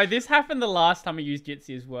 Yeah, no, this happened the last time I used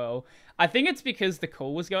Jitsi as well. I think it's because the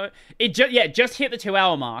call was going. It just hit the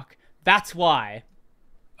 2-hour mark. That's why.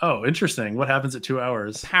 Oh, interesting. What happens at 2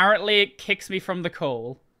 hours? Apparently, it kicks me from the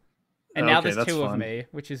call, and now there's two fun. of me,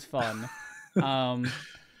 which is fun.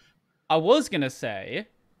 I was gonna say,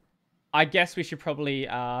 I guess we should probably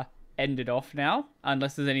end it off now,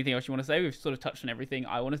 unless there's anything else you want to say. We've sort of touched on everything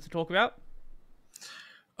I wanted to talk about.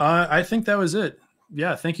 I think that was it.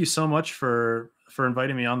 Yeah, thank you so much for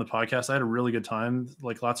inviting me on the podcast. I had a really good time,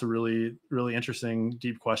 like lots of really, really interesting,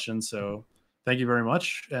 deep questions. So thank you very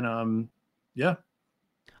much. And yeah,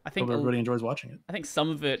 I think hope everybody enjoys watching it. I think some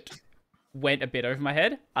of it went a bit over my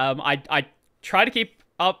head. I try to keep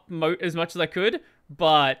up as much as I could,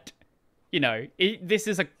 but you know, this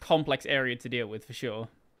is a complex area to deal with for sure.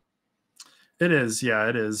 It is, yeah,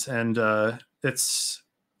 it is, and it's.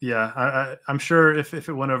 Yeah, I'm sure if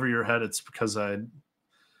it went over your head, it's because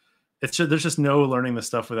there's just no learning this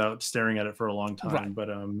stuff without staring at it for a long time. Right.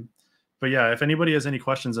 But yeah, if anybody has any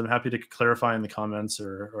questions, I'm happy to clarify in the comments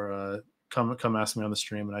or come ask me on the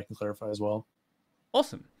stream and I can clarify as well.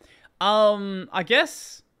 Awesome. I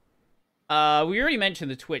guess we already mentioned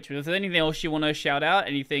the Twitch, but if there's anything else you want to shout out,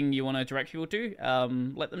 anything you want to direct people to,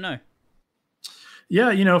 let them know.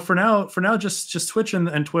 Yeah, you know, for now, just Twitch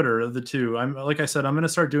and Twitter are the two. Like I said, I'm going to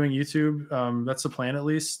start doing YouTube. That's the plan at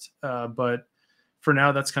least. But for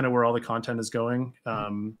now, that's kind of where all the content is going.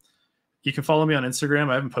 You can follow me on Instagram.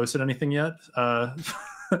 I haven't posted anything yet. And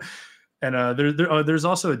there's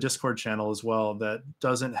also a Discord channel as well that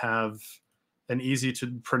doesn't have an easy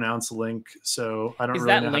to pronounce link. So I don't really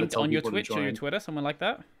know how to tell people to join. Is that linked on your Twitch or your Twitter, something like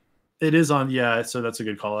that? It is on, yeah. So that's a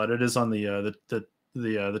good call out. It is on the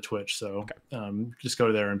Twitch, so okay. Just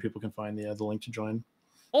go there and people can find the link to join.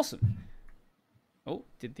 Awesome. Oh,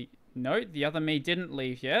 the other me didn't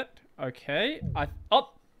leave yet. Okay,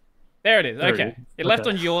 there it is. Okay, it left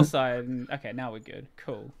on your side. Okay, now we're good.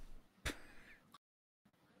 Cool.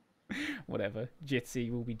 Whatever. Jitsi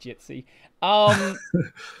will be Jitsi.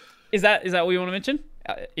 Is that what you want to mention?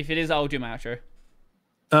 If it is, I'll do my outro.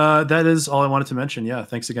 That is all I wanted to mention. Yeah,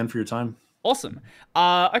 thanks again for your time. Awesome.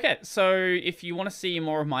 Okay, so if you want to see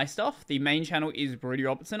more of my stuff, the main channel is Brody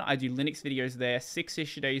Robertson. I do Linux videos there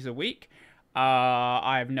 6-ish days a week.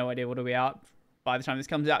 I have no idea what will be out by the time this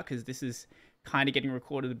comes out because this is kind of getting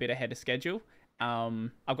recorded a bit ahead of schedule.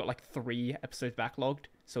 I've got like 3 episodes backlogged,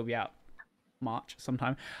 so it'll be out March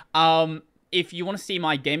sometime. If you want to see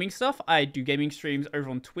my gaming stuff, I do gaming streams over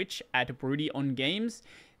on Twitch at Broody on Games.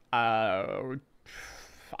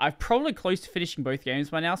 I'm probably close to finishing both games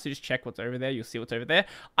by now, so just check what's over there. You'll see what's over there.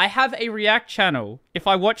 I have a React channel. If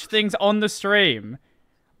I watch things on the stream,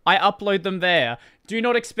 I upload them there. Do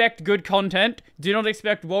not expect good content. Do not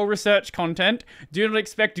expect well-researched content. Do not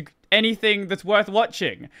expect anything that's worth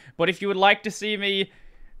watching. But if you would like to see me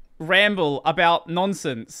ramble about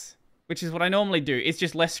nonsense, which is what I normally do, it's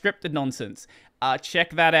just less scripted nonsense,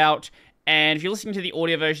 check that out. And if you're listening to the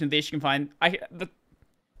audio version of this, you can find...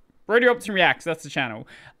 Radio Optim Reacts, that's the channel.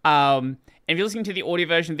 And if you're listening to the audio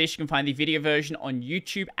version of this, you can find the video version on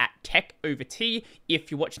YouTube at Tech Over Tea. If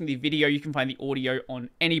you're watching the video, you can find the audio on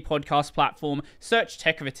any podcast platform. Search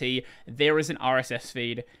Tech Over Tea. There is an RSS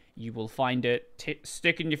feed. You will find it.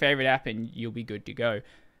 Stick in your favorite app and you'll be good to go.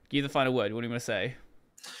 Give the final word. What do you want to say?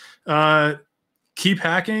 Keep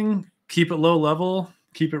hacking. Keep it low level.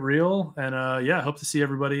 Keep it real. And yeah, hope to see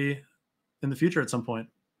everybody in the future at some point.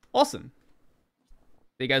 Awesome.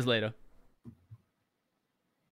 See you guys later.